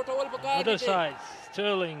 350s. Other side,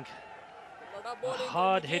 Stirling, a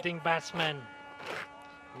hard-hitting batsman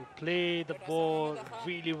who play the ball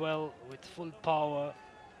really well with full power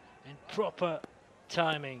and proper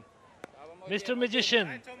timing. Mr.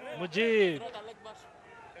 Magician, Mujeeb,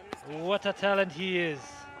 what a talent he is.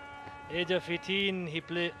 Age of 18, he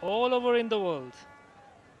played all over in the world.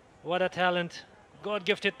 What a talent.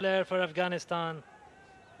 God-gifted player for Afghanistan.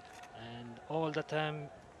 And all the time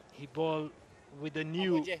he bowled with the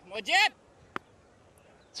new.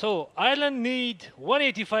 So Ireland need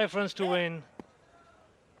 185 runs to win,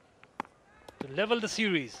 to level the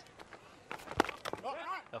series.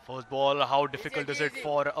 The first ball, how difficult is it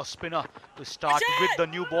for a spinner to start with the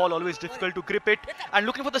new ball? Always difficult to grip it. And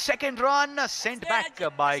looking for the second run, sent back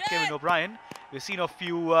by Kevin O'Brien. We've seen a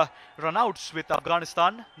few run-outs with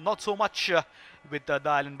Afghanistan, not so much with the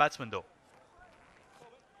Ireland batsmen though.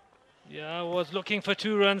 Yeah, I was looking for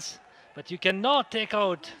 2 runs, but you cannot take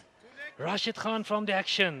out Rashid Khan from the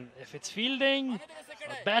action. If it's fielding,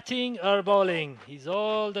 or batting or bowling, he's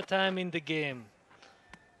all the time in the game.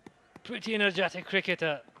 Pretty energetic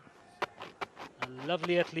cricketer, a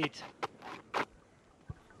lovely athlete.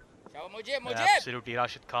 Absolutely,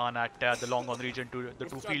 Rashid Khan at the long on region to the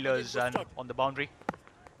 2 fielders and on the boundary.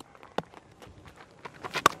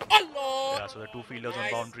 Yeah, so the 2 fielders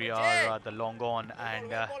on boundary are the long on and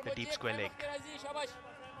the deep square leg.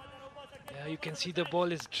 Yeah, you can see the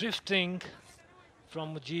ball is drifting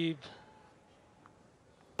from Mujeeb.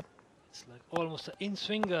 It's like almost an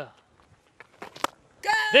in-swinger.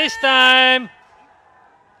 This time,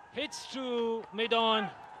 hits through mid-on,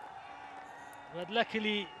 but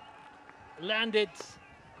luckily landed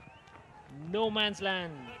no man's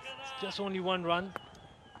land. It's just only 1 run.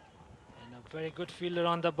 And a very good fielder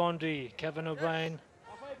on the boundary. Kevin O'Brien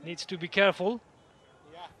needs to be careful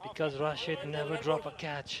because Rashid never drop a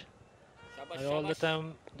catch. And all the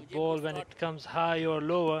time, the ball when it comes high or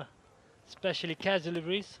lower, especially catch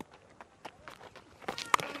deliveries.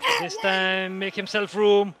 This time, make himself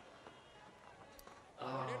room.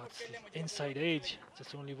 Oh, it's inside edge.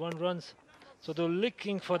 Just only 1 runs. So they're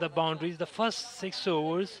looking for the boundaries. The first 6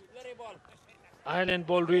 overs, Ireland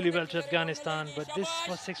bowled really well to Afghanistan. But this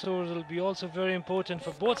first 6 overs will be also very important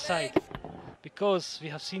for both sides because we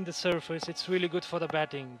have seen the surface. It's really good for the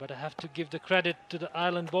batting. But I have to give the credit to the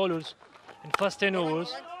Ireland bowlers in first 10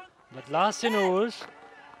 overs. But last 10 overs,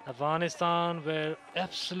 Afghanistan were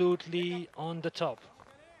absolutely on the top.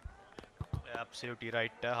 Absolutely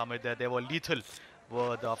right, Hamid. They were lethal,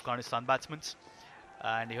 were the Afghanistan batsmen.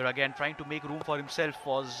 And here again, trying to make room for himself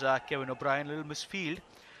was Kevin O'Brien. A little misfield,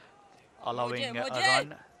 allowing a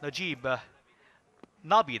run.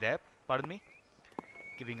 Nabi there, pardon me,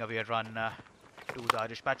 giving away a run to the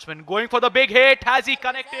Irish batsman. Going for the big hit. Has he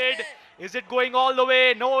connected? Is it going all the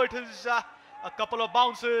way? No, it is a couple of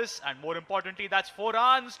bounces, and more importantly, that's 4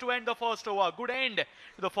 runs to end the first over. Good end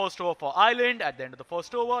to the first over for Ireland. At the end of the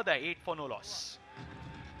first over, they're 8 for no loss.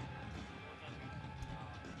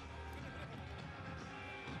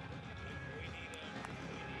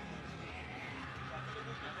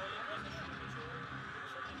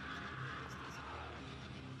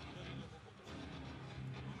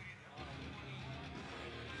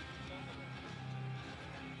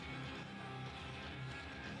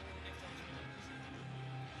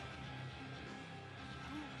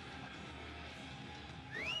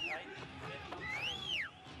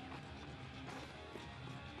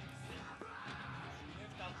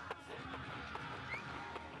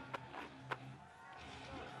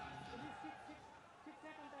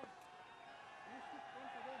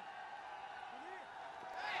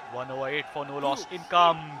 1 over 8 for no loss. In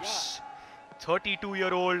comes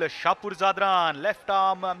 32-year-old Shapur Zadran, left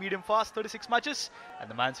arm, medium fast, 36 matches. And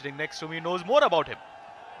the man sitting next to me knows more about him.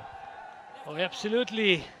 Oh,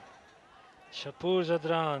 absolutely. Shapur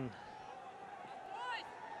Zadran.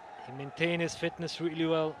 He maintained his fitness really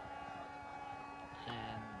well.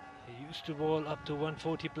 And he used to bowl up to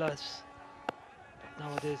 140 plus. But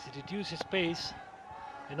nowadays he reduced his pace.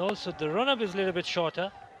 And also the run-up is a little bit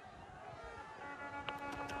shorter.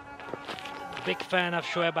 Big fan of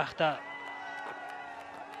Shoaib Akhtar.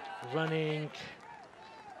 Running.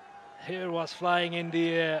 Hair was flying in the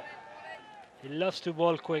air. He loves to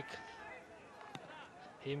bowl quick.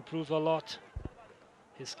 He improved a lot.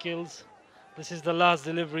 His skills. This is the last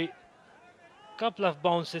delivery. Couple of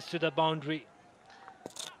bounces to the boundary.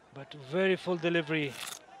 But very full delivery.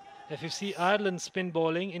 If you see Ireland spin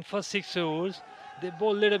bowling in first 6 overs, they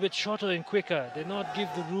bowl a little bit shorter and quicker. They not give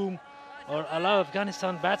the room or allow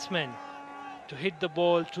Afghanistan batsmen to hit the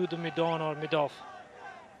ball through the mid-on or mid-off.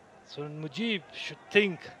 So Mujeeb should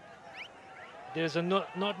think there's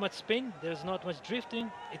not much spin, there's not much drifting.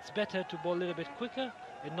 It's better to bowl a little bit quicker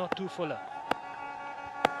and not too fuller.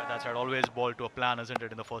 But that's right, always ball to a plan, isn't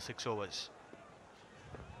it, in the first 6 overs.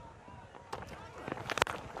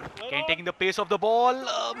 Again, taking the pace of the ball,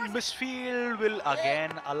 misfield will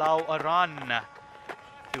again allow a run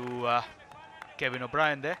to Kevin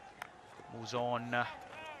O'Brien there. Moves on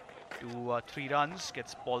to 3 runs,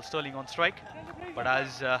 gets Paul Stirling on strike. But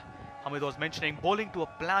as Hamid was mentioning, bowling to a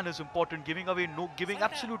plan is important. Giving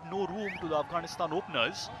absolute no room to the Afghanistan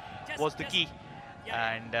openers was the key.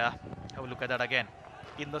 And have a look at that again.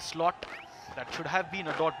 In the slot, that should have been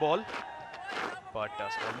a dot ball. But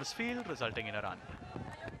small misfield resulting in a run.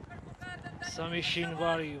 Sami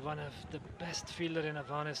Shinwari, one of the best fielder in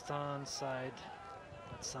Afghanistan side.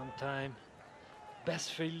 But sometimes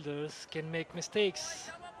best fielders can make mistakes.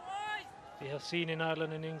 We have seen in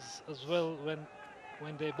Ireland innings as well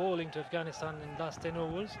when they're bowling to Afghanistan in last 10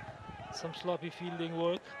 overs, some sloppy fielding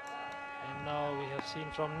work. And now we have seen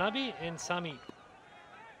from Nabi and Sami.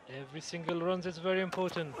 Every single run is very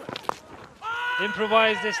important.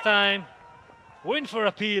 Improvise this time. Win for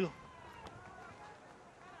appeal.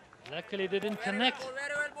 Luckily they didn't connect.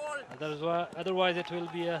 Otherwise it will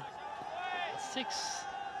be a 6.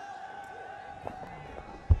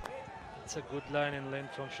 It's a good line in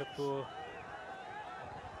length from Shapur.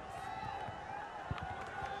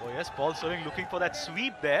 Oh yes, Paul Stirling looking for that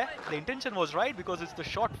sweep there. The intention was right because it's the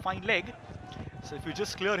short fine leg. So if you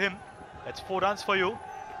just clear him, that's 4 runs for you.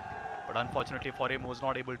 But unfortunately for him, was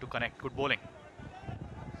not able to connect. Good bowling.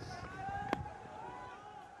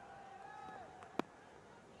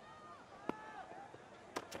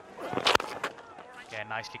 Again,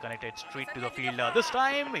 nicely connected straight to the fielder. This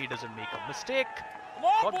time he doesn't make a mistake.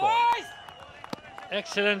 Got ball.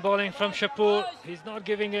 Excellent bowling from Shapur. He's not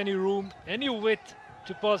giving any room, any width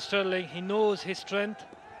to Paul Stirling. He knows his strength.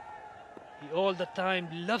 He all the time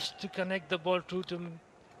loves to connect the ball through to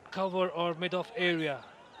cover or mid-off area.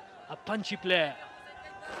 A punchy player.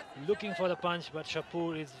 Looking for the punch, but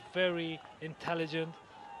Shapur is very intelligent.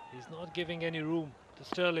 He's not giving any room to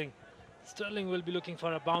Stirling. Stirling will be looking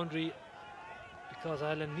for a boundary because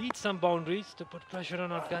Ireland needs some boundaries to put pressure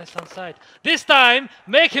on Afghanistan side. This time,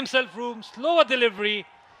 make himself room, slower delivery.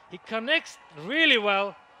 He connects really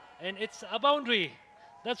well, and it's a boundary.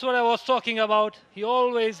 That's what I was talking about. He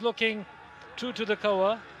always looking true to the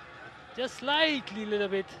cover. Just slightly, little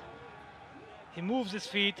bit. He moves his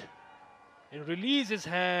feet and releases his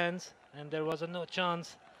hands, and there was no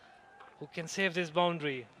chance who can save this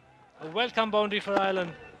boundary. A welcome boundary for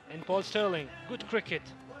Ireland and Paul Stirling. Good cricket.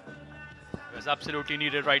 Is absolutely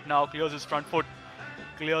needed right now. Clears his front foot,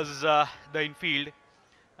 clears the infield,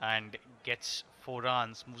 and gets 4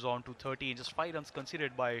 runs. Moves on to 13. Just 5 runs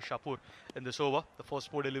conceded by Shapur in this over. The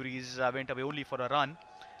first 4 deliveries went away only for a run,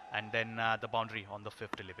 and then the boundary on the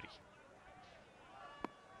 5th delivery.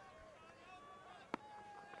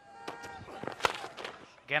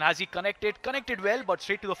 Again, as he connected well, but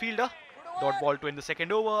straight to the fielder. Dot ball to end the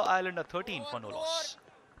 2nd over. Ireland are 13 for no loss.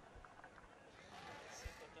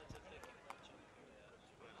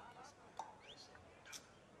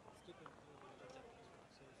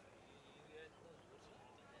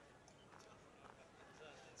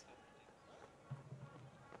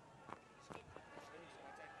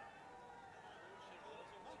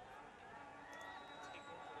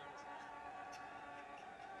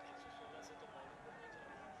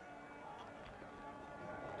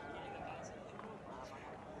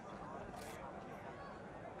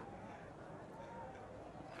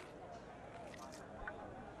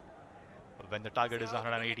 When the target is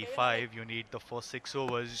 185, you need the first 6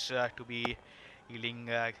 overs to be Healing,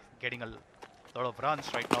 getting a lot of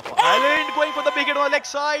runs right now for Ireland. Going for the big hit on the leg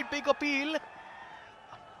side. Big appeal.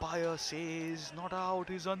 Umpire says not out.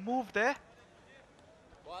 He's unmoved there.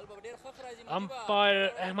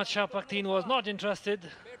 Umpire Ahmad Shah Pakhtien was not interested.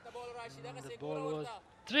 The ball was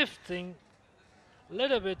drifting a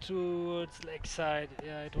little bit towards leg side.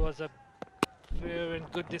 Yeah, it was a fair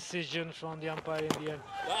and good decision from the umpire in the end.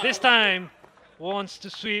 This time wants to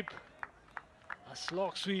sweep, a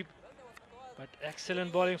slog sweep, but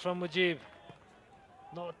excellent bowling from Mujeeb.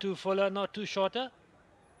 Not too fuller, not too shorter.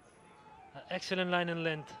 Excellent line and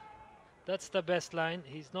length. That's the best line.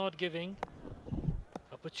 He's not giving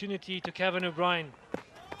opportunity to Kevin O'Brien.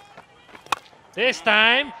 This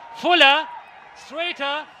time, fuller,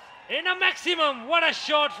 straighter, in a maximum. What a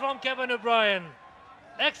shot from Kevin O'Brien.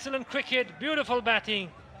 Excellent cricket, beautiful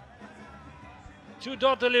batting. 2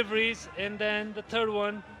 dot deliveries, and then the third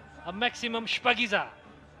one, a maximum Shpagiza.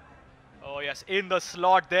 Oh yes, in the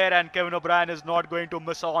slot there, and Kevin O'Brien is not going to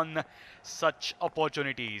miss on such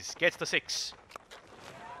opportunities. Gets the 6.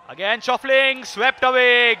 Again shuffling, swept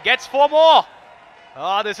away, gets 4 more.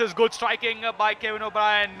 This is good striking by Kevin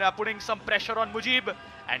O'Brien, putting some pressure on Mujeeb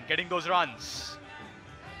and getting those runs.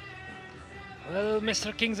 Well,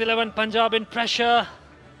 Mr. Kings 11 Punjab in pressure.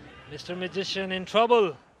 Mr. Magician in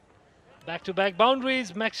trouble. Back-to-back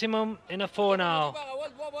boundaries, maximum in a 4 now.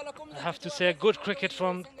 I have to say, good cricket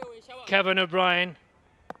from Kevin O'Brien.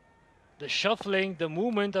 The shuffling, the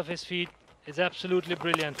movement of his feet is absolutely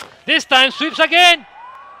brilliant. This time sweeps again,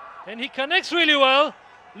 and he connects really well.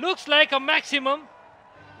 Looks like a maximum.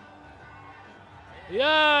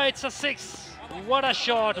 Yeah, it's a 6. What a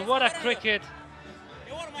shot, what a cricket.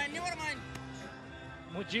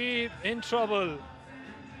 Mujeeb in trouble.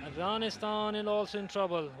 Afghanistan is also in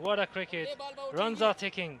trouble. What a cricket. Runs are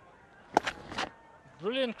ticking.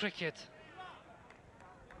 Brilliant cricket.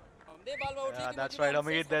 Yeah, that's right,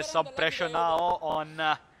 Amit. There's some pressure now on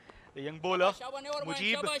the young bowler,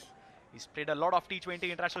 Mujeeb. He's played a lot of T20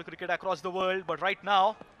 international cricket across the world, but right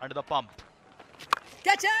now, under the pump.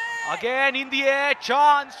 Catch it! Again in the air,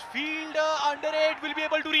 chance, fielder under it, will be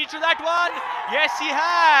able to reach to that one. Yes, he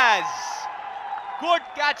has. Good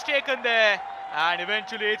catch taken there. And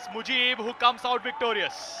eventually it's Mujeeb who comes out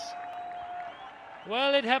victorious.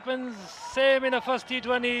 Well, it happens same in the first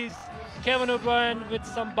T20s. Kevin O'Brien with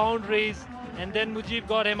some boundaries, and then Mujeeb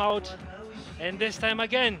got him out. And this time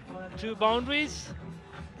again, 2 boundaries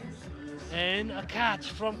and a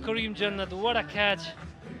catch from Kareem Jannat. What a catch.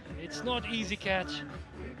 It's not easy catch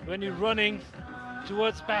when you're running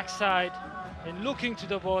towards backside and looking to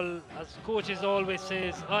the ball. As coaches always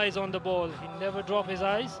says, eyes on the ball. He never drop his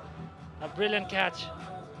eyes. A brilliant catch.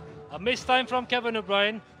 A missed time from Kevin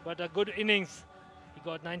O'Brien, but a good innings. He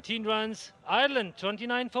got 19 runs. Ireland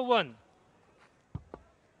 29 for 1.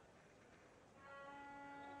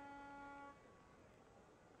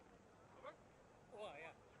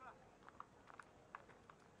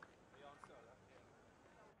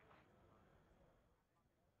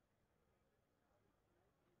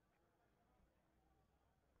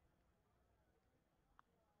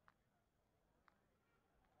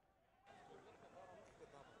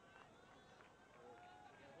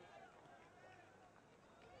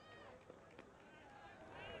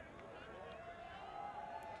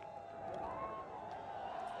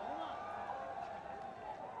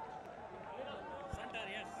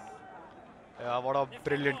 What a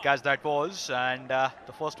brilliant catch that was, and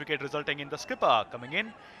the first wicket resulting in the skipper coming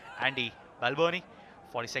in, Andy Balbirnie.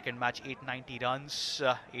 42nd match, 890 runs,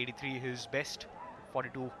 83 his best,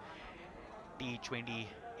 42 T20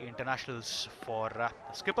 internationals for the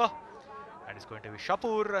skipper. And it's going to be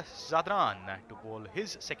Shapur Zadran to bowl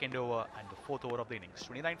his second over and the 4th over of the innings.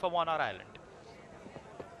 29 for 1 our Ireland.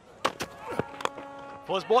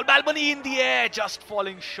 First ball, Balbirnie in the air, just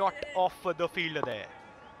falling short of the fielder there.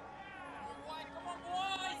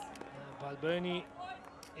 Balbirnie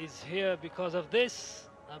is here because of this.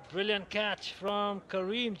 A brilliant catch from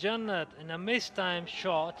Kareem Jannat in a missed time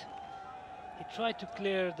shot. He tried to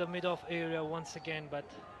clear the mid-off area once again, but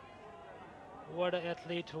what an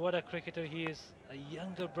athlete, what a cricketer he is. A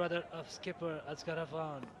younger brother of skipper Asghar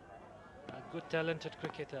Afghan. A good talented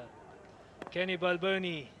cricketer. Kenny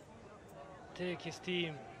Balbirnie take his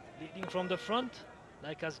team leading from the front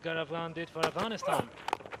like Asghar Afghan did for Afghanistan.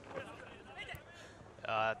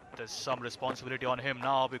 There's some responsibility on him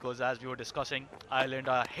now because, as we were discussing, Ireland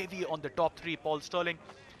are heavy on the top 3. Paul Stirling,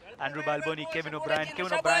 Andrew Balbirnie, Kevin O'Brien.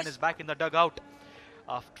 Kevin O'Brien is back in the dugout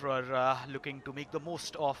after looking to make the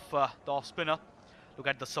most of the off-spinner. Look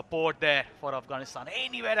at the support there for Afghanistan.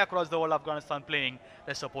 Anywhere across the world Afghanistan playing,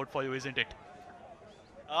 there's support for you, isn't it?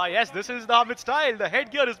 Yes, this is the Hamid style. The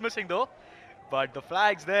headgear is missing though. but the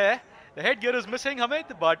flag's there. The headgear is missing, Hamid,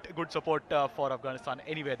 but good support for Afghanistan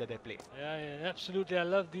anywhere that they play. Yeah, absolutely. I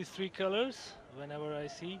love these three colors. Whenever I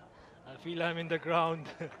see, I feel I'm in the ground.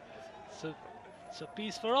 So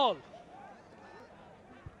peace for all.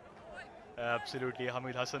 Absolutely.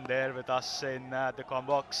 Hamid Hassan there with us in the comm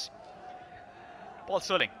box. Paul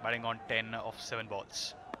Stirling batting on 10 of 7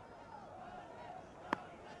 balls.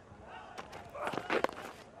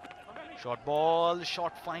 Short ball,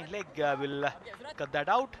 short fine leg will cut that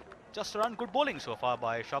out. Just a run, good bowling so far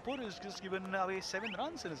by Shapur. He's just given away 7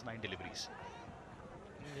 runs in his 9 deliveries.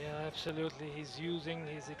 Yeah, absolutely. He's using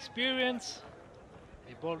his experience.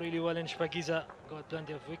 He bowled really well in Shpagiza, got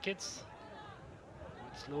plenty of wickets.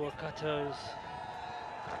 With slower cutters.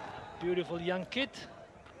 A beautiful young kid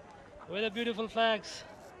with the beautiful flags.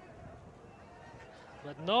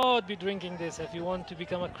 But not be drinking this if you want to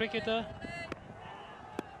become a cricketer.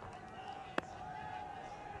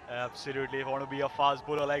 Absolutely. If you want to be a fast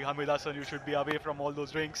bowler like Hamid Hassan, you should be away from all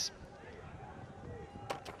those drinks.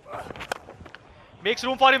 Makes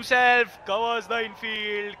room for himself, covers the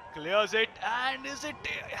infield, clears it, and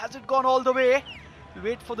has it gone all the way? We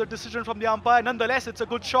wait for the decision from the umpire. Nonetheless, it's a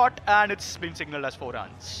good shot and it's been signalled as 4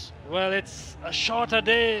 runs. Well, it's a shot a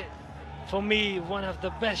day for me, one of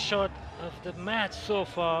the best shots of the match so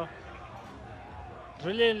far.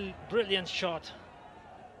 Brilliant shot.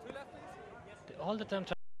 They all the time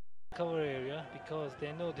try to cover area because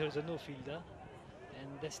they know there's a no fielder,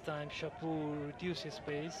 and this time Shapur reduced his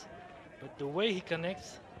pace, but the way he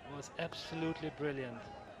connects was absolutely brilliant.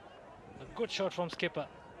 A good shot from skipper.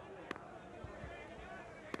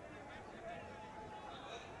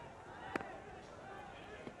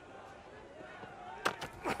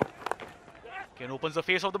 Again opens the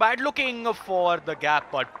face of the bat, looking for the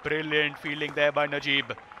gap, but brilliant fielding there by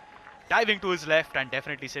Mujeeb. Diving to his left and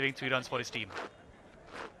definitely saving 3 runs for his team.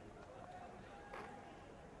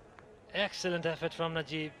 Excellent effort from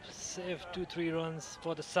Mujeeb. Saved 2-3 runs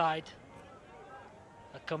for the side.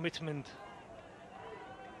 A commitment.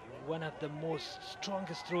 One of the most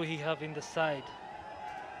strongest throw he have in the side.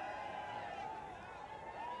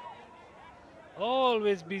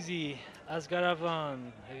 Always busy, Asghar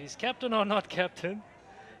Afghan. If he's captain or not captain,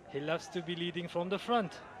 he loves to be leading from the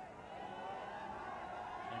front.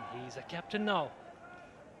 And he's a captain now.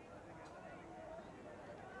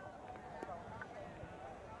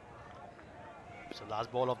 So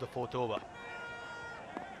last ball of the 4th over.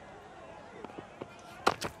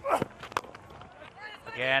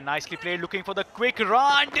 Again, nicely played, looking for the quick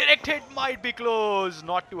run. Directed, might be close.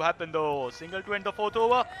 Not to happen though. Single to end the 4th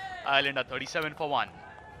over. Ireland are 37 for 1.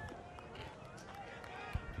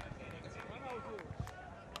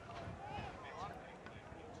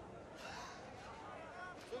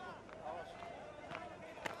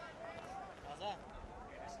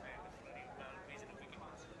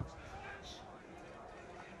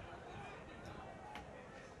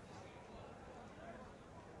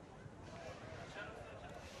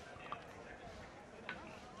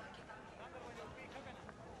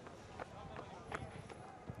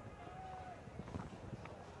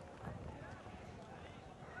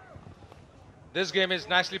 This game is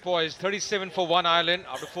nicely poised. 37 for 1 Ireland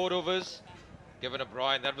after 4 overs. Given a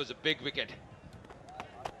Brien, that was a big wicket.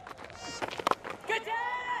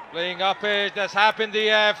 Playing up it, that's happened.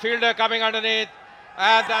 The fielder coming underneath,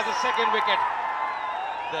 and that's the 2nd wicket.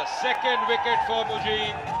 The 2nd wicket for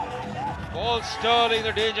Mujeeb. Paul Stirling,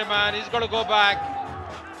 the danger man. He's got to go back.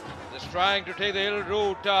 Just trying to take the hill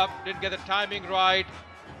route up. Didn't get the timing right.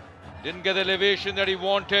 Didn't get the elevation that he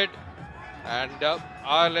wanted. And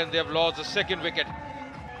Ireland, they have lost the 2nd wicket.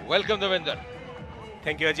 Welcome, Devinder.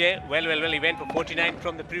 Thank you, Ajay. Well. He went for 49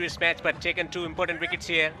 from the previous match, but taken 2 important wickets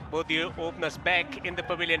here. Both the openers back in the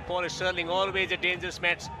pavilion. Paul Stirling, always a dangerous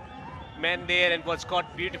man there, and was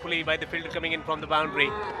caught beautifully by the fielder coming in from the boundary.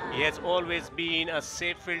 He has always been a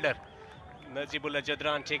safe fielder. Najibullah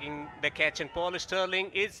Jadran taking the catch, and Paul Stirling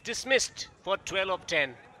is dismissed for 12 of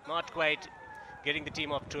 10. Not quite getting the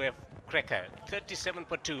team off to a cracker. 37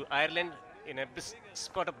 for 2. Ireland in a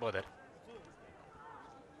spot of bother.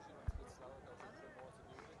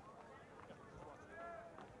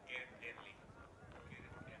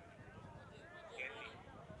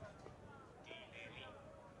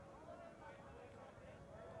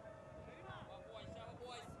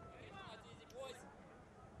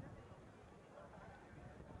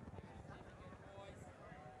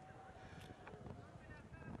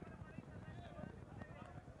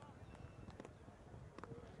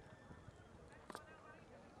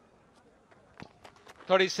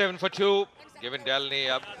 .37 for 2. Given Delany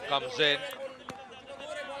comes in.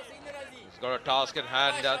 He's got a task in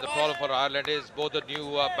hand. The problem for Ireland is both the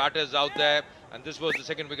new batters out there. And this was the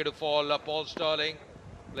second wicket to fall. Paul Stirling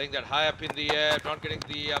playing that high up in the air, not getting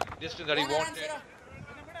the distance that he wanted.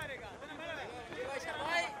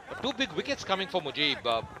 But 2 big wickets coming for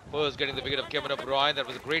Mujeeb. First getting the wicket of Kevin O'Brien. That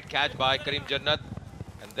was a great catch by Karim Jannat.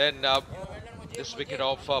 And then this wicket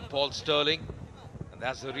of Paul Stirling. And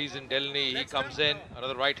that's the reason Delany, he comes in.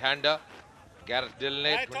 Another right-hander. Gareth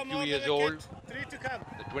Delany, 22 years old.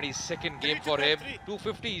 The 22nd game for him.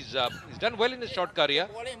 250s. He's done well in his short career.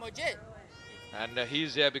 And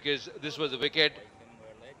he's there because this was the wicket.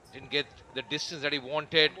 Didn't get the distance that he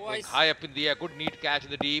wanted. Going high up in the air. Good neat catch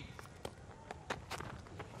in the deep.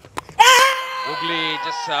 Googly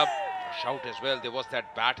just shout as well. There was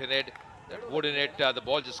that bat in it, that wood in it. The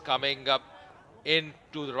ball just coming up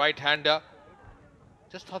into the right-hander.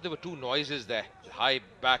 Just thought there were 2 noises there. High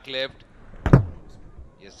back left.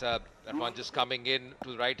 Yes, that one just coming in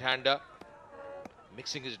to the right-hander.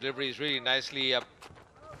 Mixing his deliveries really nicely.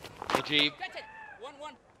 Mujeeb.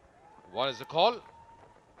 1 is the call.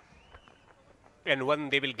 And 1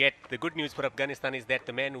 they will get. The good news for Afghanistan is that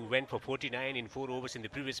the man who went for 49 in 4 overs in the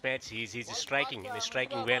previous match, he's striking, and he's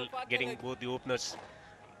striking well, getting both the openers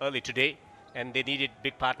early today. And they needed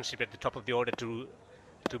big partnership at the top of the order to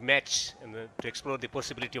match and to explore the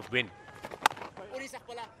possibility of win.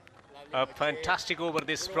 A fantastic over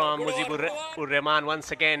this from Mujeeb-ur-Rahman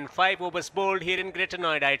once again. 5 overs bowled here in Greater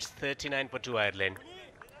Noida. It's 39 for 2 Ireland.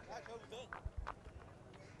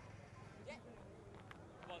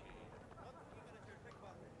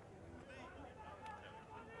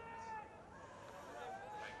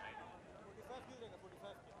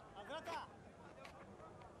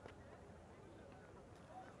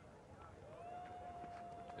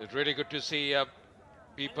 It's really good to see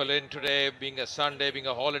people in today, being a Sunday, being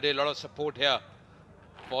a holiday. A lot of support here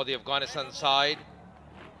for the Afghanistan side.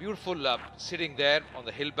 Beautiful sitting there on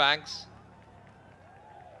the hill banks.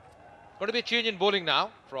 Going to be a change in bowling now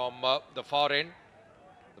from the far end.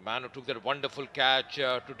 The man who took that wonderful catch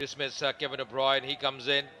to dismiss Kevin O'Brien, he comes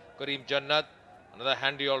in. Karim Jannat, another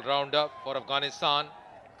handy all-rounder for Afghanistan,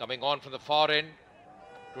 coming on from the far end.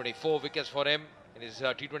 24 wickets for him in his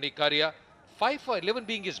T20 career. 5 for 11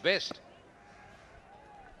 being his best.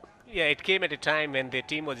 Yeah, it came at a time when the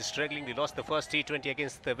team was struggling. They lost the first T20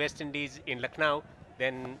 against the West Indies in Lucknow,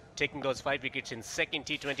 then taking those 5 wickets in second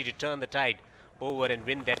T20 to turn the tide over and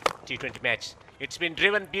win that T20 match. It's been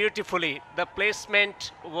driven beautifully. The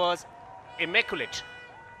placement was immaculate.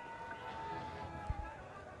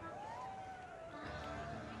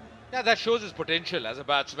 Yeah, that shows his potential as a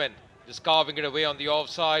batsman. Just carving it away on the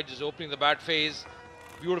offside, just opening the bat phase.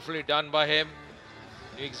 Beautifully done by him.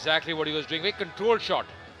 Knew exactly what he was doing. Very controlled shot.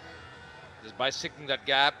 Just bisecting that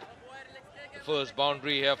gap. The first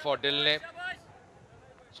boundary here for Delany.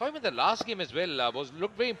 Saw him in the last game as well.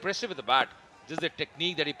 Looked very impressive with the bat. Just the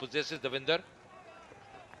technique that he possesses, Davinder.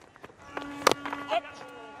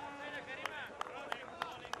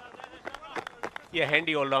 Yeah,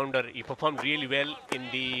 handy all-rounder. He performed really well in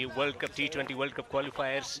the World Cup T20 World Cup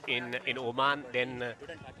qualifiers in Oman. Then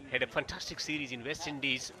had a fantastic series in West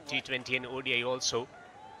Indies T20 and ODI also.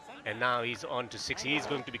 And now he's on to 6. He is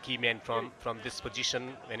going to be key man from this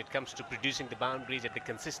position when it comes to producing the boundaries at the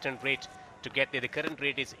consistent rate to get there. The current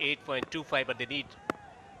rate is 8.25, but they need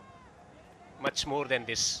much more than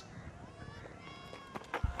this.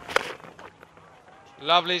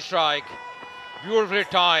 Lovely strike. Beautifully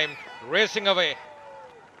timed. Racing away.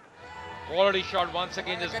 Quality shot once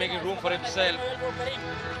again, just making room for himself.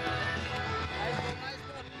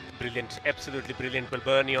 Brilliant, absolutely brilliant.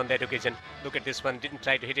 Balbirnie on that occasion. Look at this one, didn't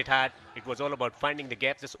try to hit it hard. It was all about finding the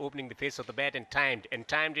gap, just opening the face of the bat and timed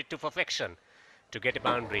it to perfection to get a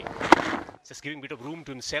boundary. Just giving a bit of room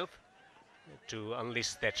to himself to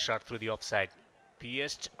unleash that shot through the offside.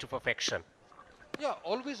 Pierced to perfection. Yeah,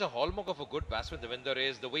 always a hallmark of a good batsman, Devinder,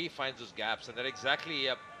 is the way he finds those gaps, and that's exactly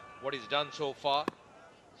what he's done so far.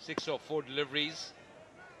 6 or 4 deliveries.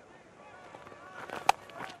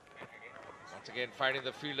 Once again, finding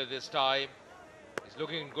the fielder this time. He's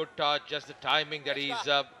looking in good touch, just the timing that he's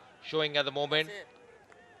showing at the moment.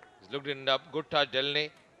 He's looked in good touch,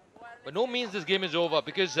 Delany. But no means this game is over,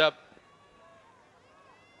 because by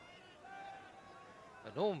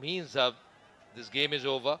no means this game is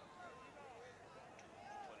over.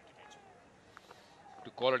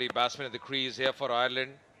 2 quality batsmen in the crease here for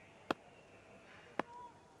Ireland.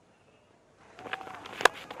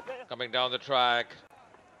 Coming down the track.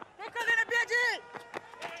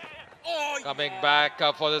 Coming back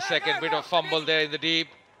for the second. Bit of fumble there in the deep.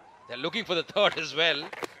 They're looking for the third as well.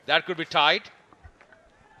 That could be tight.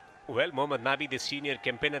 Well, Mohammad Nabi, the senior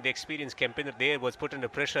campaigner, the experienced campaigner there, was put under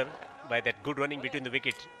pressure by that good running between the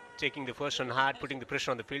wicket, taking the first one hard, putting the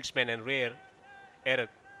pressure on the fieldsman and Rare error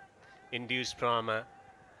induced from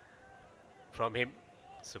him.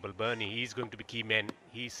 So Balbirnie, he's going to be key man.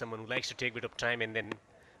 He's someone who likes to take a bit of time and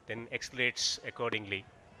then accelerates accordingly.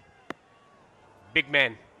 Big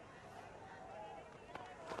man.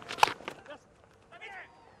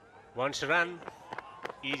 Wants to run,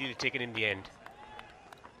 easily taken in the end.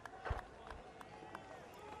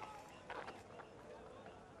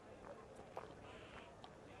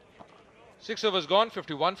 Six overs gone,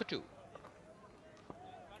 51 for 2.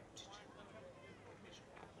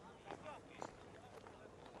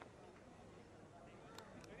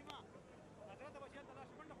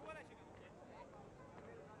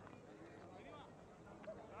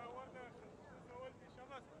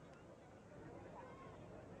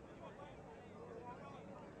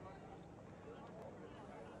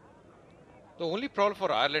 The only problem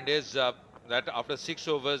for Ireland is that after 6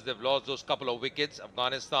 overs, they've lost those couple of wickets.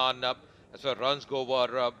 Afghanistan, as far as runs go,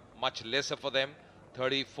 were much lesser for them,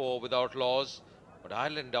 34 without loss. But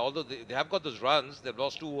Ireland, although they have got those runs, they've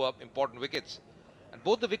lost 2 important wickets. And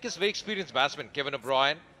both the wickets, very experienced batsmen, Kevin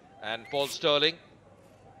O'Brien and Paul Stirling.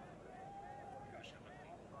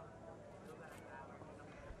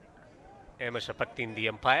 Ahmed Shafaqtin, the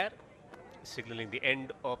umpire, signalling the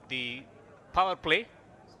end of the power play.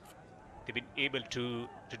 They've been able to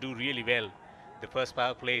do really well. The first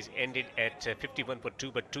power play is ended at 51 for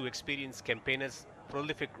 2, but 2 experienced campaigners,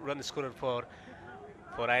 prolific run scorer for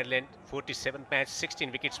Ireland, 47th match,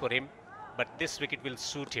 16 wickets for him, but this wicket will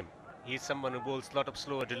suit him. He's someone who bowls a lot of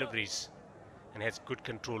slower deliveries and has good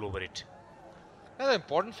control over it. Another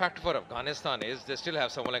important factor for Afghanistan is they still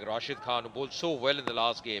have someone like Rashid Khan who bowled so well in the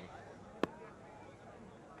last game.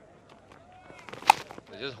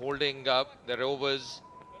 They're just holding up their overs.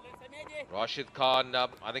 Rashid Khan,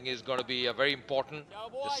 I think, is going to be very important,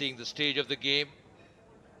 just seeing the stage of the game.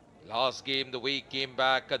 Last game, the way he came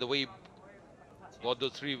back, the way he got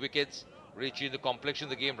those 3 wickets, reaching the complexion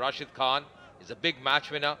of the game. Rashid Khan is a big match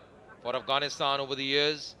winner for Afghanistan over the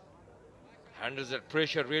years. Handles that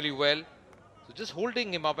pressure really well. So just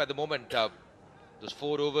holding him up at the moment, those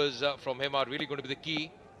 4 overs from him are really going to be the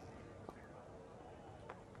key.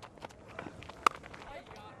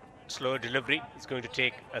 Slower delivery is going to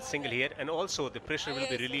take a single here, and also the pressure will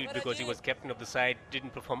be relieved because he was captain of the side,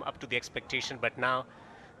 didn't perform up to the expectation, but now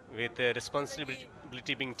with the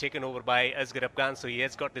responsibility being taken over by Asghar Afghan, so he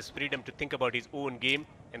has got this freedom to think about his own game,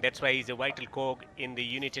 and that's why he's a vital cog in the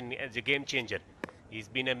unit and as a game changer. He's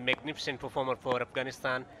been a magnificent performer for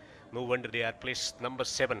Afghanistan. No wonder they are placed number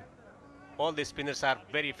 7. All the spinners are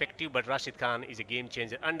very effective, but Rashid Khan is a game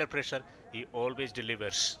changer. Under pressure, he always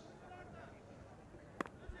delivers.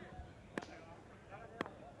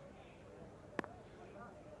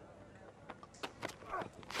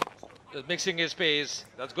 Just mixing his pace.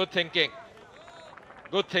 That's good thinking.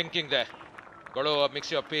 Good thinking there. Got to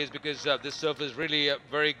mix your pace because this surface is really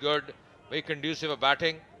very good, very conducive for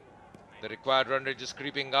batting. The required run rate just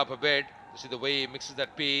creeping up a bit. You see the way he mixes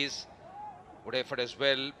that pace. Good effort as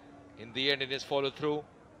well. In the end, in his follow through,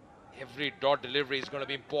 every dot delivery is going to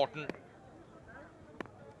be important.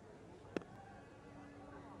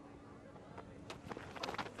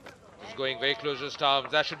 He's going very close to the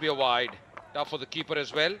stumps. That should be a wide. Tough for the keeper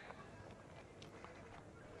as well.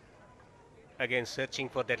 Again, searching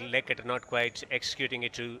for that leg cutter, not quite executing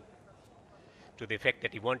it to the effect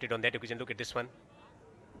that he wanted on that occasion. Look at this one.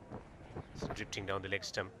 It's drifting down the leg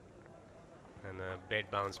stump. And a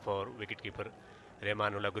bad bounce for wicketkeeper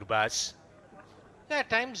Rahmanullah Gurbaz. Yeah,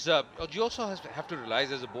 at times, you also have to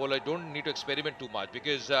realize as a bowler, you don't need to experiment too much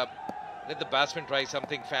because let the batsman try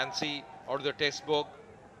something fancy out of the textbook.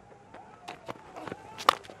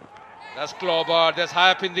 That's clobbered, that's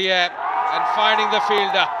high up in the air and finding the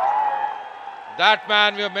fielder. That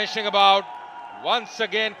man we were mentioning about, once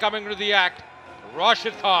again coming to the act,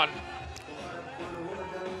 Rashid Khan.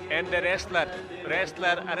 And the wrestler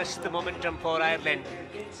arrests the momentum for Ireland.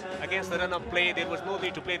 Against the run of play, there was no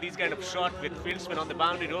need to play these kind of shots with fieldsmen on the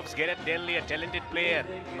boundary ropes. Gareth, Delany, a talented player,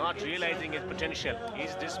 not realizing his potential.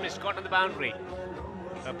 He's dismissed, caught on the boundary.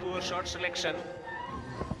 A poor shot selection.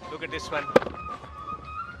 Look at this one.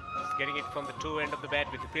 Getting it from the toe end of the bat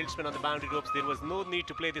with the fieldsman on the boundary ropes. There was no need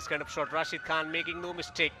to play this kind of shot. Rashid Khan making no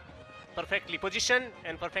mistake. Perfectly positioned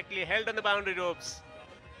and perfectly held on the boundary ropes.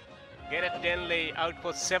 Gareth, Delany out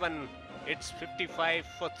for 7. It's 55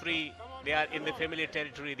 for 3. They are in the familiar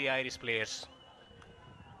territory, the Irish players.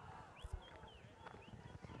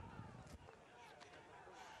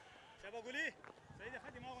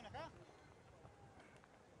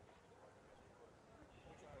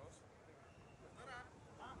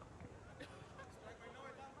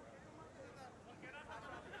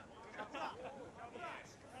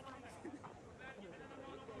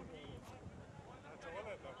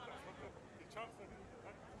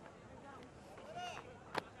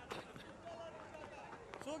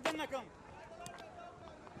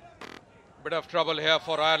 Bit of trouble here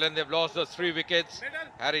for Ireland. They've lost those 3 wickets.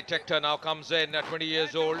 Harry Tector now comes in at 20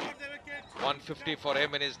 years old. 150 for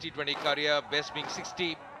him in his T20 career. Best being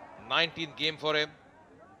 60. 19th game for him.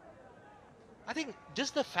 I think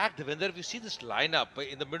just the fact, Devinder, if you see this lineup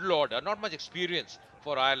in the middle order, not much experience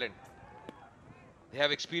for Ireland. They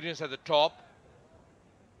have experience at the top.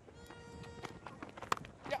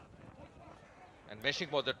 And meshing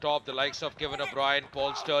for the top, the likes of Kevin O'Brien,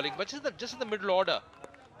 Paul Stirling. But just in the middle order,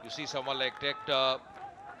 you see someone like Tector,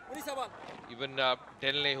 even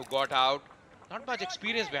Delany who got out. Not much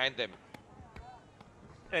experience behind them.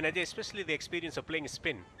 And especially the experience of playing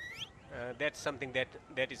spin. That's something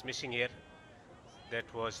that is missing here. That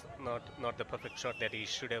was not the perfect shot that he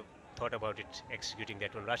should have thought about it, executing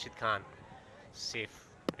that one. Rashid Khan, safe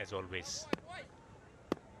as always.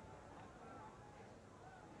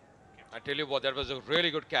 I tell you what, that was a really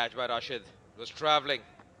good catch by Rashid. He was travelling.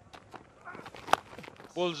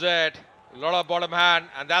 Pulls it, a lot of bottom hand,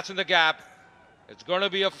 and that's in the gap. It's going to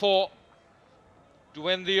be a 4 to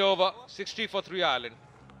win the over. 60 for 3 Ireland.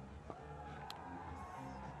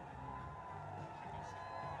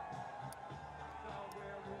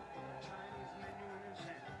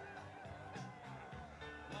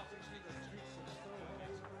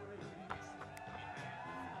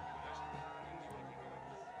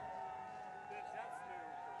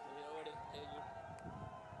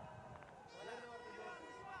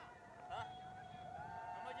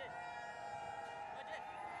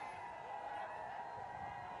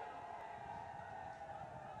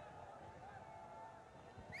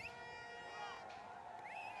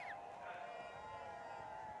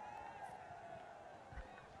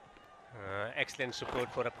 Excellent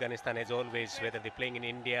support for Afghanistan as always, whether they're playing in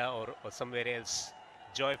India or somewhere else.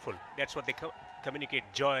 Joyful. That's what they communicate,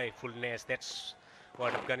 joyfulness. That's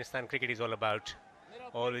what Afghanistan cricket is all about.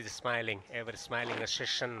 Always smiling, ever smiling. A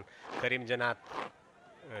session, Karim Janat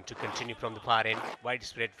to continue from the far end.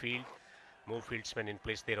 Widespread field. More fieldsmen in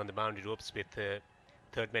place there on the boundary ropes with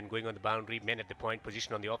third man going on the boundary, men at the point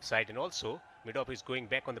position on the offside, and also mid-off is going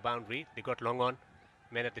back on the boundary. They got long on,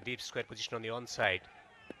 men at the deep square position on the onside.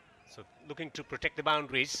 So looking to protect the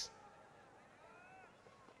boundaries.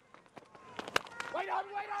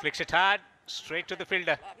 Flicks it hard, straight to the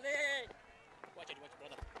fielder.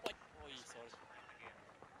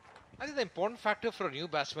 I think the important factor for a new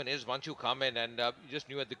batsman is once you come in and you just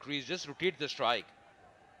knew at the crease, just rotate the strike.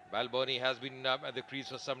 Balbirnie has been at the crease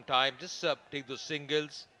for some time. Just take those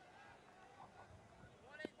singles.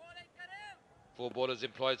 4 bowlers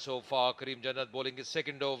employed so far. Karim Janat bowling his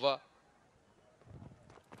second over.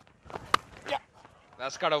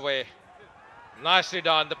 That's cut away. Nicely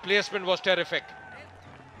done. The placement was terrific.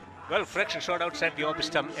 Well, fraction shot outside the off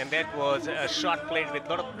stump, and that was a shot played with a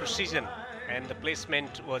lot of precision. And the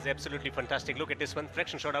placement was absolutely fantastic. Look at this one.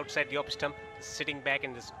 Fraction shot outside the off stump, sitting back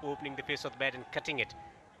and just opening the face of the bat and cutting it.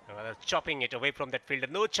 Chopping it away from that fielder.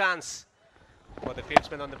 No chance for the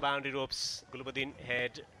fieldsman on the boundary ropes. Gulbuddin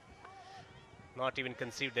had not even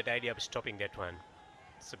conceived that idea of stopping that one.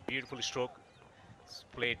 It's a beautiful stroke. It's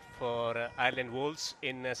played for Ireland Wolves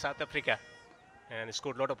in South Africa and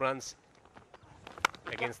scored a lot of runs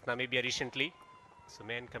against Namibia recently. So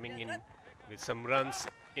man coming in with some runs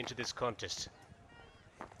into this contest.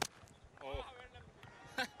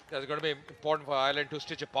 That's going to be important for Ireland to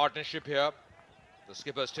stitch a partnership here. The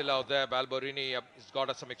skipper is still out there. Balbirnie has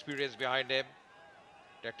got some experience behind him.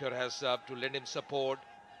 Tector has to lend him support.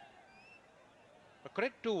 But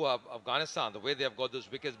correct to Afghanistan, the way they have got those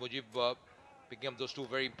wickets. Mujeeb picking up those 2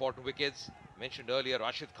 very important wickets. Mentioned earlier,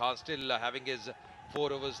 Rashid Khan still having his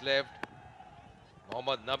 4 overs left.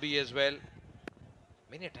 Nabi as well.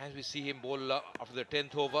 Many times we see him bowl after the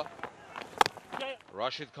 10th over.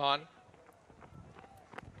 Rashid Khan.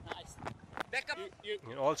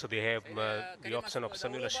 Also, they have the option of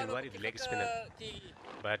Samuel Shinwari, the leg spinner.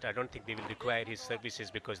 But I don't think they will require his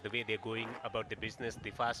services because the way they're going about the business,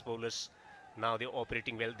 the fast bowlers, now they're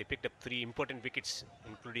operating well. They picked up 3 important wickets,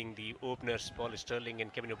 including the openers, Paul Stirling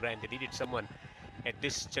and Kevin O'Brien. They needed someone at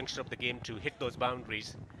this juncture of the game to hit those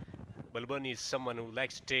boundaries. Balbirnie is someone who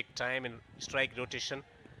likes to take time and strike rotation,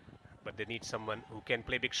 but they need someone who can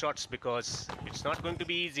play big shots because it's not going to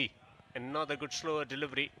be easy. Another good slower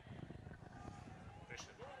delivery.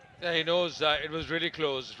 Yeah, he knows it was really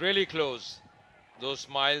close, really close. Those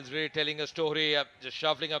smiles really telling a story, just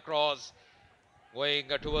shuffling across, going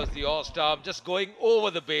towards the off stump, just going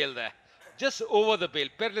over the bail there. Just over the bail,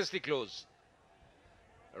 perilously close.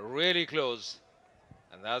 Really close.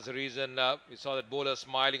 And that's the reason we saw that bowler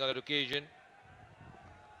smiling on that occasion.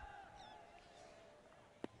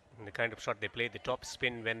 And the kind of shot they play, the top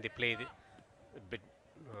spin when they play a bit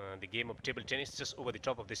The game of table tennis just over the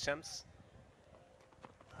top of the stumps.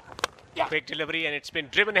 Quick delivery, and it's been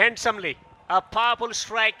driven handsomely. A powerful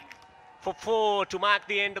strike for 4 to mark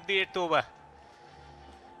the end of the 8th over.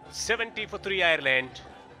 70 for 3 Ireland.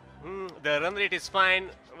 The run rate is fine,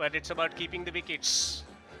 but it's about keeping the wickets.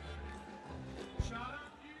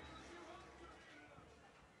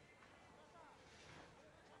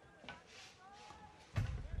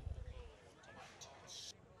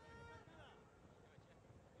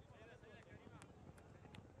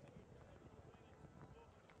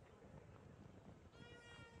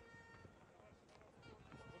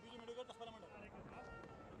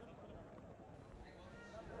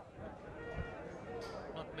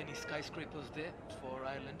 Skyscrapers there for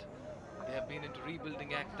Ireland. They have been into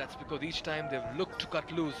rebuilding act. That's because each time they've looked to cut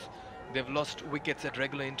loose, they've lost wickets at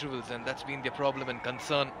regular intervals, and that's been their problem and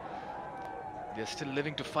concern. They're still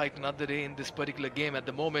living to fight another day in this particular game. At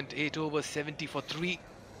the moment, 8 overs, 70 for 3,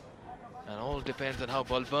 and all depends on how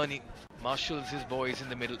Balbirnie marshals his boys in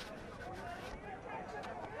the middle.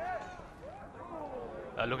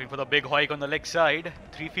 Looking for the big hoik on the leg side.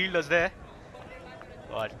 3 fielders there.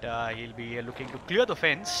 But he'll be looking to clear the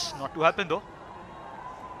fence. Not to happen though.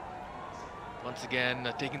 Once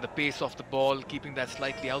again, taking the pace off the ball, keeping that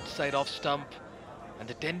slightly outside off stump. And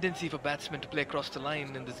the tendency for batsmen to play across the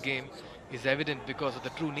line in this game is evident because of the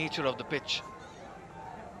true nature of the pitch.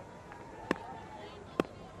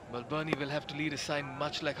 Balbirnie will have to lead his side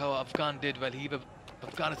much like how Afghan did while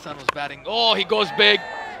Afghanistan was batting. Oh, he goes big.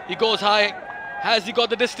 He goes high. Has he got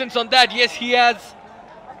the distance on that? Yes, he has.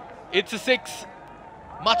 It's a 6.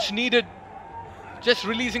 Much needed. Just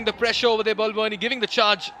releasing the pressure over there, Balbirnie, giving the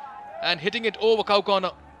charge and hitting it over cow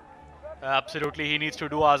corner. Absolutely, he needs to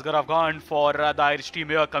do Asghar Afghan for the Irish team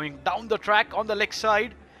here, coming down the track on the leg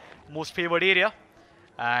side, most favoured area,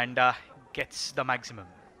 and gets the maximum.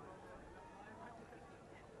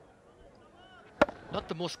 Not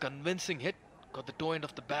the most convincing hit, got the toe end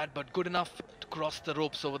of the bat, but good enough to cross the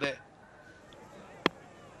ropes over there.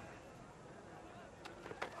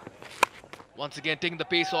 Once again, taking the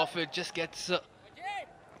pace off it, just gets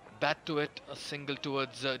bat to it, a single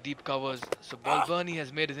towards deep covers. So Balbirnie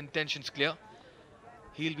has made his intentions clear.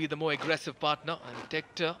 He'll be the more aggressive partner, and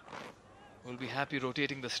Tector will be happy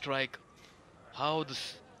rotating the strike. How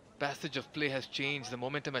this passage of play has changed, the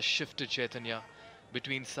momentum has shifted, Chaitanya,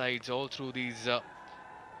 between sides all through these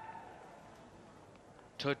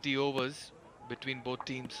 30 overs between both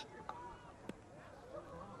teams.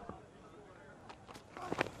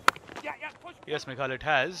 Yes, Mikhal, it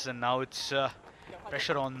has, and now it's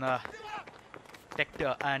pressure on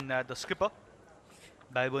Tector and the skipper.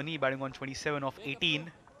 Balbirnie batting on 27 of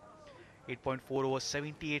 18. 8.4 overs,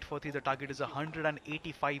 78 for 3. The target is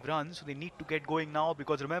 185 runs. So they need to get going now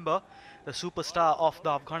because remember, the superstar of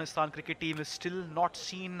the Afghanistan cricket team is still not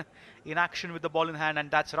seen in action with the ball in hand,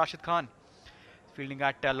 and that's Rashid Khan. Fielding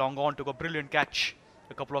at long on, took a brilliant catch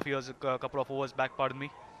a couple of overs back, pardon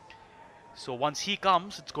me. So once he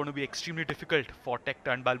comes, it's going to be extremely difficult for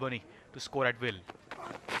Tector and Balbirnie to score at will.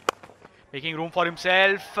 Making room for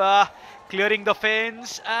himself, clearing the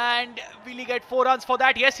fence, and will he get 4 runs for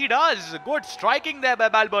that? Yes, he does. Good striking there by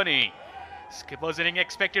Balbirnie. Skipper's inning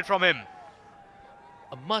expected from him.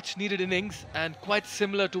 A much needed innings, and quite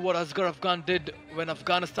similar to what Asghar Afghan did when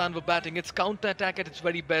Afghanistan were batting. It's counter-attack at its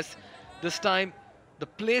very best. This time, the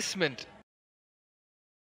placement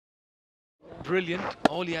brilliant.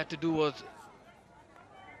 All he had to do was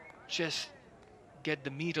just get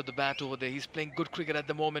the meat of the bat over there. He's playing good cricket at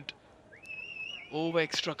the moment. Over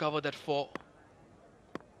extra cover, that 4.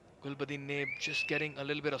 Delanyb just getting a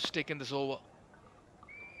little bit of stick in this over.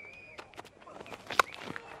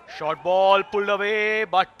 Short ball pulled away,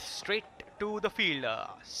 but straight to the field.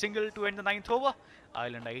 Single to end the 9th over.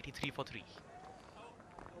 Ireland 83 for 3.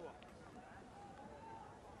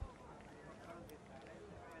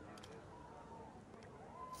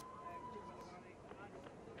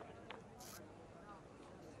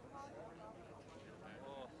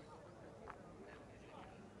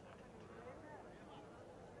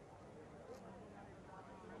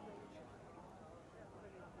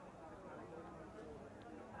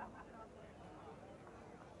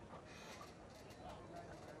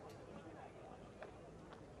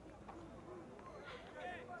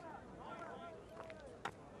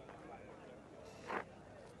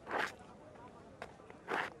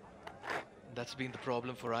 That's been the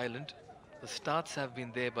problem for Ireland. The starts have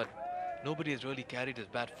been there, but nobody has really carried his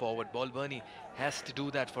bat forward. Balbirnie has to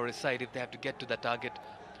do that for his side if they have to get to the target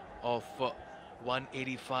of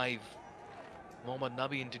 185. Mohammad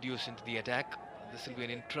Nabi introduced into the attack. This will be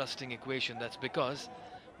an interesting equation. That's because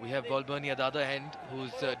we have Balbirnie at the other end,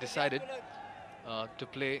 who's decided to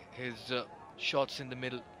play his shots in the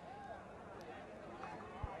middle.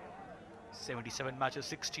 77 matches,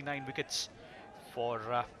 69 wickets for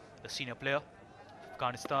the senior player.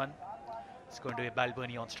 Afghanistan. It's going to be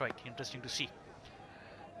Balbirnie on strike. Interesting to see.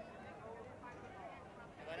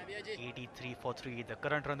 83 for 3. The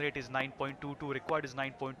current run rate is 9.22. Required is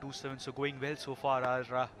 9.27. So going well so far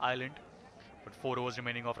are Ireland. But 4 overs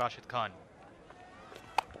remaining of Rashid Khan.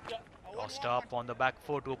 Tossed up on the back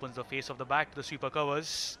foot. Opens the face of the bat. The sweeper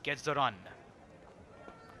covers. Gets the run.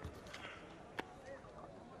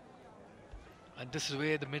 And this is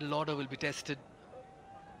where the middle order will be tested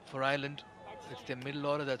for Ireland. It's their middle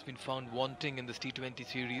order that's been found wanting in this T20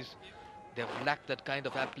 series. They've lacked that kind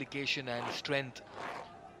of application and strength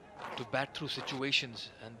to bat through situations.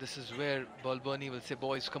 And this is where Balbirnie will say,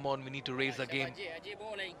 boys, come on, we need to raise our game.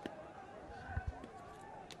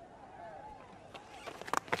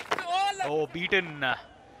 Oh, beaten.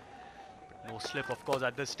 No slip, of course,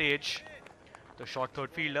 at this stage. The short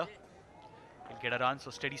third fielder will get a run,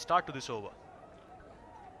 so steady start to this over.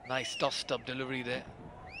 Nice tossed up delivery there.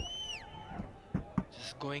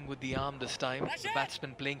 Just going with the arm this time. The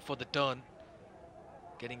batsman playing for the turn.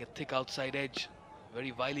 Getting a thick outside edge.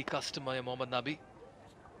 Very wily customer, Mohammad Nabi.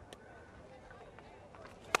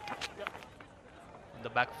 On the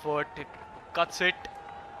back foot, it cuts it.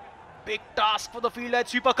 Big task for the field at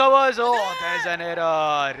sweeper covers. Oh, there's an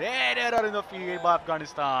error. Red error in the field by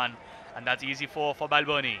Afghanistan. And that's easy for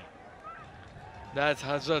Balbirnie. That's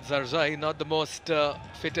Hazrat Zarzai, not the most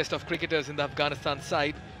fittest of cricketers in the Afghanistan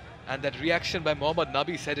side. And that reaction by Mohammad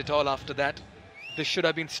Nabi said it all after that. This should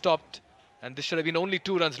have been stopped. And this should have been only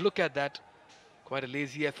 2 runs. Look at that. Quite a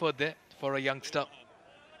lazy effort there for a youngster.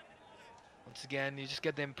 Once again, you just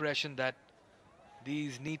get the impression that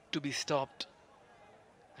these need to be stopped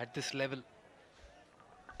at this level.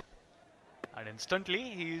 And instantly,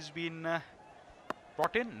 he's been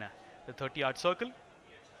brought in the 30-yard circle.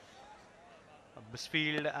 A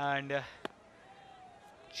misfield and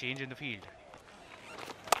change in the field.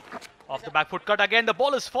 Off the back foot cut again. The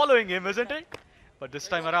ball is following him, isn't it? But this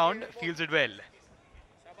time around, fields it well.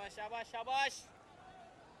 Shabash, shabash, shabash.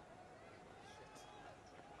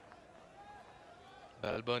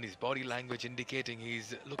 Balbirnie's body language indicating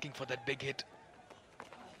he's looking for that big hit.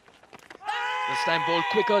 This time ball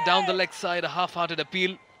quicker down the leg side, a half-hearted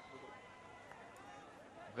appeal.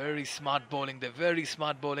 Very smart bowling there, very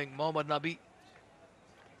smart bowling. Mohammad Nabi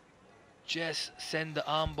just send the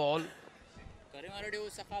arm ball.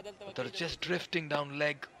 They're just drifting down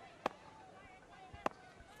leg.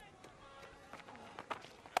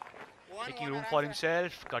 Making room for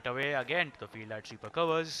himself, cut away again to the field at sweeper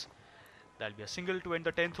covers. That'll be a single to end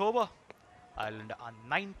the 10th over. Ireland are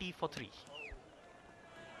 90 for 3.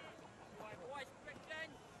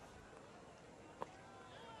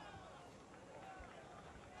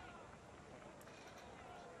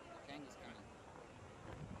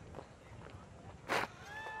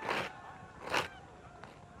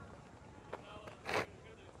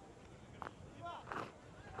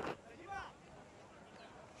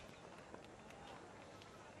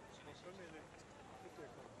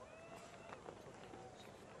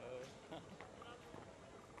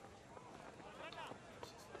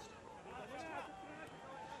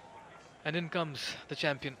 And in comes the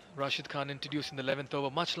champion, Rashid Khan, introduced in the 11th over.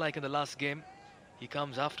 Much like in the last game, he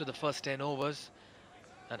comes after the first 10 overs.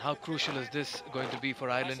 And how crucial is this going to be for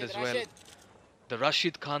Ireland as well? The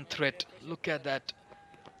Rashid Khan threat, look at that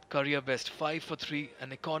career best, 5 for 3,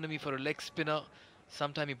 an economy for a leg spinner.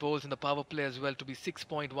 Sometime he bowls in the power play as well to be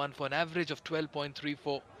 6.1 for an average of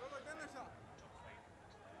 12.34.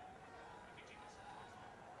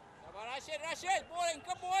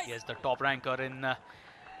 Yes, the top ranker in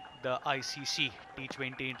the ICC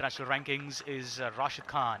T20 international rankings is Rashid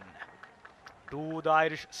Khan. To the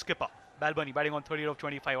Irish skipper, Balbirnie batting on 30 of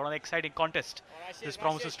 25. What an exciting contest this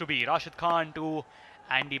promises to be. Rashid Khan to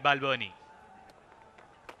Andy Balbirnie.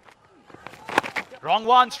 Wrong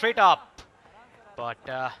one, straight up. But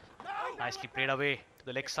nicely played away to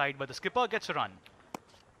the leg side, but the skipper gets a run.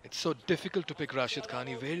 It's so difficult to pick Rashid Khan.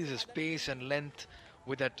 He varies his pace and length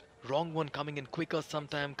with that wrong one coming in quicker,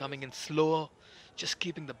 sometime coming in slower, just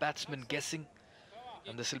keeping the batsman guessing.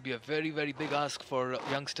 And this will be a very, very big ask for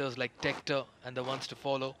youngsters like Tector and the ones to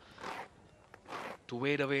follow to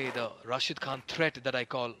wade away the Rashid Khan threat that I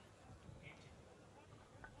call.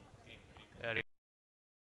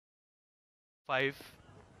 Five.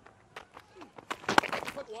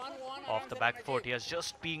 Off the back foot, he has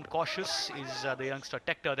just been cautious, is the youngster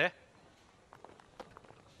Tector there.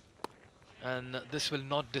 And this will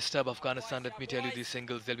not disturb Afghanistan, let me tell you, these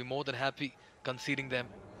singles. They'll be more than happy conceding them.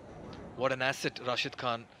 What an asset Rashid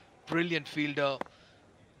Khan brilliant fielder,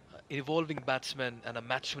 evolving batsman, and a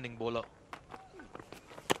match-winning bowler.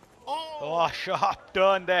 Oh, sharp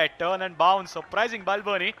turn there, turn and bounce. Surprising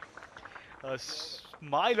Balbirnie. A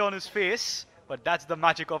smile on his face, but that's the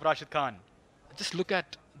magic of Rashid Khan. Just look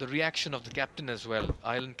at the reaction of the captain as well.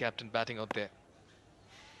 Ireland captain batting out there.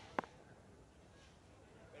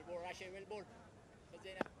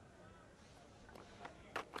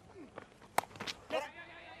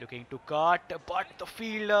 Looking to cut, but the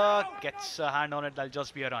fielder gets a hand on it. That'll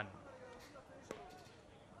just be a run.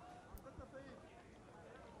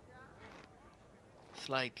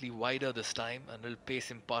 Slightly wider this time, and a little pace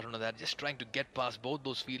important on that. Just trying to get past both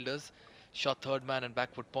those fielders. Shot third man and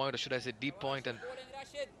backward point, or should I say deep point and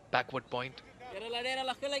backward point.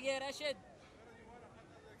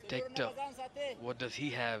 Tector, what does he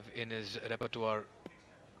have in his repertoire?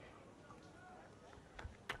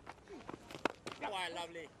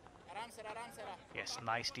 Yes,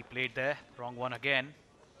 nicely played there. Wrong one again.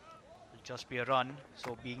 Will just be a run.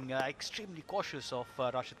 So being extremely cautious of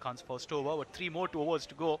Rashid Khan's first over. With 3 more overs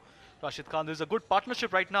to go. Rashid Khan, there's a good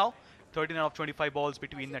partnership right now. 13 out of 25 balls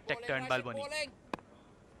between Tector and Balbirnie.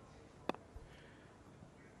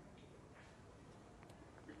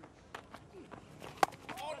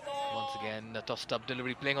 Once again, a tossed up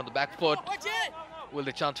delivery playing on the back foot. Will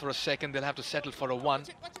they chance for a second? They'll have to settle for a 1.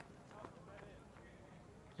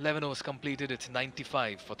 11 overs completed, it's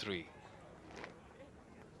 95 for 3.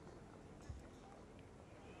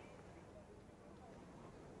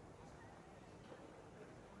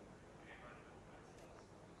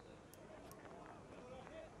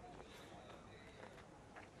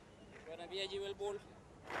 Nabi will bowl.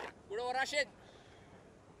 Good over Rashid.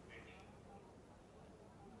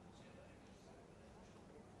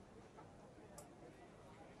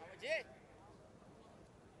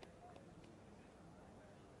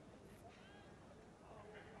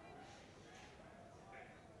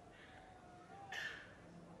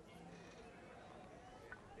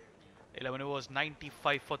 Was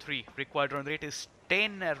 95 for 3. Required run rate is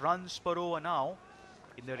 10 runs per over now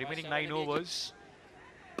in the remaining 9 overs.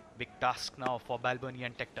 Big task now for Balbirnie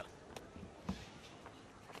and Tector.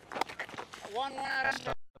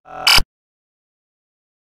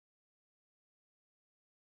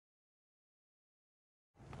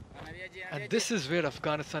 And this is where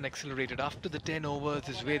Afghanistan accelerated. After the 10 overs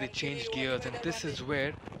is where they changed gears, and this is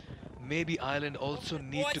where maybe Ireland also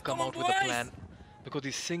need to come out with a plan, because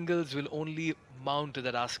these singles will only mount to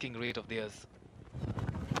that asking rate of theirs.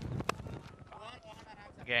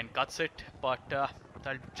 Again cuts it, but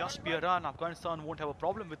that'll just be a run. Afghanistan won't have a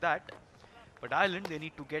problem with that. But Ireland, they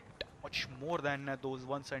need to get much more than those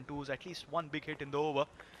 1s and 2s. At least 1 big hit in the over.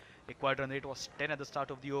 Required run rate was 10 at the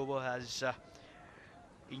start of the over, has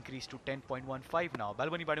increased to 10.15 now.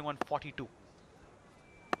 Balbirnie batting on 42.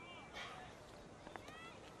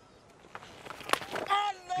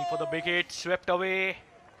 Looking for the big hit, swept away.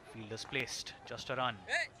 Fielders placed, just a run.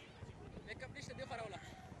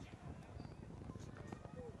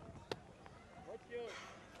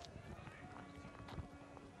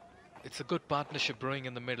 It's a good partnership brewing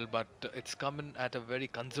in the middle, but it's coming at a very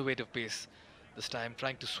conservative pace this time,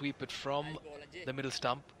 trying to sweep it from the middle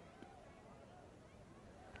stump.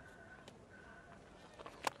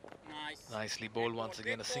 Nicely bowled once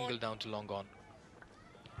again, a single down to long on.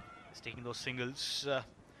 He's taking those singles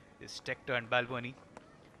is Tector and Balbirnie.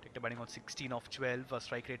 Tector batting on 16 of 12, a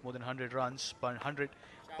strike rate more than 100 runs per 100,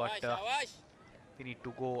 but they need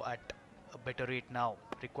to go at a better rate now.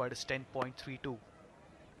 Required is 10.32.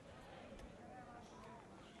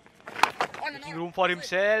 Making room for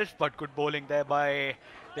himself, but good bowling there by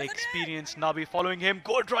the experienced Nabi. Following him,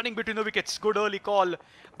 good running between the wickets. Good early call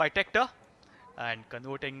by Tector, and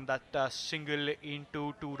converting that single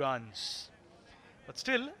into 2 runs. But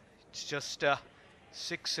still, it's just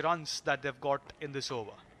 6 runs that they've got in this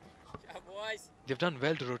over. They've done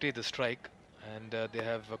well to rotate the strike, and they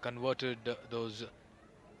have converted those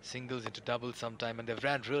singles into doubles sometime, and they've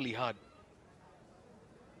ran really hard.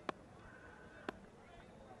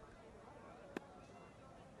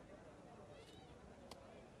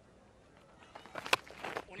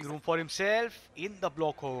 Room for himself in the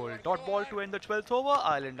block hole. Dot ball to end the 12th over.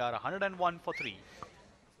 Ireland are 101 for 3.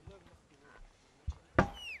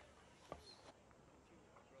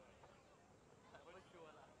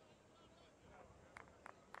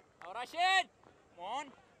 Rashid, come on.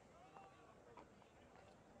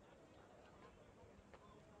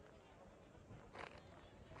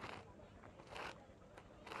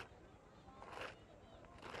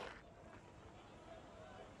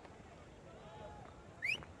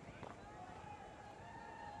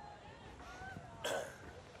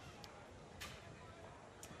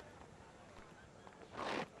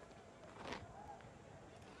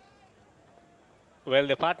 Well,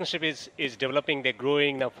 the partnership is developing. They're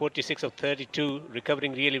growing now. 46 of 32,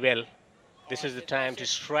 recovering really well. This is the time to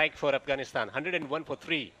strike for Afghanistan. 101 for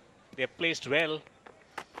 3. They're placed well.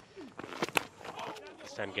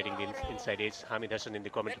 This time getting the inside edge. Hamid Hassan in the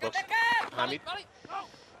commentary box. Hamid,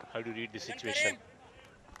 how do you read the situation?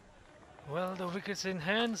 Well, the wicket's in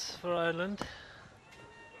hands for Ireland.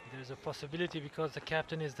 There's a possibility because the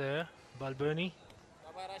captain is there, Balbirnie.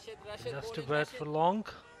 He has to bat for long.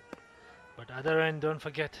 But other end, don't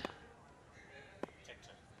forget.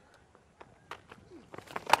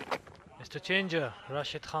 Mr. Changer,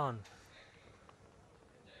 Rashid Khan.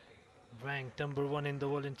 Ranked #1 in the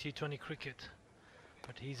world in T20 cricket.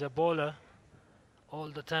 But he's a bowler, all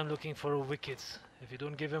the time looking for wickets. If you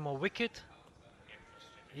don't give him a wicket,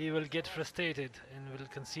 he will get frustrated and will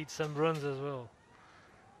concede some runs as well.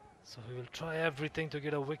 So he will try everything to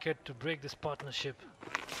get a wicket to break this partnership.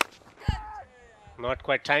 Not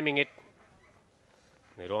quite timing it.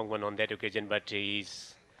 The wrong one on that occasion, but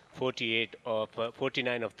he's 49 of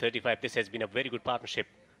 35. This has been a very good partnership.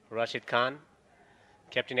 Rashid Khan,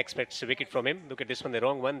 captain expects a wicket from him. Look at this one, the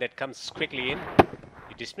wrong one that comes quickly in.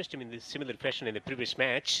 He dismissed him in this similar fashion in the previous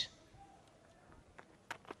match.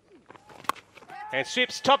 And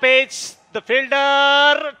sweeps top edge. The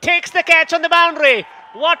fielder takes the catch on the boundary.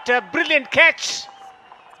 What a brilliant catch.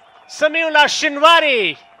 Samiullah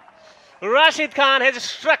Shinwari. Rashid Khan has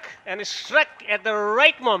struck and struck at the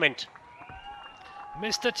right moment.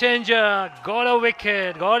 Mr. Changer got a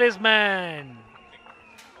wicket, got his man.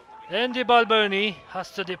 And the Balbirnie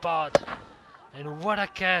has to depart. And what a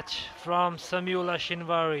catch from Samiullah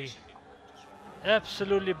Shinwari.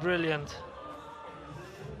 Absolutely brilliant.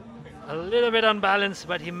 A little bit unbalanced,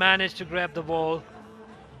 but he managed to grab the ball.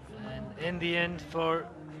 And in the end, for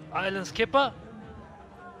Ireland skipper,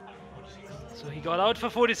 so he got out for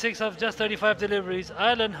 46 of just 35 deliveries.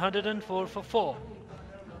 Ireland 104 for 4.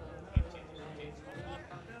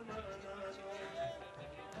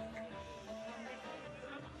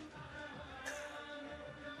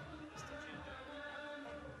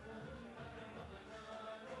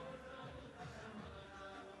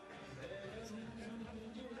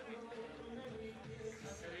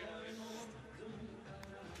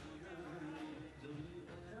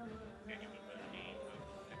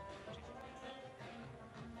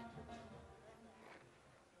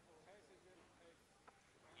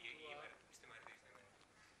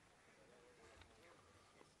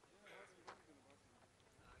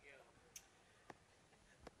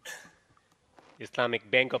 Islamic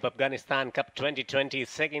Bank of Afghanistan Cup 2020,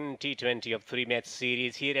 second T20 of 3-match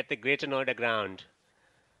series here at the Greater Noida ground.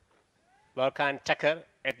 Lorcan Tucker,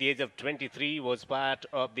 at the age of 23, was part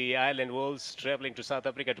of the Ireland Wolves, travelling to South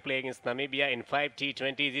Africa to play against Namibia in 5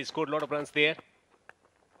 T20s. He scored a lot of runs there.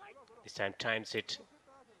 This time times it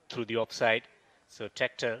through the offside. So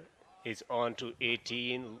Tector is on to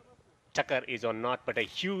 18. Tucker is on not, but a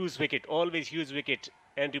huge wicket, always huge wicket.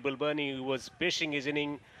 Andrew Balbirnie, who was pitching his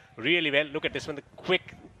inning really well. Look at this one, the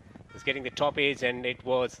quick was getting the top edge, and it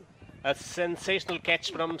was a sensational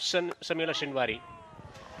catch from Samiullah Shinwari.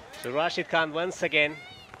 So Rashid Khan once again,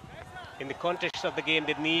 in the context of the game,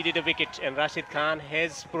 they needed a wicket, and Rashid Khan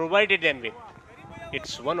has provided them with.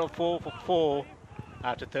 It's 104 for 4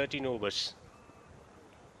 after 13 overs.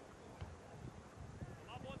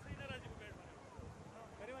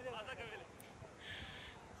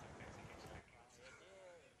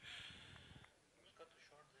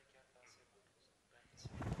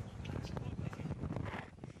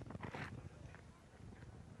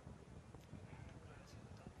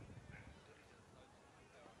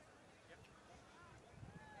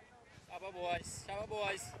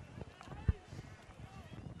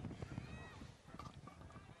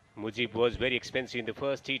 Mujeeb was very expensive in the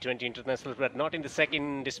first T20 international, but not in the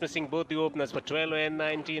second, dismissing both the openers for 12 and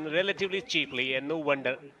 19 relatively cheaply, and no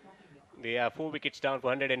wonder. They are 4 wickets down for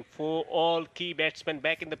 104. All key batsmen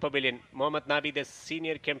back in the pavilion. Mohammad Nabi, the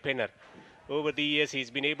senior campaigner. Over the years,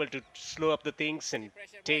 he's been able to slow up the things and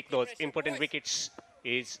take those important wickets.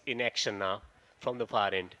 Is in action now from the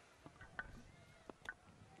far end.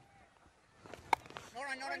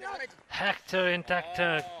 Hector and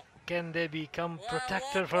Tector, can they become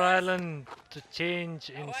protector for Ireland to change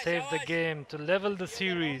and save the game, to level the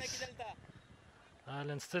series?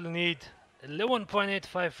 Ireland still need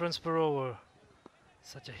 11.85 runs per over.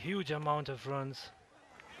 Such a huge amount of runs.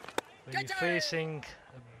 When you're facing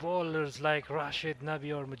bowlers like Rashid,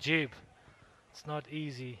 Nabi or Mujeeb, it's not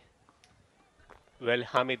easy. Well,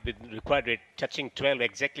 Hamid, with required rate touching 12,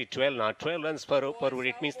 exactly 12 now. 12 runs per over.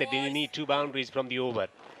 It means that they need 2 boundaries from the over.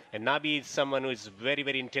 And Nabi is someone who is very,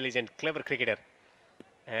 very intelligent, clever cricketer.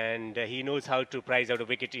 and he knows how to prize out a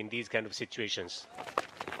wicket in these kind of situations.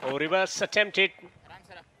 Oh, reverse attempted,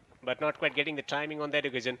 but not quite getting the timing on that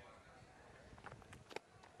occasion.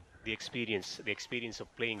 The experience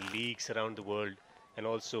of playing leagues around the world and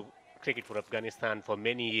also cricket for Afghanistan for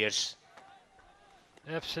many years.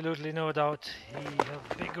 Absolutely no doubt. He has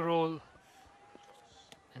a big role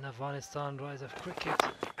in Afghanistan rise of cricket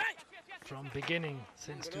from beginning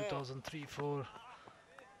since 2003-04.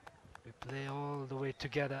 We play all the way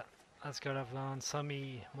together. Asghar Afghan,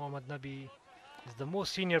 Simi, Mohammad Nabi is the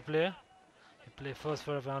most senior player. He played first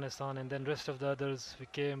for Afghanistan and then rest of the others we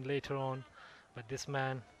came later on. But this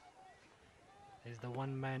man is the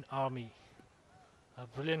one-man army. A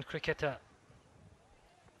brilliant cricketer.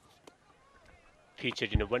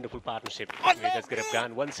 Featured in a wonderful partnership with Asghar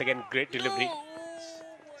Afghan. Once again, great delivery.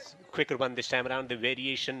 Quicker one this time around. The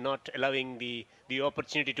variation not allowing the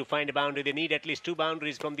opportunity to find a boundary. They need at least 2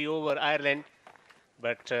 boundaries from the over Ireland.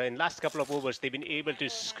 But in last couple of overs, they've been able to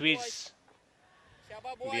squeeze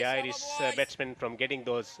the Irish batsmen from getting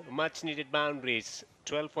those much needed boundaries.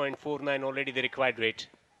 12.49 already the required rate.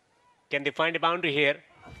 Can they find a boundary here?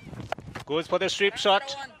 Goes for the sweep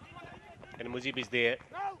shot. And Mujeeb is there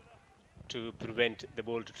to prevent the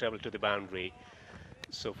ball to travel to the boundary.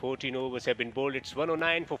 So 14 overs have been bowled. It's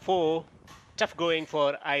 109 for 4. Tough going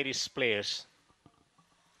for Irish players.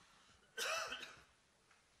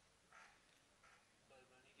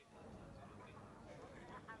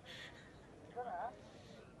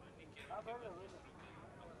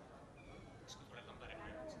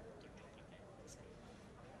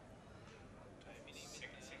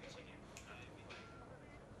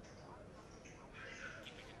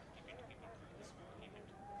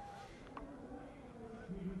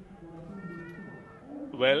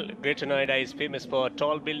 Well, Greater Noida is famous for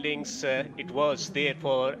tall buildings. It was there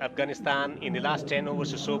for Afghanistan in the last 10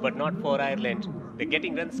 overs or so, but not for Ireland. They're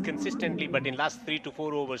getting runs consistently, but in last 3 to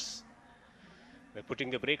 4 overs, they're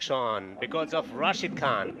putting the brakes on because of Rashid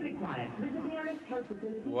Khan.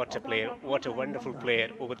 What a player, what a wonderful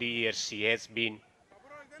player over the years he has been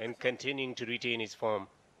and continuing to retain his form.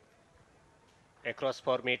 Across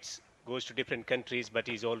formats, goes to different countries, but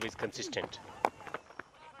he's always consistent.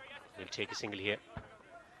 We'll take a single here.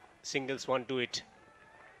 Singles won't do it.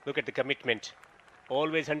 Look at the commitment.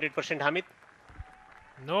 Always 100% Hamid.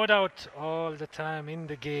 No doubt, all the time in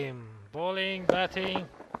the game. Bowling, batting.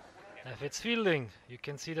 If it's fielding, you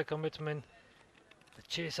can see the commitment. The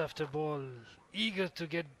chase after ball. Eager to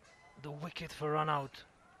get the wicket for run out.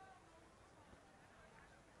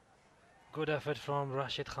 Good effort from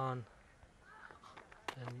Rashid Khan.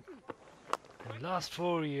 And in last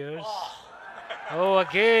 4 years. Oh,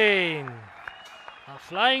 again. A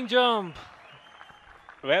flying jump.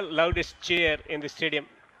 Well, loudest cheer in the stadium.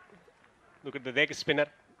 Look at the leg spinner.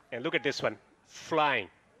 And look at this one. Flying.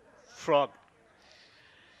 Frog.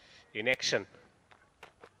 In action.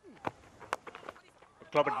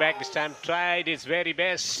 Clobbered back this time. Tried his very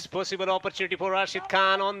best. Possible opportunity for Rashid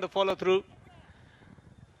Khan on the follow through.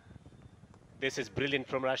 This is brilliant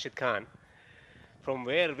from Rashid Khan. From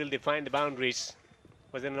where will they find the boundaries?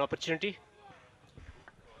 Was there an opportunity?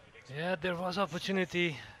 Yeah, there was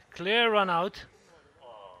opportunity. Clear run out.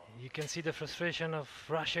 You can see the frustration of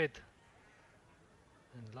Rashid.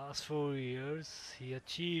 In last 4 years, he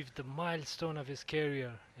achieved the milestone of his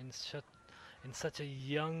career in such a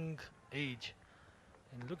young age.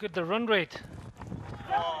 And look at the run rate.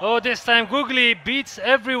 Oh, this time Googly beats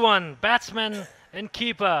everyone, batsman and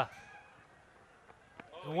keeper.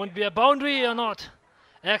 It won't be a boundary or not.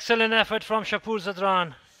 Excellent effort from Shapur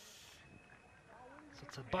Zadran.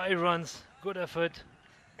 It's a by runs, good effort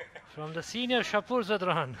from the senior Shapur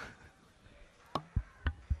Zadran.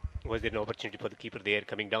 Was there an opportunity for the keeper there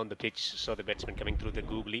coming down the pitch? Saw the batsman coming through the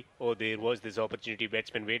googly. Oh, there was this opportunity,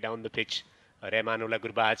 batsman way down the pitch. Rahmanullah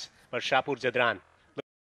Gurbaz, but Shapur Zadran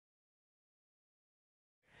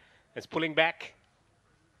is pulling back.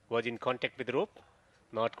 Was in contact with the rope.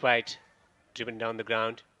 Not quite. Driven down the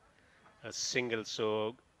ground. A single,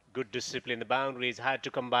 so good discipline. The boundaries had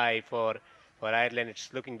to come by for Ireland.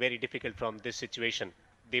 It's looking very difficult from this situation.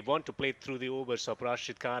 They want to play through the overs of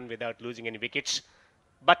Rashid Khan without losing any wickets.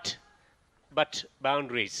 But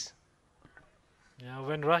boundaries. Yeah,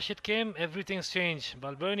 when Rashid came, everything's changed.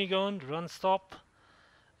 Balbirnie gone, run stop,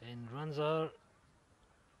 and runs are.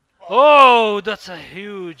 Oh, that's a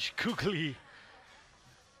huge googly.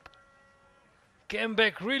 Came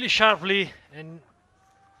back really sharply, and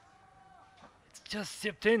it's just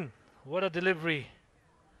zipped in. What a delivery!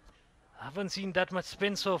 I haven't seen that much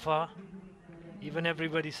spin so far. Even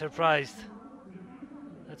everybody's surprised.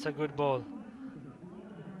 That's a good ball.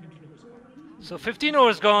 So 15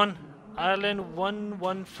 overs gone. Ireland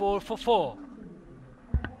 1-1-4 for 4.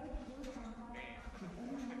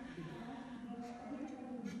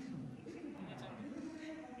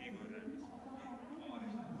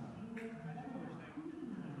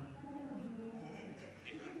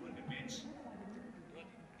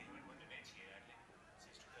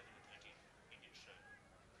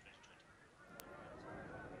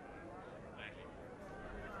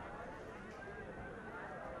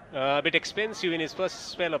 A bit expensive in his first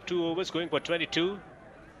spell of 2 overs, going for 22.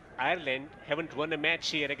 Ireland haven't won a match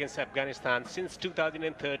here against Afghanistan since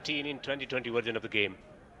 2013 in 2020 version of the game.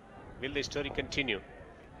 Will the story continue?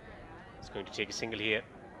 It's going to take a single here.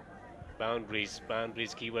 Boundaries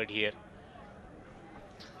keyword here.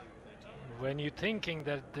 When you're thinking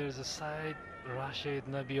that there's a side Rashid,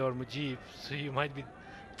 Nabi or Mujeeb, so you might be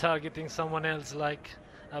targeting someone else like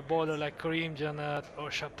a bowler like Karim Janat or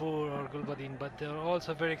Shapur or Gulbadin, but they're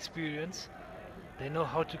also very experienced. They know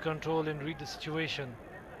how to control and read the situation.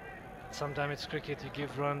 Sometimes it's cricket, you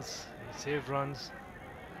give runs, you save runs.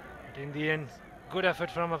 But in the end, good effort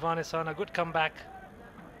from Afghanistan, a good comeback.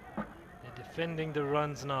 They're defending the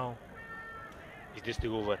runs now. Is this the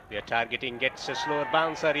over? They are targeting, gets a slower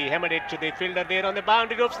bouncer. He hammered it to the fielder there on the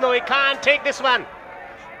boundary ropes. No, he can't take this one.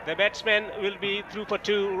 The batsman will be through for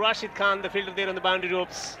 2. Rashid Khan, the fielder there on the boundary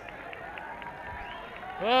ropes.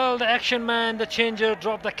 Well, the action man, the changer,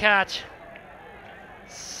 dropped the catch.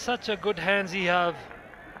 Such a good hands he have.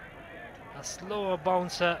 A slower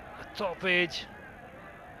bouncer, a top edge.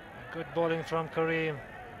 Good bowling from Karim.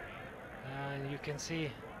 And you can see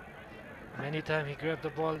many times he grabbed the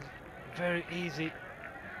ball very easy.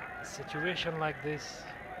 A situation like this,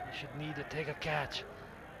 you should need to take a catch.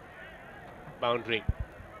 Boundary.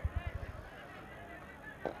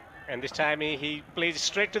 And this time he plays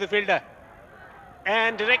straight to the fielder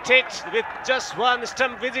and direct it with just one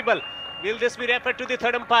stump visible. Will this be referred to the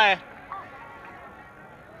third umpire?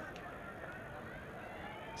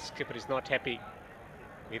 Skipper is not happy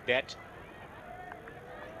with that.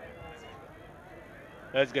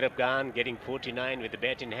 Asghar Afghan getting 49 with the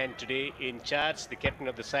bat in hand today in charge, the captain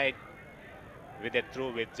of the side, with that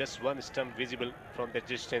throw with just one stump visible from that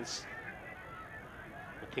distance.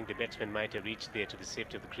 I think the batsman might have reached there to the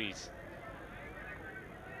safety of the crease.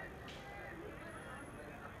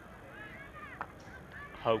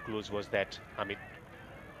 How close was that, Amit?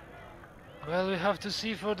 Well, we have to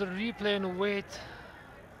see for the replay and wait.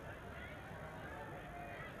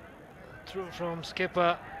 Throw from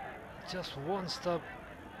skipper, just one stop.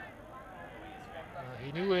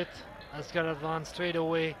 He knew it. Asghar advanced straight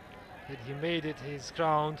away. He made it his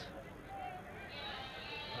ground.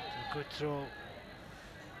 But a good throw.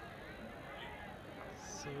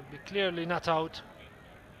 So it will be clearly not out.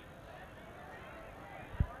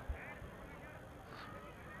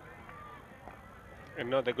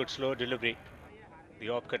 Another good slow delivery. The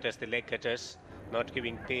off cutters, the leg cutters, not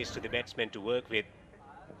giving pace to the batsmen to work with.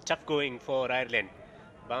 Tough going for Ireland.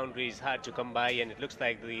 Boundary is hard to come by, and it looks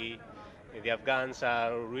like the Afghans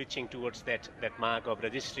are reaching towards that mark of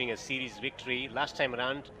registering a series victory. Last time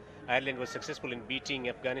around, Ireland was successful in beating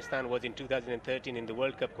Afghanistan, was in 2013 in the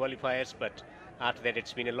World Cup qualifiers, but after that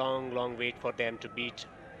it's been a long wait for them to beat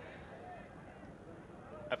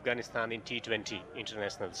Afghanistan in T20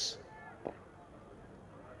 internationals.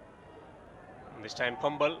 And this time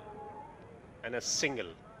fumble and a single.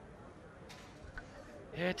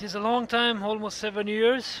 Yeah, it is a long time, almost 7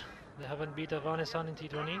 years. They haven't beat Afghanistan in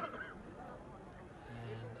T20.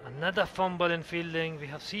 And another fumble in fielding. We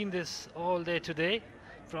have seen this all day today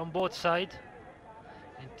from both sides.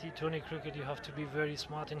 In T20 cricket, you have to be very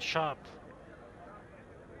smart and sharp.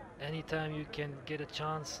 Anytime you can get a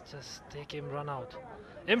chance, just take him, run out.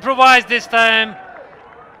 Improvise this time.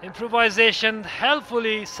 Improvisation,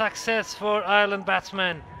 helpfully success for Ireland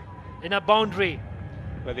batsmen in a boundary.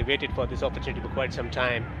 Well, they waited for this opportunity for quite some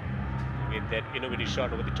time with that innovative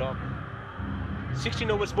shot over the top.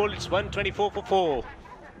 16 overs bowled, it's 124 for 4.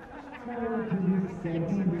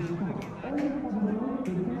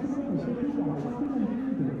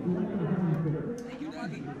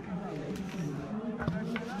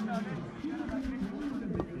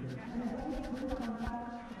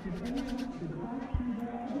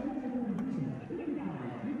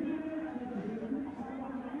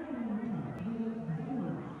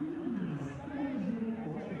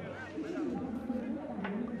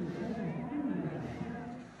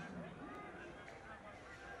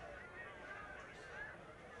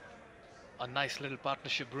 A nice little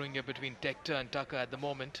partnership brewing here between Tector and Tucker at the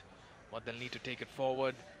moment, but they'll need to take it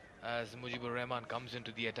forward as Mujeeb Rahman comes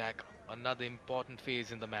into the attack. Another important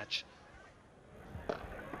phase in the match.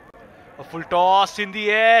 A full toss in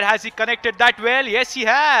the air. Has he connected that well? Yes, he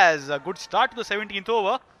has. A good start to the 17th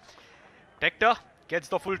over. Tector gets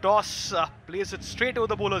the full toss, plays it straight over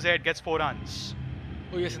the bowler's head, gets 4 runs.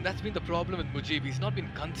 Oh yes, and that's been the problem with Mujeeb. He's not been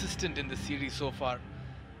consistent in the series so far.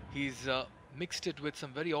 He's mixed it with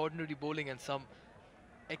some very ordinary bowling and some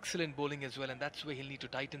excellent bowling as well, and that's where he'll need to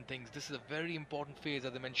tighten things. This is a very important phase,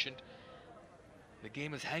 as I mentioned. The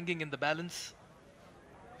game is hanging in the balance.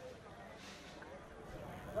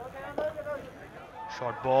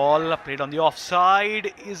 Short ball played on the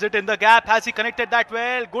offside. Is it in the gap? Has he connected that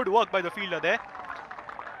well? Good work by the fielder there.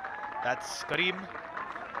 That's Kareem.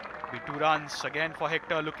 Be 2 runs again for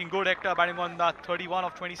Hector. Looking good, Hector batting on the 31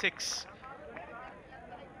 of 26.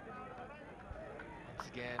 Once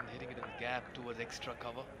again, hitting it in the gap towards extra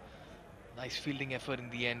cover. Nice fielding effort in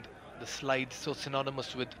the end. The slide so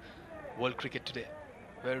synonymous with world cricket today.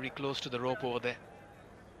 Very close to the rope over there.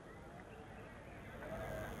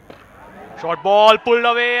 Short ball pulled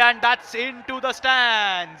away, and that's into the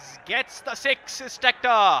stands. Gets the 6 is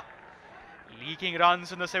Tector. Leaking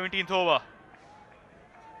runs in the 17th over.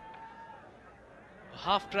 A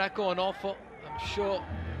half tracker on offer. I'm sure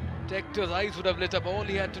Tector's eyes would have lit up. All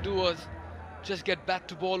he had to do was just get back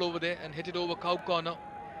to ball over there and hit it over cow corner.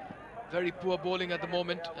 Very poor bowling at the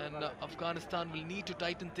moment, and Afghanistan will need to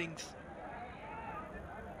tighten things.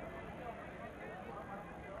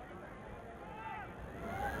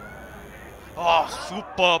 Oh,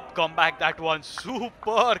 superb comeback that one.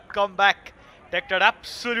 Superb comeback. Tector had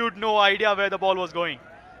absolute no idea where the ball was going.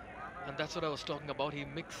 And that's what I was talking about. He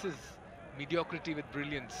mixes mediocrity with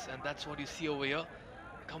brilliance, and that's what you see over here.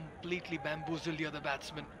 Completely bamboozled the other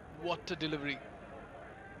batsman. What a delivery.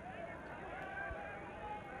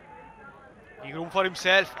 He room for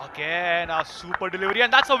himself. Again, a super delivery,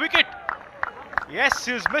 and that's a wicket. Yes,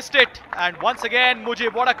 he's missed it. And once again,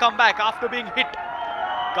 Mujeeb, what a comeback after being hit.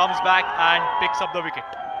 Comes back and picks up the wicket.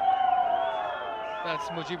 That's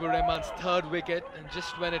Mujeebur Rahman's 3rd wicket, and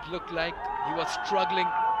just when it looked like he was struggling,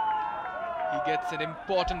 he gets an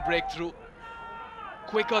important breakthrough.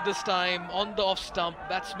 Quicker this time on the off stump.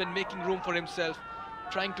 Batsman making room for himself,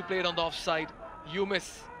 trying to play it on the offside. You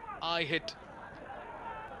miss, I hit.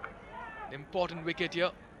 Important wicket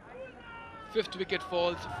here. 5th wicket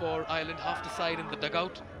falls for Ireland, half the side in the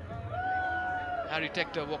dugout. Harry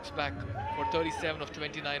Tector walks back for 37 of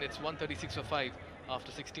 29. It's 136 for 5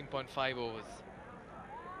 after 16.5 overs.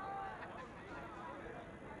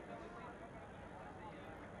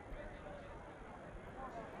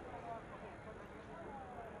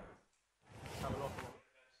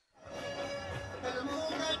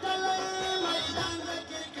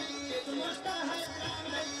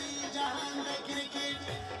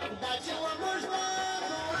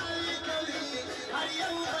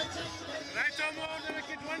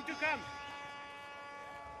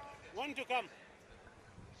 One to come.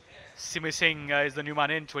 Simi Singh is the new man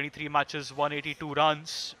in. 23 matches, 182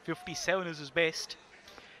 runs. 57 is his best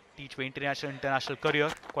T20 international career.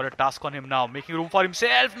 Quite a task on him now. Making room for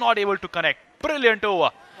himself. Not able to connect. Brilliant over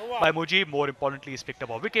by Mujeeb. More importantly, he's picked up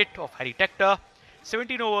a wicket of Harry Tector.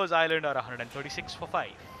 17 overs, Ireland are 136 for 5.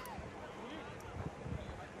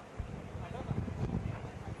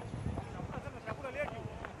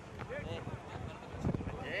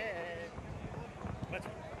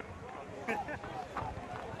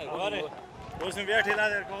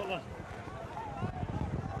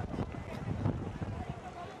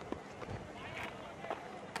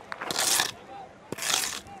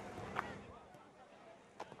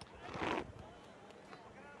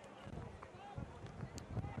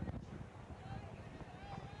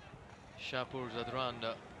 Shapur Zadran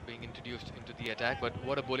being introduced into the attack, but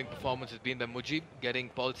what a bowling performance has been by Mujeeb, getting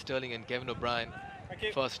Paul Stirling and Kevin O'Brien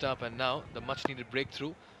first up, and now the much needed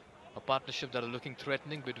breakthrough, a partnership that are looking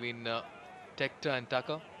threatening between Tector and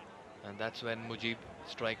Tucker, and that's when Mujeeb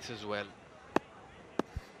strikes as well.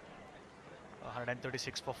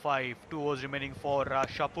 136 for 5, 2 overs remaining for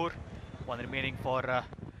Shapur, 1 remaining for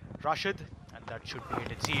Rashid, and that should be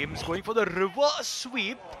it. It seems going for the reverse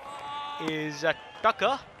sweep is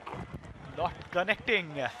Tucker. Not connecting.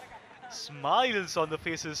 Smiles on the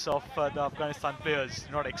faces of the Afghanistan players.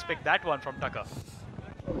 Do not expect that one from Tucker.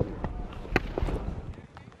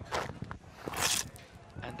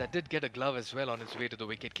 And that did get a glove as well on its way to the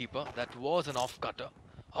wicketkeeper. That was an off-cutter.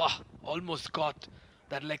 Ah, almost got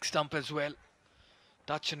that leg stump as well.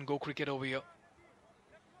 Touch and go cricket over here.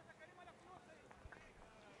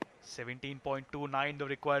 17.29 the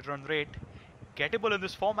required run rate. Gettable in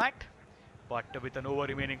this format. But with an over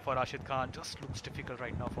remaining for Rashid Khan, just looks difficult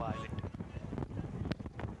right now for Ireland.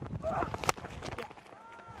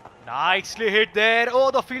 Nicely hit there.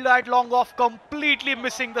 Oh, the fielder at long off, completely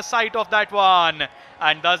missing the sight of that one.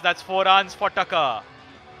 And thus that's 4 runs for Tucker.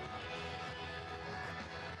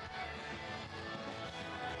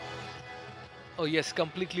 Oh yes,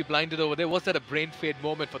 completely blinded over there. Was that a brain fade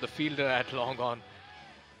moment for the fielder at long on?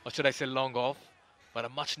 Or should I say long off? But a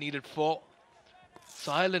much needed 4.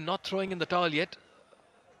 So Ireland not throwing in the towel yet.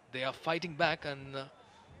 They are fighting back and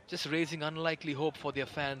just raising unlikely hope for their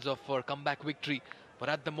fans of a comeback victory. But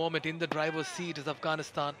at the moment in the driver's seat is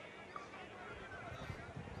Afghanistan.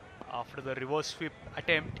 After the reverse sweep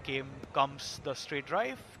attempt comes the straight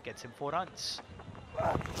drive, gets him 4 runs.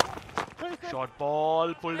 Short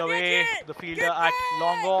ball pulled away. The fielder at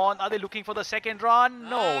long on. Are they looking for the second run?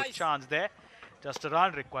 No chance there. Just a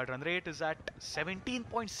run. Required run rate is at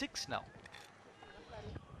 17.6 now.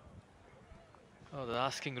 Oh, the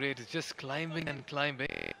asking rate is just climbing and climbing.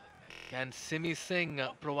 Can Singh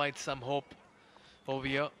provide some hope over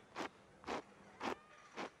here?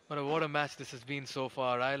 But what a match this has been so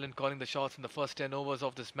far. Ireland calling the shots in the first 10 overs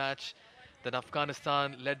of this match. Then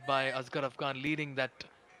Afghanistan, led by Asghar Afghan, leading that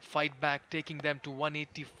fight back, taking them to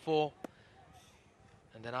 184.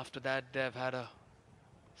 And then after that, they've had a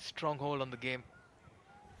stronghold on the game.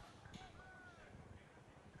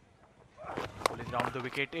 Pulling down the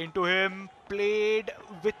wicket into him, played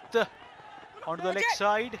with onto the leg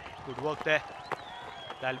side. Good work there.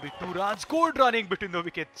 That'll be 2 runs. Good running between the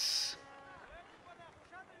wickets.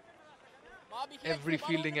 Every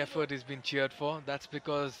fielding effort has been cheered for. That's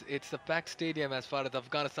because it's a packed stadium as far as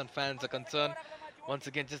Afghanistan fans are concerned. Once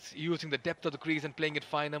again, just using the depth of the crease and playing it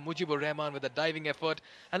finer. Mujeeb Rahman with a diving effort.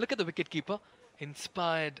 And look at the wicketkeeper,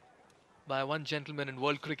 inspired by one gentleman in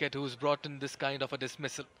world cricket who's brought in this kind of a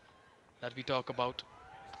dismissal that we talk about.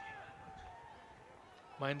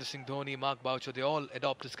 Mahendra Singh Dhoni, Mark Boucher, they all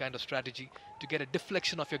adopt this kind of strategy to get a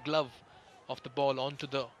deflection of your glove of the ball onto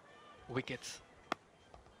the wickets.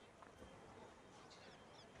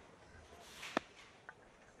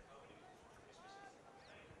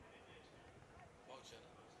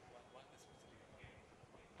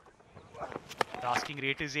 The asking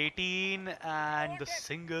rate is 18 and the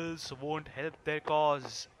singles won't help their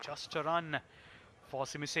cause. Just a run for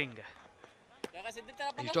Simi Singh.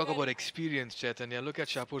 You talk about experience, Chaitanya. Look at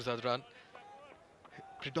Shapur Zadran.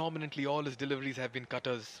 Predominantly all his deliveries have been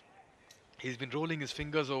cutters. He's been rolling his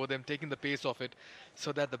fingers over them, taking the pace of it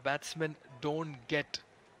so that the batsmen don't get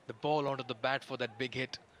the ball onto the bat for that big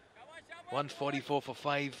hit. 144 for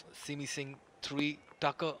 5, Simi Singh 3,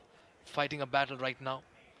 Tucker fighting a battle right now.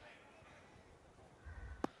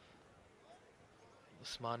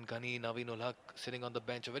 Usman Ghani, Naveenul Haq sitting on the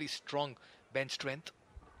bench, a very strong bench strength.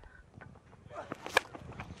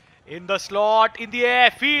 In the slot, in the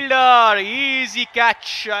air, fielder, easy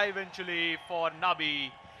catch eventually for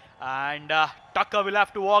Nabi. And Tucker will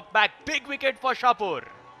have to walk back, big wicket for Shapur.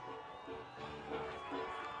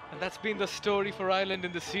 And that's been the story for Ireland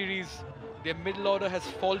in the series. Their middle order has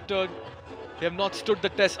faltered. They have not stood the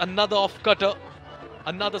test. Another off cutter,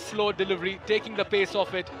 another slow delivery, taking the pace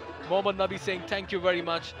off it. Mohammad Nabi saying thank you very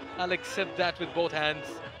much. I'll accept that with both hands.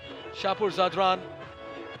 Shapur Zadran,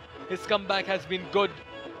 his comeback has been good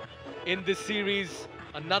in this series.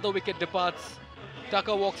 Another wicket departs.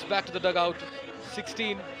 Tucker walks back to the dugout.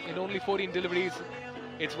 16 in only 14 deliveries.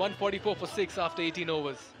 It's 144 for 6 after 18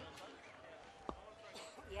 overs.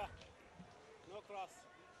 Yeah, no cross.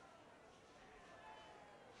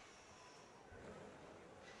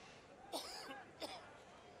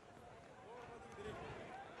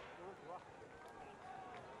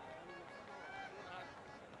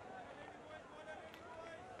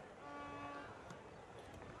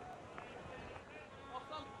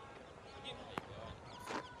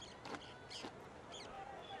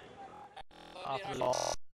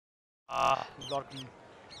 After Lorcan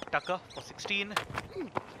Tucker for 16.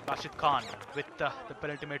 Rashid Khan with the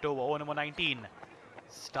penultimate over, over number 19.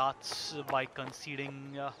 Starts by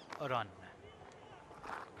conceding a run.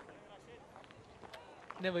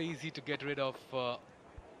 Never easy to get rid of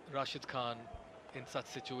Rashid Khan in such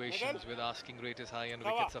situations with asking rate is high and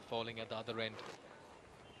wickets are falling at the other end.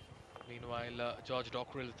 Meanwhile, George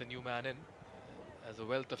Dockrell is the new man in, has a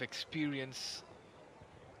wealth of experience.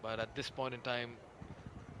 But at this point in time,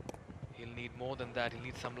 he'll need more than that. He'll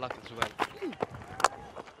need some luck as well.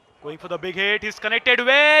 Going for the big hit. He's connected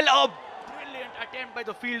well. Oh, brilliant attempt by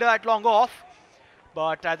the fielder at long off.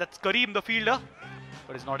 But that's Kareem, the fielder.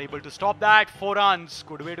 But is not able to stop that. 4 runs.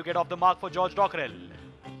 Good way to get off the mark for George Dockrell.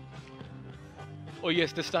 Oh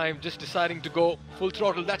yes, this time just deciding to go full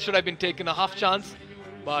throttle. That should have been taken a half chance.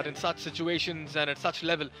 But in such situations and at such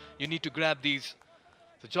level, you need to grab these.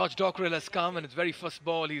 So George Dockrell has come and his very first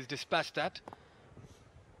ball he's dispatched that.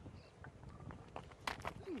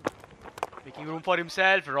 Making room for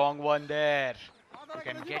himself. Wrong one there. You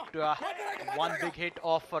can get one big hit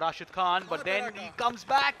of Rashid Khan, but then he comes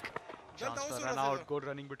back. Chance to run out. Good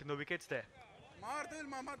running between the wickets there.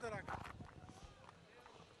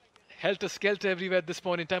 Helter-skelter everywhere at this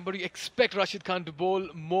point in time, but we expect Rashid Khan to bowl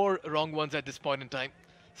more wrong ones at this point in time,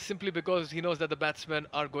 simply because he knows that the batsmen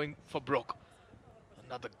are going for broke.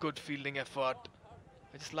 Another good fielding effort.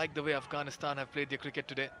 I just like the way Afghanistan have played their cricket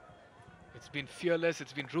today. It's been fearless,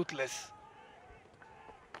 it's been ruthless.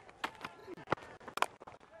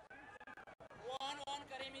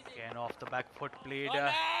 Again off the back foot played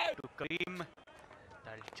to Kareem.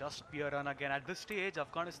 That'll just be a run again. At this stage,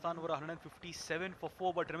 Afghanistan were 157 for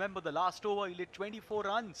 4, but remember the last over he lit 24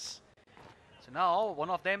 runs. So now one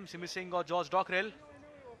of them, Simi Singh or George Dockrell,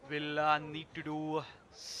 will need to do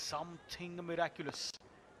something miraculous.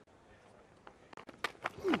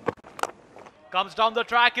 Comes down the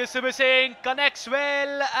track is Simi Singh, connects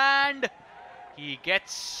well, and he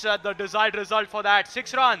gets the desired result for that.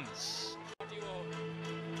 6 runs.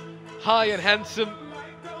 High and handsome.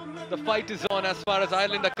 The fight is on as far as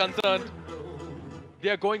Ireland are concerned. They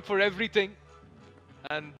are going for everything.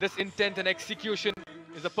 And this intent and execution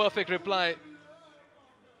is a perfect reply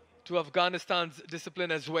to Afghanistan's discipline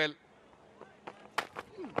as well.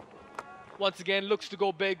 Once again, looks to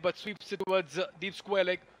go big, but sweeps it towards deep square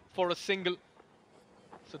leg for a single.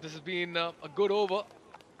 So this has been a good over.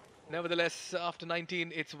 Nevertheless, after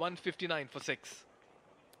 19, it's 159 for 6.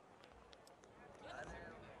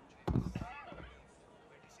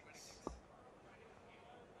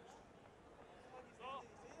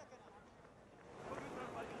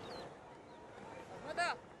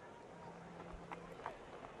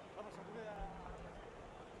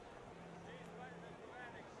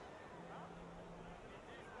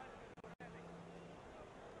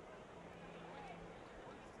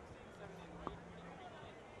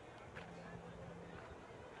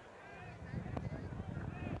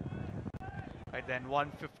 Right then,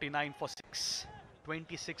 159 for 6.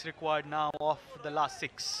 26 required now of the last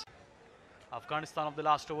 6. Afghanistan of the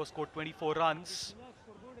last over scored 24 runs.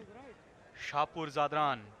 Shahpur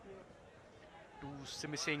Zadran to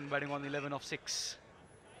Simi Singh batting on 11 of 6.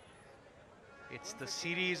 It's the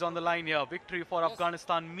series on the line here. Victory for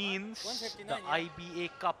Afghanistan means the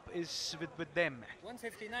IBA Cup is with them.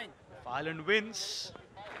 159. If Ireland wins,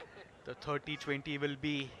 the 30-20 will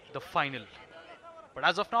be the final. But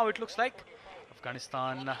as of now, it looks like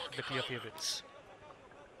Afghanistan the clear favourites.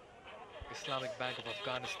 Islamic Bank of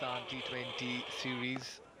Afghanistan T20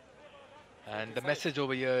 series. And the message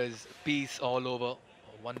over here is peace all over.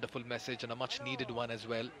 A wonderful message and a much needed one as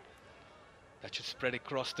well. That should spread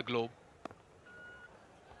across the globe.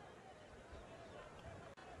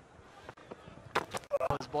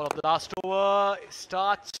 First ball of the last over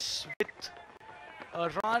starts with a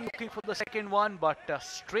run, looking for the second one, but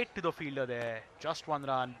straight to the fielder there. Just 1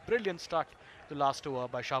 run. Brilliant start to last over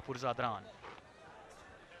by Shahpur Zadran.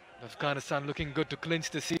 Afghanistan looking good to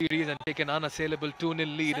clinch the series and take an unassailable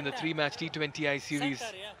 2-0 lead in the 3-match T20I series.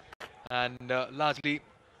 And largely,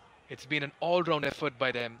 it's been an all-round effort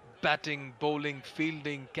by them. Batting, bowling,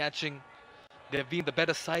 fielding, catching. They've been the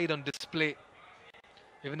better side on display.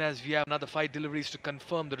 Even as we have another 5 deliveries to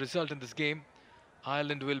confirm the result in this game,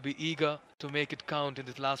 Ireland will be eager to make it count in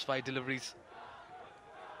these last 5 deliveries.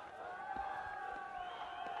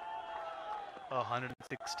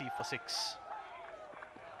 160 for 6.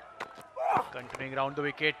 Continuing round the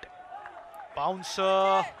wicket.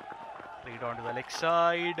 Bouncer. Played onto the leg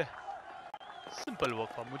side. Simple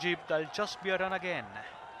work for Mujeeb. That'll just be a run again.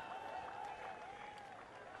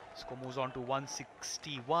 Score moves on to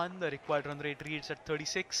 161. The required run rate reads at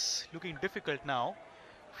 36. Looking difficult now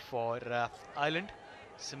for Ireland.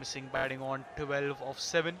 Simi Singh batting on 12 of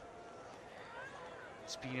 7.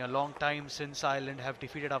 It's been a long time since Ireland have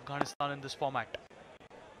defeated Afghanistan in this format.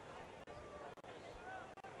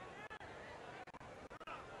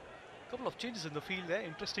 Couple of changes in the field there.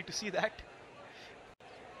 Interesting to see that.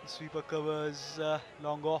 The sweeper covers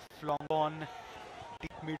long off, long on,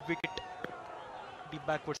 deep mid wicket, deep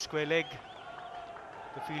backward square leg.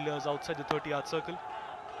 The fielders outside the 30-yard circle.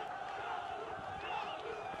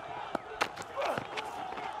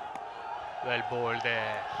 Well bowled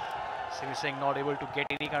there. Simi Singh not able to get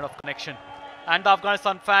any kind of connection. And the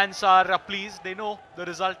Afghanistan fans are pleased. They know the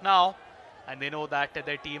result now. And they know that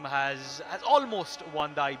their team has almost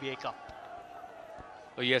won the IBA Cup.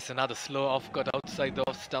 Oh yes, another slow off cut outside the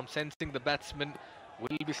off stump, sensing the batsman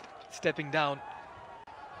will be stepping down.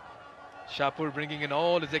 Shahpur bringing in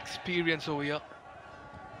all his experience over here.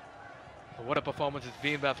 What a performance it's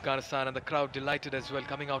been by Afghanistan, and the crowd delighted as well,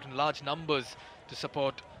 coming out in large numbers to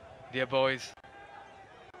support their boys.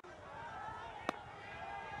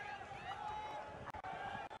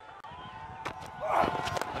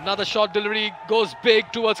 Another short delivery goes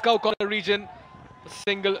big towards cow corner region. A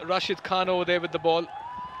single Rashid Khan over there with the ball.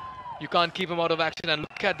 You can't keep him out of action, and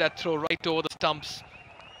look at that throw right over the stumps.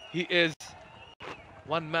 He is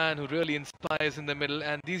one man who really inspires in the middle,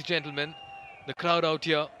 and these gentlemen, the crowd out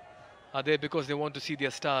here, are there because they want to see their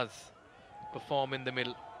stars perform in the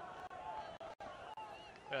middle.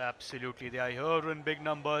 Absolutely, they are here in big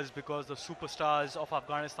numbers because the superstars of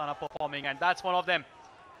Afghanistan are performing, and that's one of them.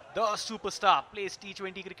 The superstar plays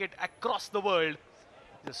T20 cricket across the world.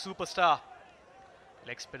 The superstar,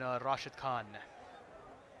 leg spinner Rashid Khan.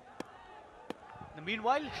 In the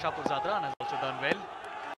meanwhile, Shapur Zadran has also done well.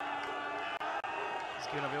 He's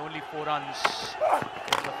given away only 4 runs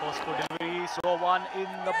in the first 4 deliveries. So 1 in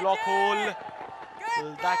the block hole.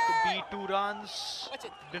 Will that be 2 runs?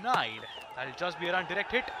 Denied. That'll just be a run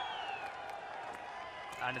direct hit.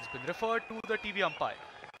 And it's been referred to the TV umpire.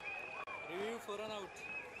 Review for run out.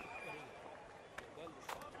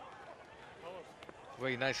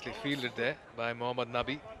 Very nicely fielded there by Mohammad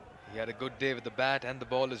Nabi. He had a good day with the bat and the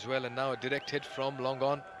ball as well, and now a direct hit from long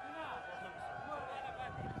on.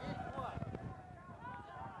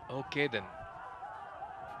 Okay then.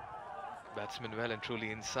 Batsman well and truly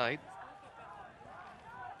inside.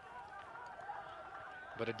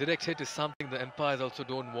 But a direct hit is something the umpires also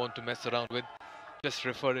don't want to mess around with. Just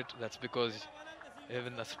refer it. That's because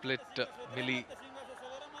even a split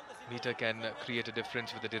millimeter can create a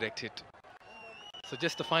difference with a direct hit. So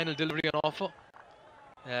just the final delivery on offer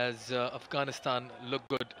as Afghanistan look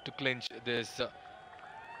good to clinch this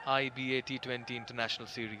IBA T20 International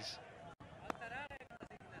Series.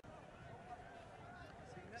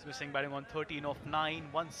 Singh batting on 13 of 9,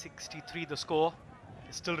 163 the score.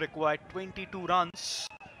 It still required 22 runs.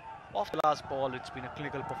 Off the last ball, it's been a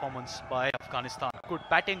clinical performance by Afghanistan. Good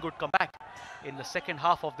batting, good comeback in the second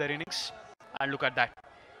half of their innings. And look at that,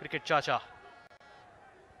 cricket chacha.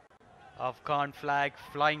 Afghan flag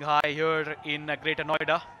flying high here in Greater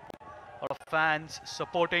Noida. A lot of fans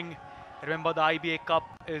supporting. Remember, the IBA Cup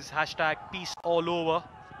is hashtag peace all over,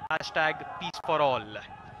 hashtag peace for all.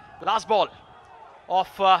 Last ball of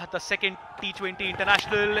the second T20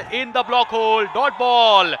 International in the block hole, dot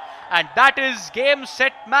ball. And that is game,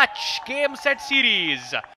 set, match, game, set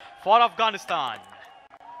series for Afghanistan.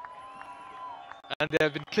 And they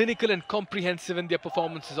have been clinical and comprehensive in their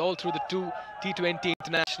performances all through the 2 T20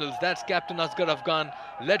 internationals. That's Captain Asghar Afghan,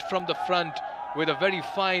 led from the front with a very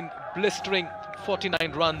fine, blistering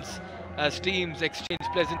 49 runs as teams exchange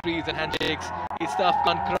pleasantries and handshakes. It's the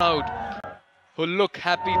Afghan crowd who look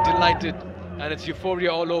happy, delighted, and it's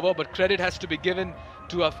euphoria all over. But credit has to be given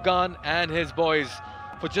to Afghan and his boys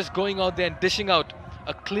for just going out there and dishing out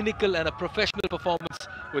a clinical and a professional performance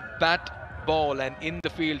with bat, ball and in the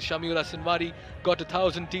field. Shamiula Sinwari got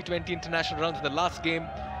 1,000 T20 international runs in the last game.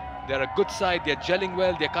 They're a good side, they're gelling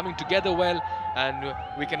well, they're coming together well, and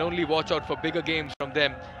we can only watch out for bigger games from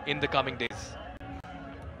them in the coming days.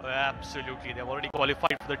 Absolutely, they've already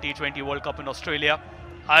qualified for the T20 World Cup in Australia.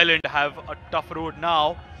 Ireland have a tough road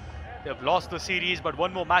now. They've lost the series, but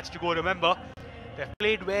one more match to go, remember. They've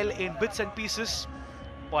played well in bits and pieces,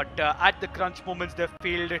 but at the crunch moments they've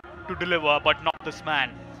failed to deliver, but not this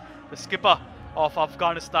man. The skipper of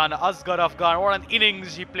Afghanistan, Asghar Afghan, what an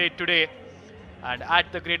innings he played today. And at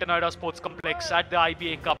the Greater Noida Sports Complex, at the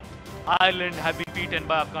IBA Cup, Ireland have been beaten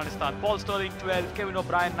by Afghanistan. Paul Stirling 12, Kevin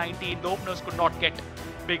O'Brien 19. The openers could not get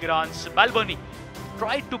big runs. Balbirnie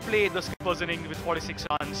tried to play the skipper's innings with 46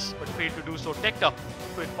 runs, but failed to do so. Tector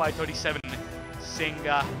with 537. Singh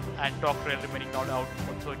and Dockrellnot remaining not out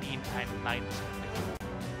for 13 and 9.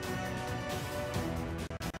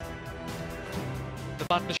 The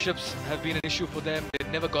partnerships have been an issue for them. They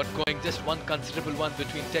never got going. Just one considerable one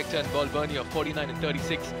between Tector and Balbirnie of 49 and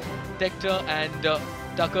 36. Tector and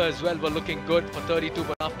Tucker as well were looking good for 32,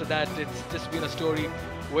 but after that it's just been a story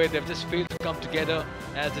where they've just failed to come together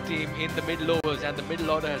as a team in the middle overs, and the middle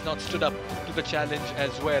order has not stood up to the challenge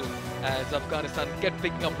as well, as Afghanistan kept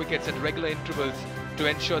picking up wickets at regular intervals to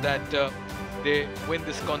ensure that they win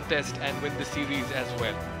this contest and win the series as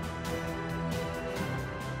well.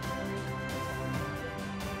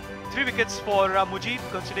 3 wickets for Mujeeb,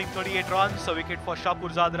 conceding 38 runs. A wicket for Shapur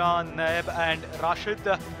Zadran, Nabi and Rashid.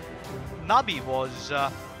 Nabi was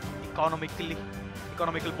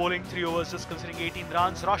economical bowling, 3 overs, just considering 18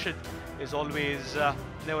 runs. Rashid is always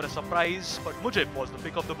never a surprise, but Mujeeb was the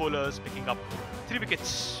pick of the bowlers, picking up 3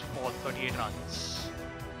 wickets for 38 runs.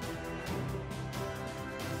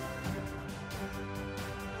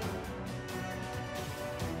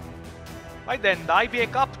 Right then, the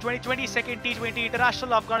IBA Cup 2020 second T20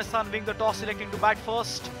 International. Afghanistan winning the toss, selecting to bat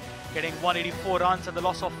first, getting 184 runs and the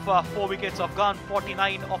loss of 4 wickets. Afghan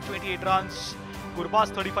 49 of 28 runs. Gurbaz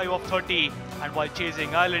 35 of 30, and while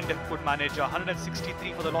chasing, Ireland could manage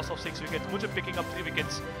 163 for the loss of 6 wickets. Mujeeb picking up 3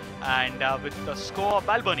 wickets, and with the score,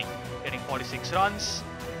 Balbirnie getting 46 runs,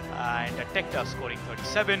 and Tectornot scoring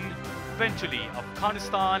 37. Eventually,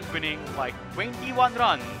 Afghanistan winning by 21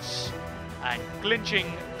 runs and clinching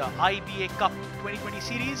the IBA Cup 2020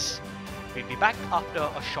 series. We'll be back after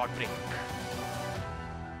a short break.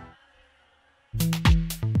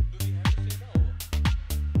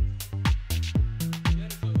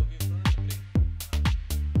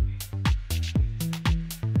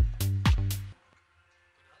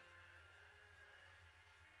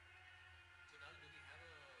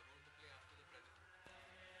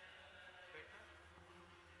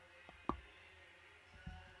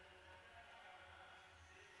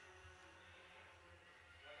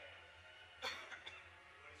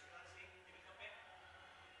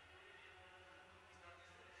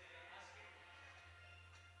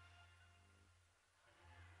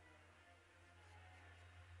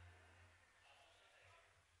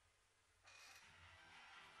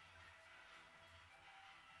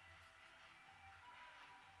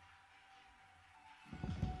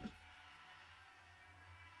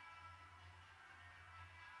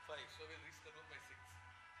 So we'll reach the room by 6.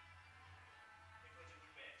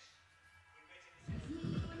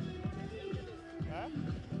 Huh?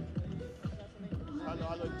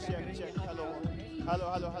 Hello, check, hello,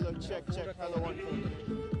 check, hello, 1, 2,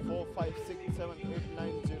 3, 4, 5, 6, 7, 8,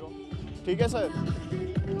 9, 0. ठीक है sir?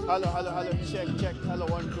 Hello, check, hello,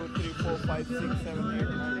 1, 2, 3, 4, 5, 6, 7, 8,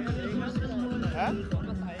 9. Huh?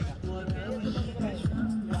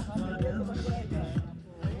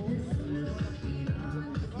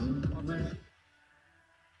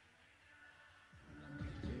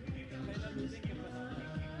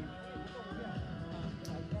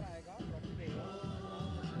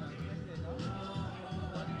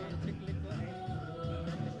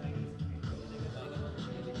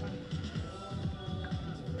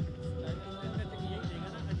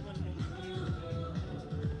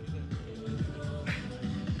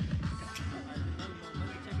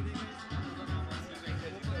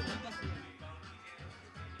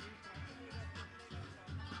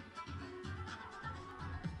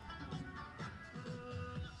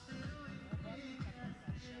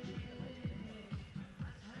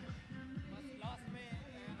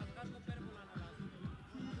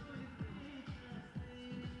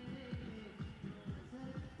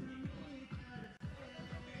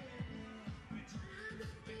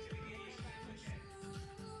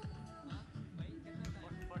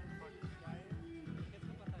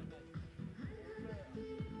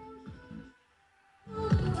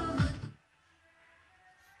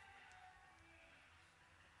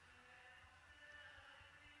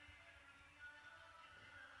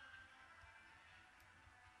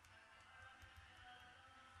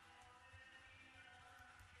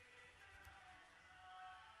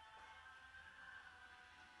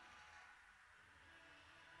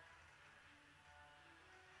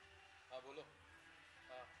 हाँ बोलो.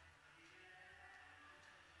 हाँ.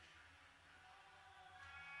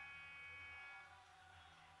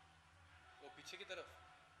 वो पीछे की तरफ.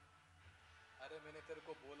 अरे मैंने तेरे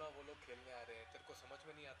को बोला वो लोग खेलने आ रहे हैं, तेरे को समझ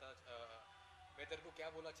में नहीं आता. मैं तेरे को क्या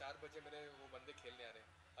बोला, 4 बजे मेरे वो बंदे खेलने आ रहे हैं.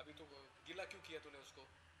 अभी तो गिला क्यों किया तूने उसको?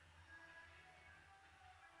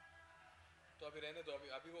 तो अभी रहने दो.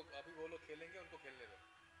 अभी वो लोग खेलेंगे, उनको खेलने दो.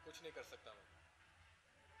 कुछ नहीं कर सकता मैं.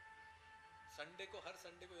 संडे को, हर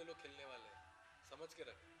संडे को ये लोग खेलने वाले हैं, समझ के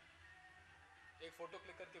रख. एक फोटो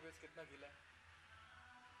क्लिक करके भेज कितना गिला है.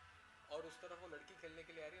 और उस तरफ वो लड़की खेलने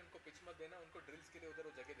के लिए आ रही है, उनको पिच मत देना, उनको ड्रिल्स के लिए उधर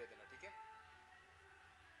वो जगह दे देना, ठीक है?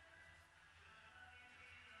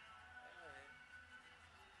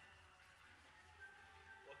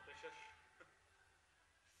 बहुत प्रेशर.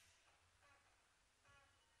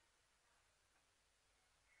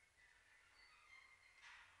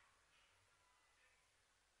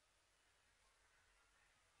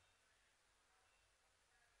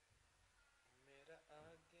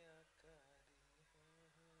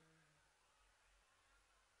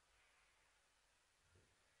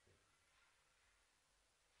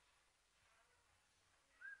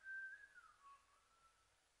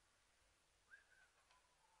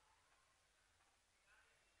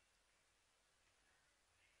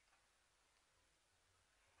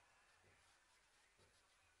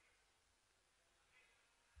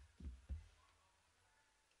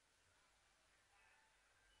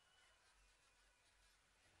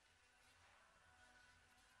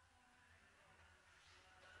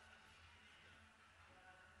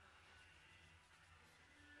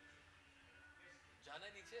 जाना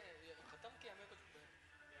है नीचे, खत्म किया हमें कुछ.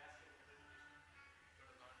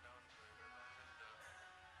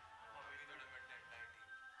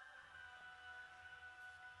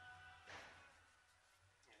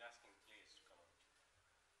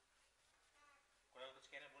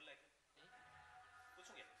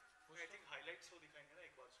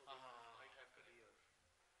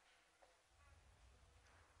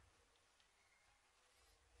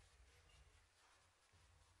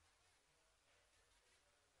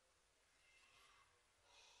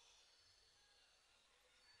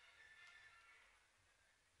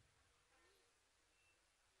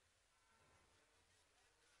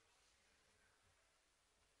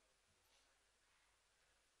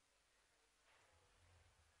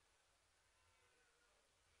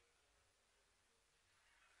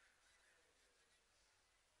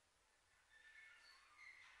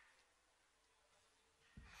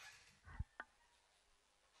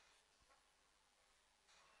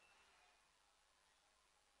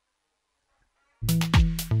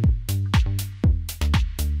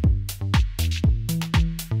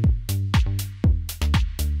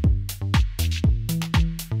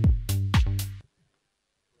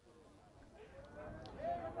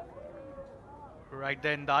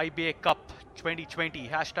 right then, the IBA Cup 2020,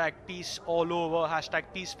 hashtag peace all over, hashtag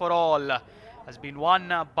peace for all, has been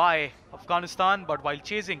won by Afghanistan, but while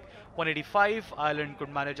chasing 185, Ireland could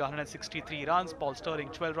manage 163 runs, Paul Stirling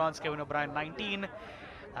 12 runs, Kevin O'Brien 19,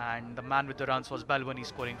 and the man with the runs was Balbirnie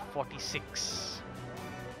scoring 46.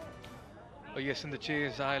 Oh yes, in the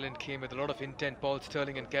chase, Ireland came with a lot of intent. Paul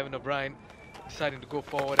Stirling and Kevin O'Brien deciding to go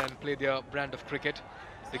forward and play their brand of cricket.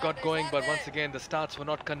 They got going, but once again the starts were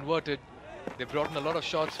not converted. They brought in a lot of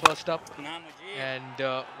shots first up and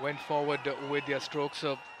went forward with their strokes,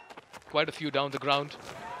 quite a few down the ground.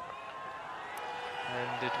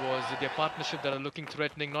 And it was their partnership that are looking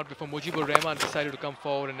threatening, not before Mujeeb decided to come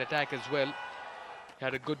forward and attack as well. He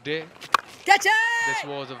had a good day. Catch it! This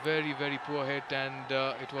was a very, very poor hit, and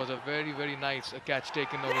it was a very, very nice catch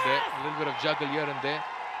taken over there. A little bit of juggle here and there,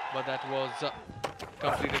 but that was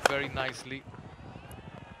completed very nicely.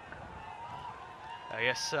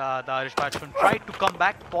 Yes, the Irish batsman tried to come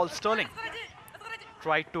back. Paul Stirling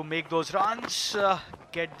tried to make those runs,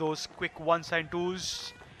 get those quick ones and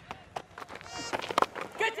twos,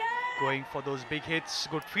 going for those big hits.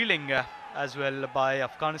 Good feeling as well by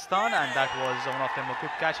Afghanistan, and that was one of them a good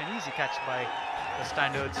catch, an easy catch by the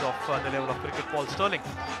standards of the level of cricket. Paul Stirling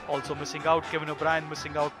also missing out, Kevin O'Brien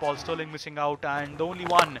missing out, Paul Stirling missing out, and the only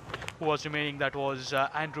one who was remaining, that was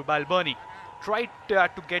Andrew Balbirnie. Tried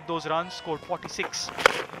to get those runs, scored 46.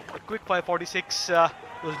 A quick fire 46,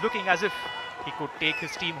 was looking as if he could take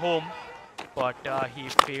his team home, but he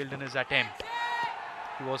failed in his attempt.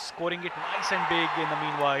 He was scoring it nice and big in the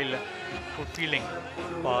meanwhile. Good feeling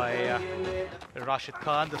by Rashid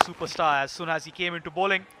Khan, the superstar. As soon as he came into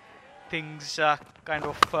bowling, things kind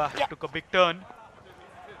of took a big turn.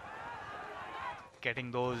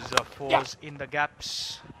 Getting those fours in the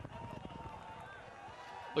gaps.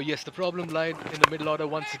 Oh yes, the problem lied in the middle order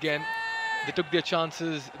once again. They took their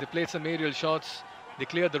chances, they played some aerial shots, they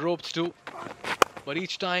cleared the ropes too. But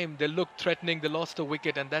each time they looked threatening, they lost a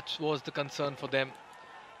wicket, and that was the concern for them.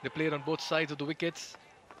 They played on both sides of the wickets.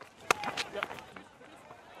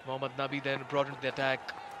 Nabi then brought into the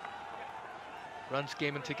attack. Runs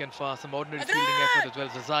came in thick and fast, some ordinary fielding effort as well.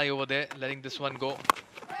 Zazai over there, letting this one go.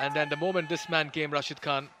 And then the moment this man came, Rashid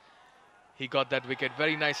Khan, he got that wicket.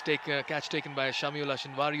 Very nice catch taken by Shamiullah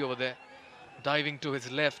Shinwari over there. Diving to his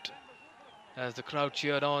left as the crowd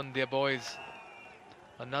cheered on their boys.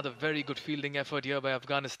 Another very good fielding effort here by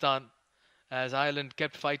Afghanistan as Ireland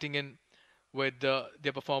kept fighting in with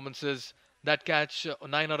their performances. That catch,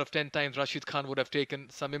 9 out of 10 times Rashid Khan would have taken.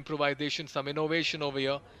 Some improvisation, some innovation over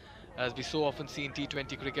here, as we so often see in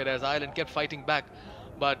T20 cricket, as Ireland kept fighting back.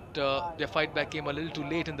 But their fight back came a little too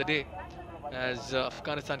late in the day, as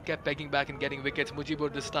Afghanistan kept pegging back and getting wickets.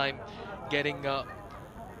 Mujeeb this time getting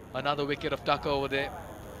another wicket of Tucker over there.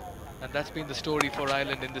 And that's been the story for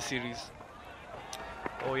Ireland in this series.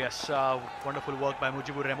 Oh yes, wonderful work by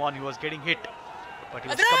Mujeeb Rahman. He was getting hit, but he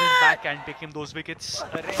was coming back and taking those wickets.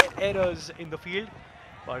 Rare errors in the field,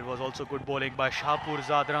 but it was also good bowling by Shahpur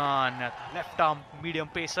Zadran, left arm medium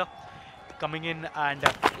pacer, coming in and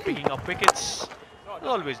picking up wickets.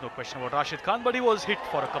 Always no question about Rashid Khan, but he was hit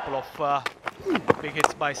for a couple of big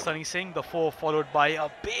hits by Sunny Singh. The 4 followed by a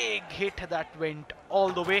big hit that went all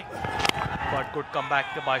the way, but good comeback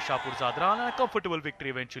by Shahpur Zadran, and a comfortable victory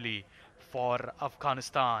eventually for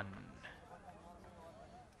Afghanistan.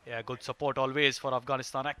 Yeah, good support always for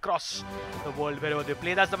Afghanistan across the world wherever they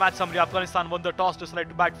play. That's the match summary. Afghanistan won the toss, decided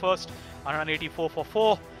to bat first, 184 for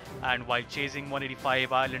 4. And while chasing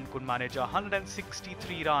 185, Ireland could manage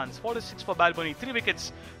 163 runs, 46 for Balbirnie, 3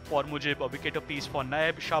 wickets for Mujeeb, a wicket apiece for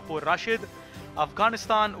Nabi, Shahpur, Rashid.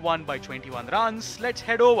 Afghanistan won by 21 runs. Let's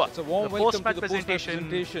head over to the post-match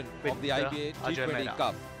presentation of the IBA T20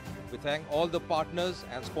 Cup. We thank all the partners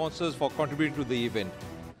and sponsors for contributing to the event.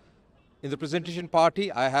 In the presentation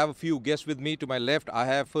party, I have a few guests with me. To my left, I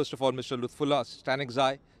have first of all Mr. Lutfullah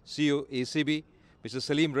Stanekzai, CEO ACB, Mr.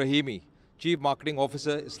 Salim Rahimi, Chief Marketing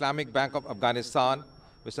Officer, Islamic Bank of Afghanistan,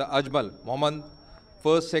 Mr. Ajmal Mohammed,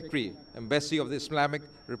 First Secretary, Embassy of the Islamic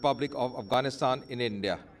Republic of Afghanistan in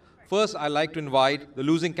India. First, I'd like to invite the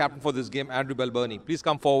losing captain for this game, Andrew Balbirnie. Please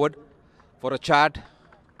come forward for a chat.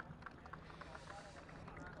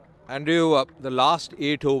 Andrew, the last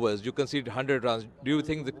 8 overs, you conceded 100 runs. Do you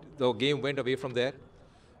think the game went away from there?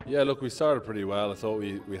 Yeah, look, we started pretty well. I thought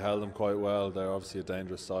we held them quite well. They're obviously a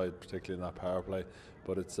dangerous side, particularly in that power play.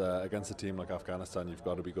 But it's against a team like Afghanistan, you've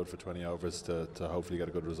got to be good for 20 overs to hopefully get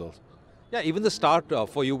a good result. Yeah, even the start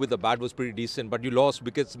for you with the bat was pretty decent, but you lost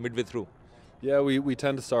wickets midway through. Yeah, we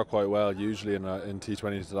tend to start quite well, usually in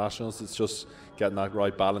T20 internationals. It's just getting that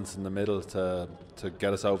right balance in the middle to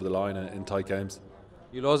get us over the line in tight games.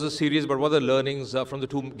 You lost the series, but what are the learnings from the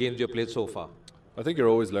 2 games you have played so far? I think you're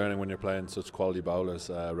always learning when you're playing such quality bowlers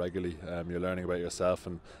regularly. You're learning about yourself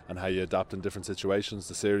and how you adapt in different situations.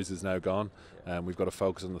 The series is now gone. We've got to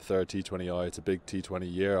focus on the third T20I. It's a big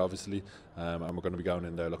T20 year, obviously, and we're going to be going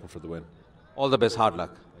in there looking for the win. All the best, hard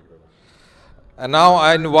luck. And now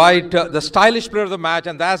I invite the stylish player of the match,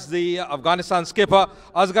 and that's the Afghanistan skipper,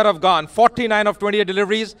 Asghar Afghan. 49 of 28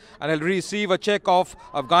 deliveries, and he'll receive a check of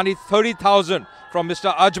Afghani 30,000 from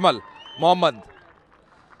Mr. Ajmal Mohammad.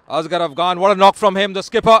 Asghar Afghan, what a knock from him, the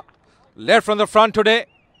skipper. Led from the front today.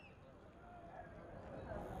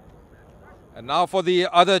 And now for the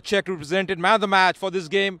other check represented man of the match for this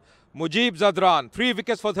game, Mujeeb Zadran, 3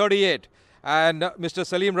 wickets for 38. And Mr.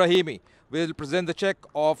 Salim Rahimi will present the check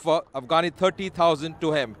of Afghani 30,000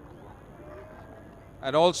 to him.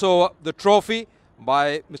 And also the trophy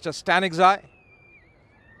by Mr. Stirlingc,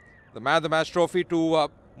 the man of the match trophy to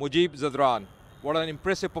Mujeeb Zadran. What an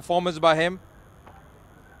impressive performance by him.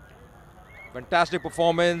 Fantastic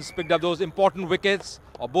performance, picked up those important wickets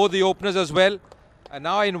of both the openers as well. And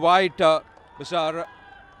now I invite Mr.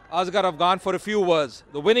 Asghar Afghan for a few words.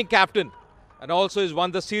 The winning captain, and also has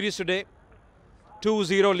won the series today.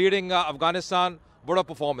 2-0 leading Afghanistan. What a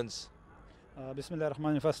performance. Bismillah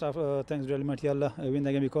Rahman. First off, thanks very much, Allah, win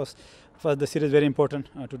the game, because first the series is very important.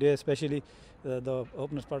 Today especially the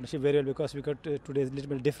openers partnership very well, because we got today is a little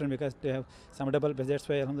bit different because they have some double, but that's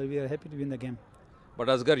why Alhamdulillah we are happy to win the game. But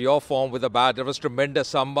Asghar, your form with the bat, that was tremendous.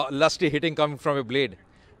 Some lusty hitting coming from your blade.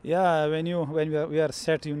 Yeah, when we are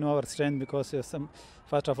set, you know our strength, because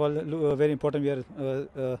first of all very important, we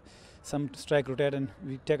are some strike rotate and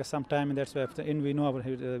we take some time, and that's why after in we know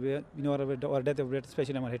our depth of rate,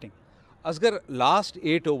 especially our hitting. Asghar, last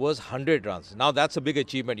 8 overs, 100 runs. Now that's a big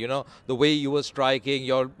achievement. You know, the way you were striking,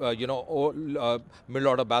 your middle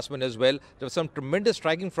order batsman as well. There was some tremendous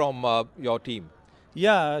striking from your team.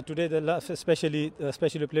 Yeah, today the last especially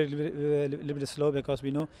played a little bit slow, because we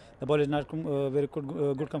know the ball is not very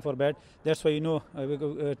good come for bat. That's why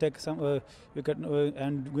we take some wicket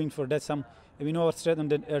and going for that some. We know our strength on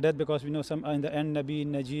that, because we know some in the end Nabi,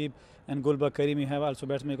 Mujeeb and Gurbaz, Karim have also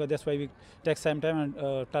batsmen. Because that's why we take some time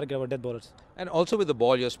and target our dead bowlers. And also with the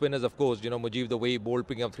ball, your spinners, of course, Mujeeb, the way he bowled,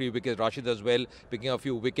 picking up 3 wickets, Rashid as well, picking up a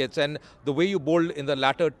few wickets, and the way you bowled in the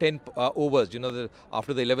latter 10 overs,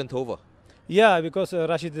 after the 11th over. Yeah, because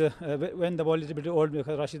Rashid, when the ball is a bit old,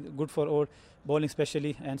 because Rashid good for old bowling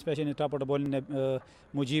especially, and especially in the top of the bowling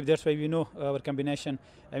Mujeeb. That's why we know our combination.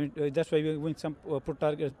 I mean, that's why we win some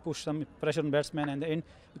push some pressure on batsmen and the end,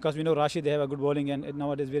 because we know Rashid, they have a good bowling and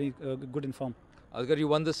nowadays very good in form. Asghar, you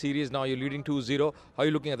won the series now. You're leading 2-0. How are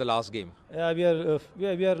you looking at the last game? Yeah, we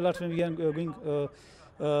are lots of we are going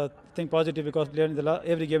think positive, because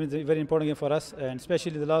every game is a very important game for us, and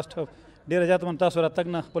especially the last of. All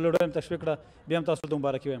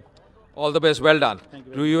the best, well done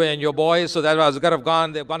to you and your boys. So that was Asghar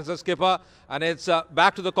Afghan, the Afghanistan skipper, and it's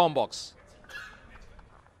back to the com box.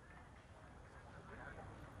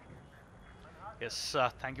 Yes,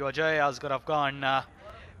 thank you, Ajay. Asghar Afghan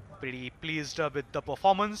pretty pleased with the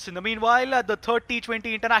performance. In the meanwhile, the third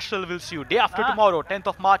T20 International will see you day after tomorrow, 10th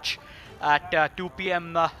of March at 2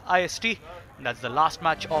 p.m. IST. That's the last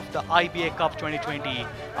match of the IBA Cup 2020.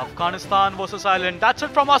 Afghanistan versus Ireland. That's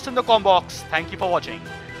it from us in the com box. Thank you for watching.